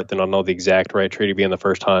areas apart, then I'll know the exact right tree to be in the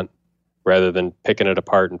first hunt, rather than picking it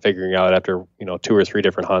apart and figuring out after 2 or 3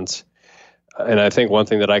 different hunts. And I think one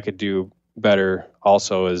thing that I could do better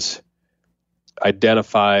also is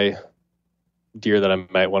identify deer that I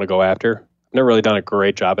might want to go after. I've never really done a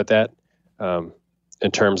great job at that,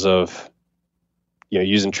 in terms of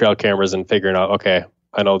using trail cameras and figuring out, okay,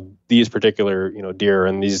 I know these particular deer are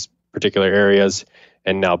in these particular areas,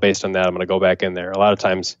 and now based on that, I'm going to go back in there. A lot of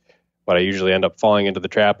times what I usually end up falling into the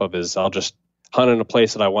trap of is I'll just hunt in a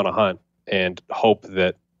place that I want to hunt and hope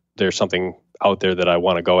that there's something out there that I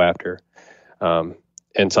want to go after.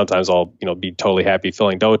 And sometimes I'll be totally happy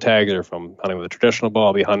filling doe tags, or if I'm hunting with a traditional bow,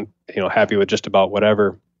 I'll be happy with just about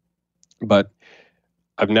whatever. But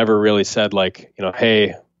I've never really said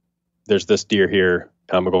hey, there's this deer here,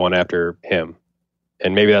 and I'm going after him.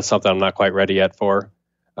 And maybe that's something I'm not quite ready yet for.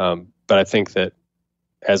 But I think that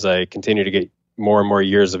as I continue to get more and more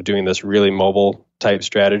years of doing this really mobile type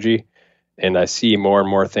strategy, and I see more and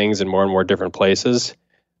more things in more and more different places,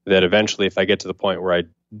 that eventually if I get to the point where I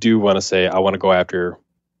do want to say I want to go after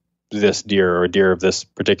this deer or a deer of this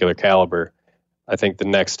particular caliber, I think the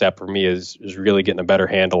next step for me is really getting a better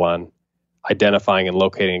handle on identifying and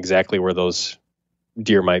locating exactly where those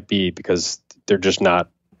deer might be, because there's not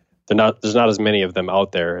as many of them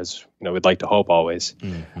out there as we'd like to hope always.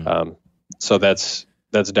 Mm-hmm. So that's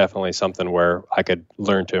definitely something where I could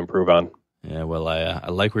learn to improve on. Yeah, well, I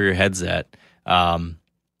like where your head's at.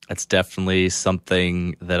 That's definitely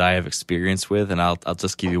something that I have experience with, and I'll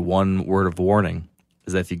just give you one word of warning,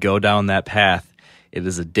 is that if you go down that path, it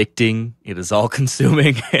is addicting, it is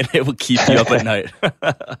all-consuming, and it will keep you up at night.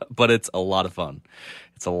 But it's a lot of fun.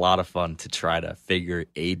 It's a lot of fun to try to figure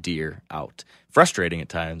a deer out. Frustrating at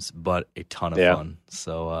times, but a ton of fun.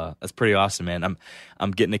 So that's pretty awesome, man.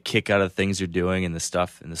 I'm getting a kick out of the things you're doing and the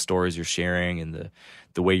stuff and the stories you're sharing and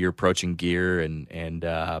the way you're approaching gear, and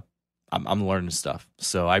I'm learning stuff.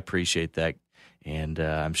 So I appreciate that, and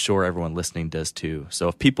I'm sure everyone listening does too. So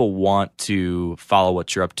if people want to follow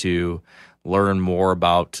what you're up to, learn more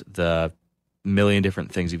about the million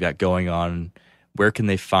different things you've got going on, where can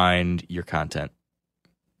they find your content?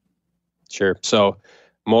 Sure. So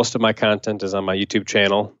most of my content is on my YouTube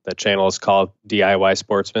channel. That channel is called DIY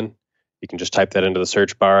Sportsman. You can just type that into the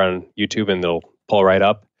search bar on YouTube and it'll pull right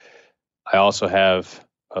up. I also have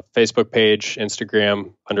a Facebook page,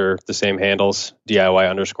 Instagram under the same handles,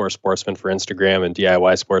 DIY_sportsman for Instagram and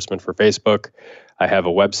DIY Sportsman for Facebook. I have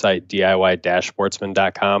a website,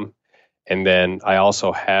 DIY-sportsman.com. And then I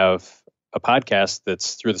also have a podcast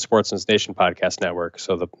that's through the Sportsman's Nation podcast network.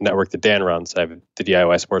 So the network that Dan runs, I have the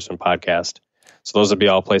DIY Sportsman podcast. So those would be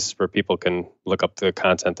all places where people can look up the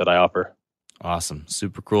content that I offer. Awesome.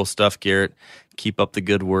 Super cool stuff, Garrett. Keep up the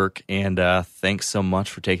good work. And thanks so much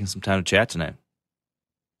for taking some time to chat tonight.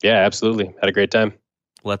 Yeah, absolutely. Had a great time.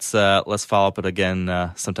 Let's follow up it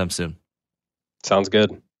again sometime soon. Sounds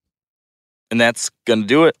good. And that's going to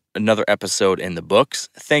do it. Another episode in the books.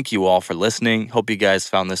 Thank you all for listening. Hope you guys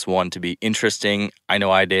found this one to be interesting. I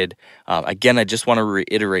know I did. Again, I just want to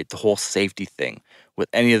reiterate the whole safety thing with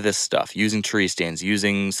any of this stuff, using tree stands,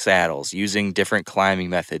 using saddles, using different climbing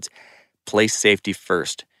methods. Place safety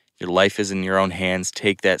first. Your life is in your own hands.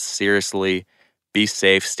 Take that seriously. Be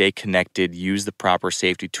safe, stay connected, use the proper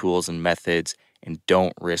safety tools and methods, and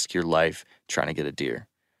don't risk your life trying to get a deer.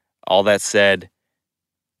 All that said,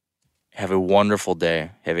 have a wonderful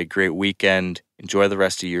day. Have a great weekend. Enjoy the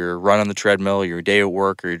rest of your run on the treadmill, your day at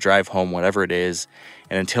work, or your drive home, whatever it is.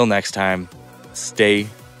 And until next time, stay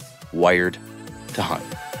wired to hunt.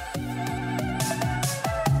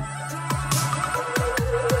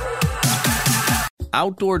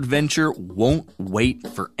 Outdoor adventure won't wait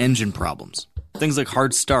for engine problems. Things like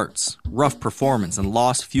hard starts, rough performance, and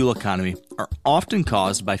lost fuel economy are often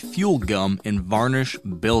caused by fuel gum and varnish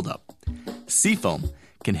buildup. Seafoam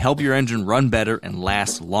can help your engine run better and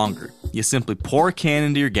last longer. You simply pour a can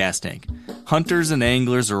into your gas tank. Hunters and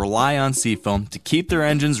anglers rely on Seafoam to keep their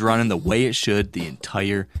engines running the way it should the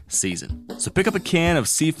entire season. So pick up a can of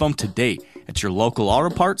Seafoam today at your local auto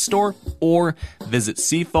parts store or visit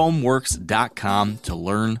seafoamworks.com to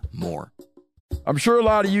learn more. I'm sure a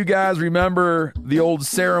lot of you guys remember the old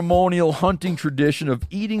ceremonial hunting tradition of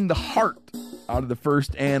eating the heart out of the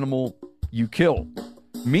first animal you kill.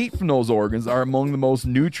 Meat from those organs are among the most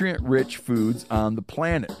nutrient-rich foods on the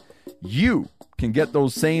planet. You can get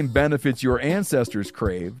those same benefits your ancestors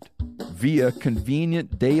craved via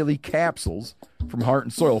convenient daily capsules from Heart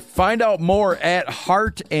and Soil. Find out more at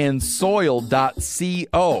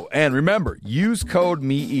heartandsoil.co. And remember, use code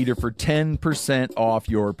MeatEater for 10% off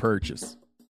your purchase.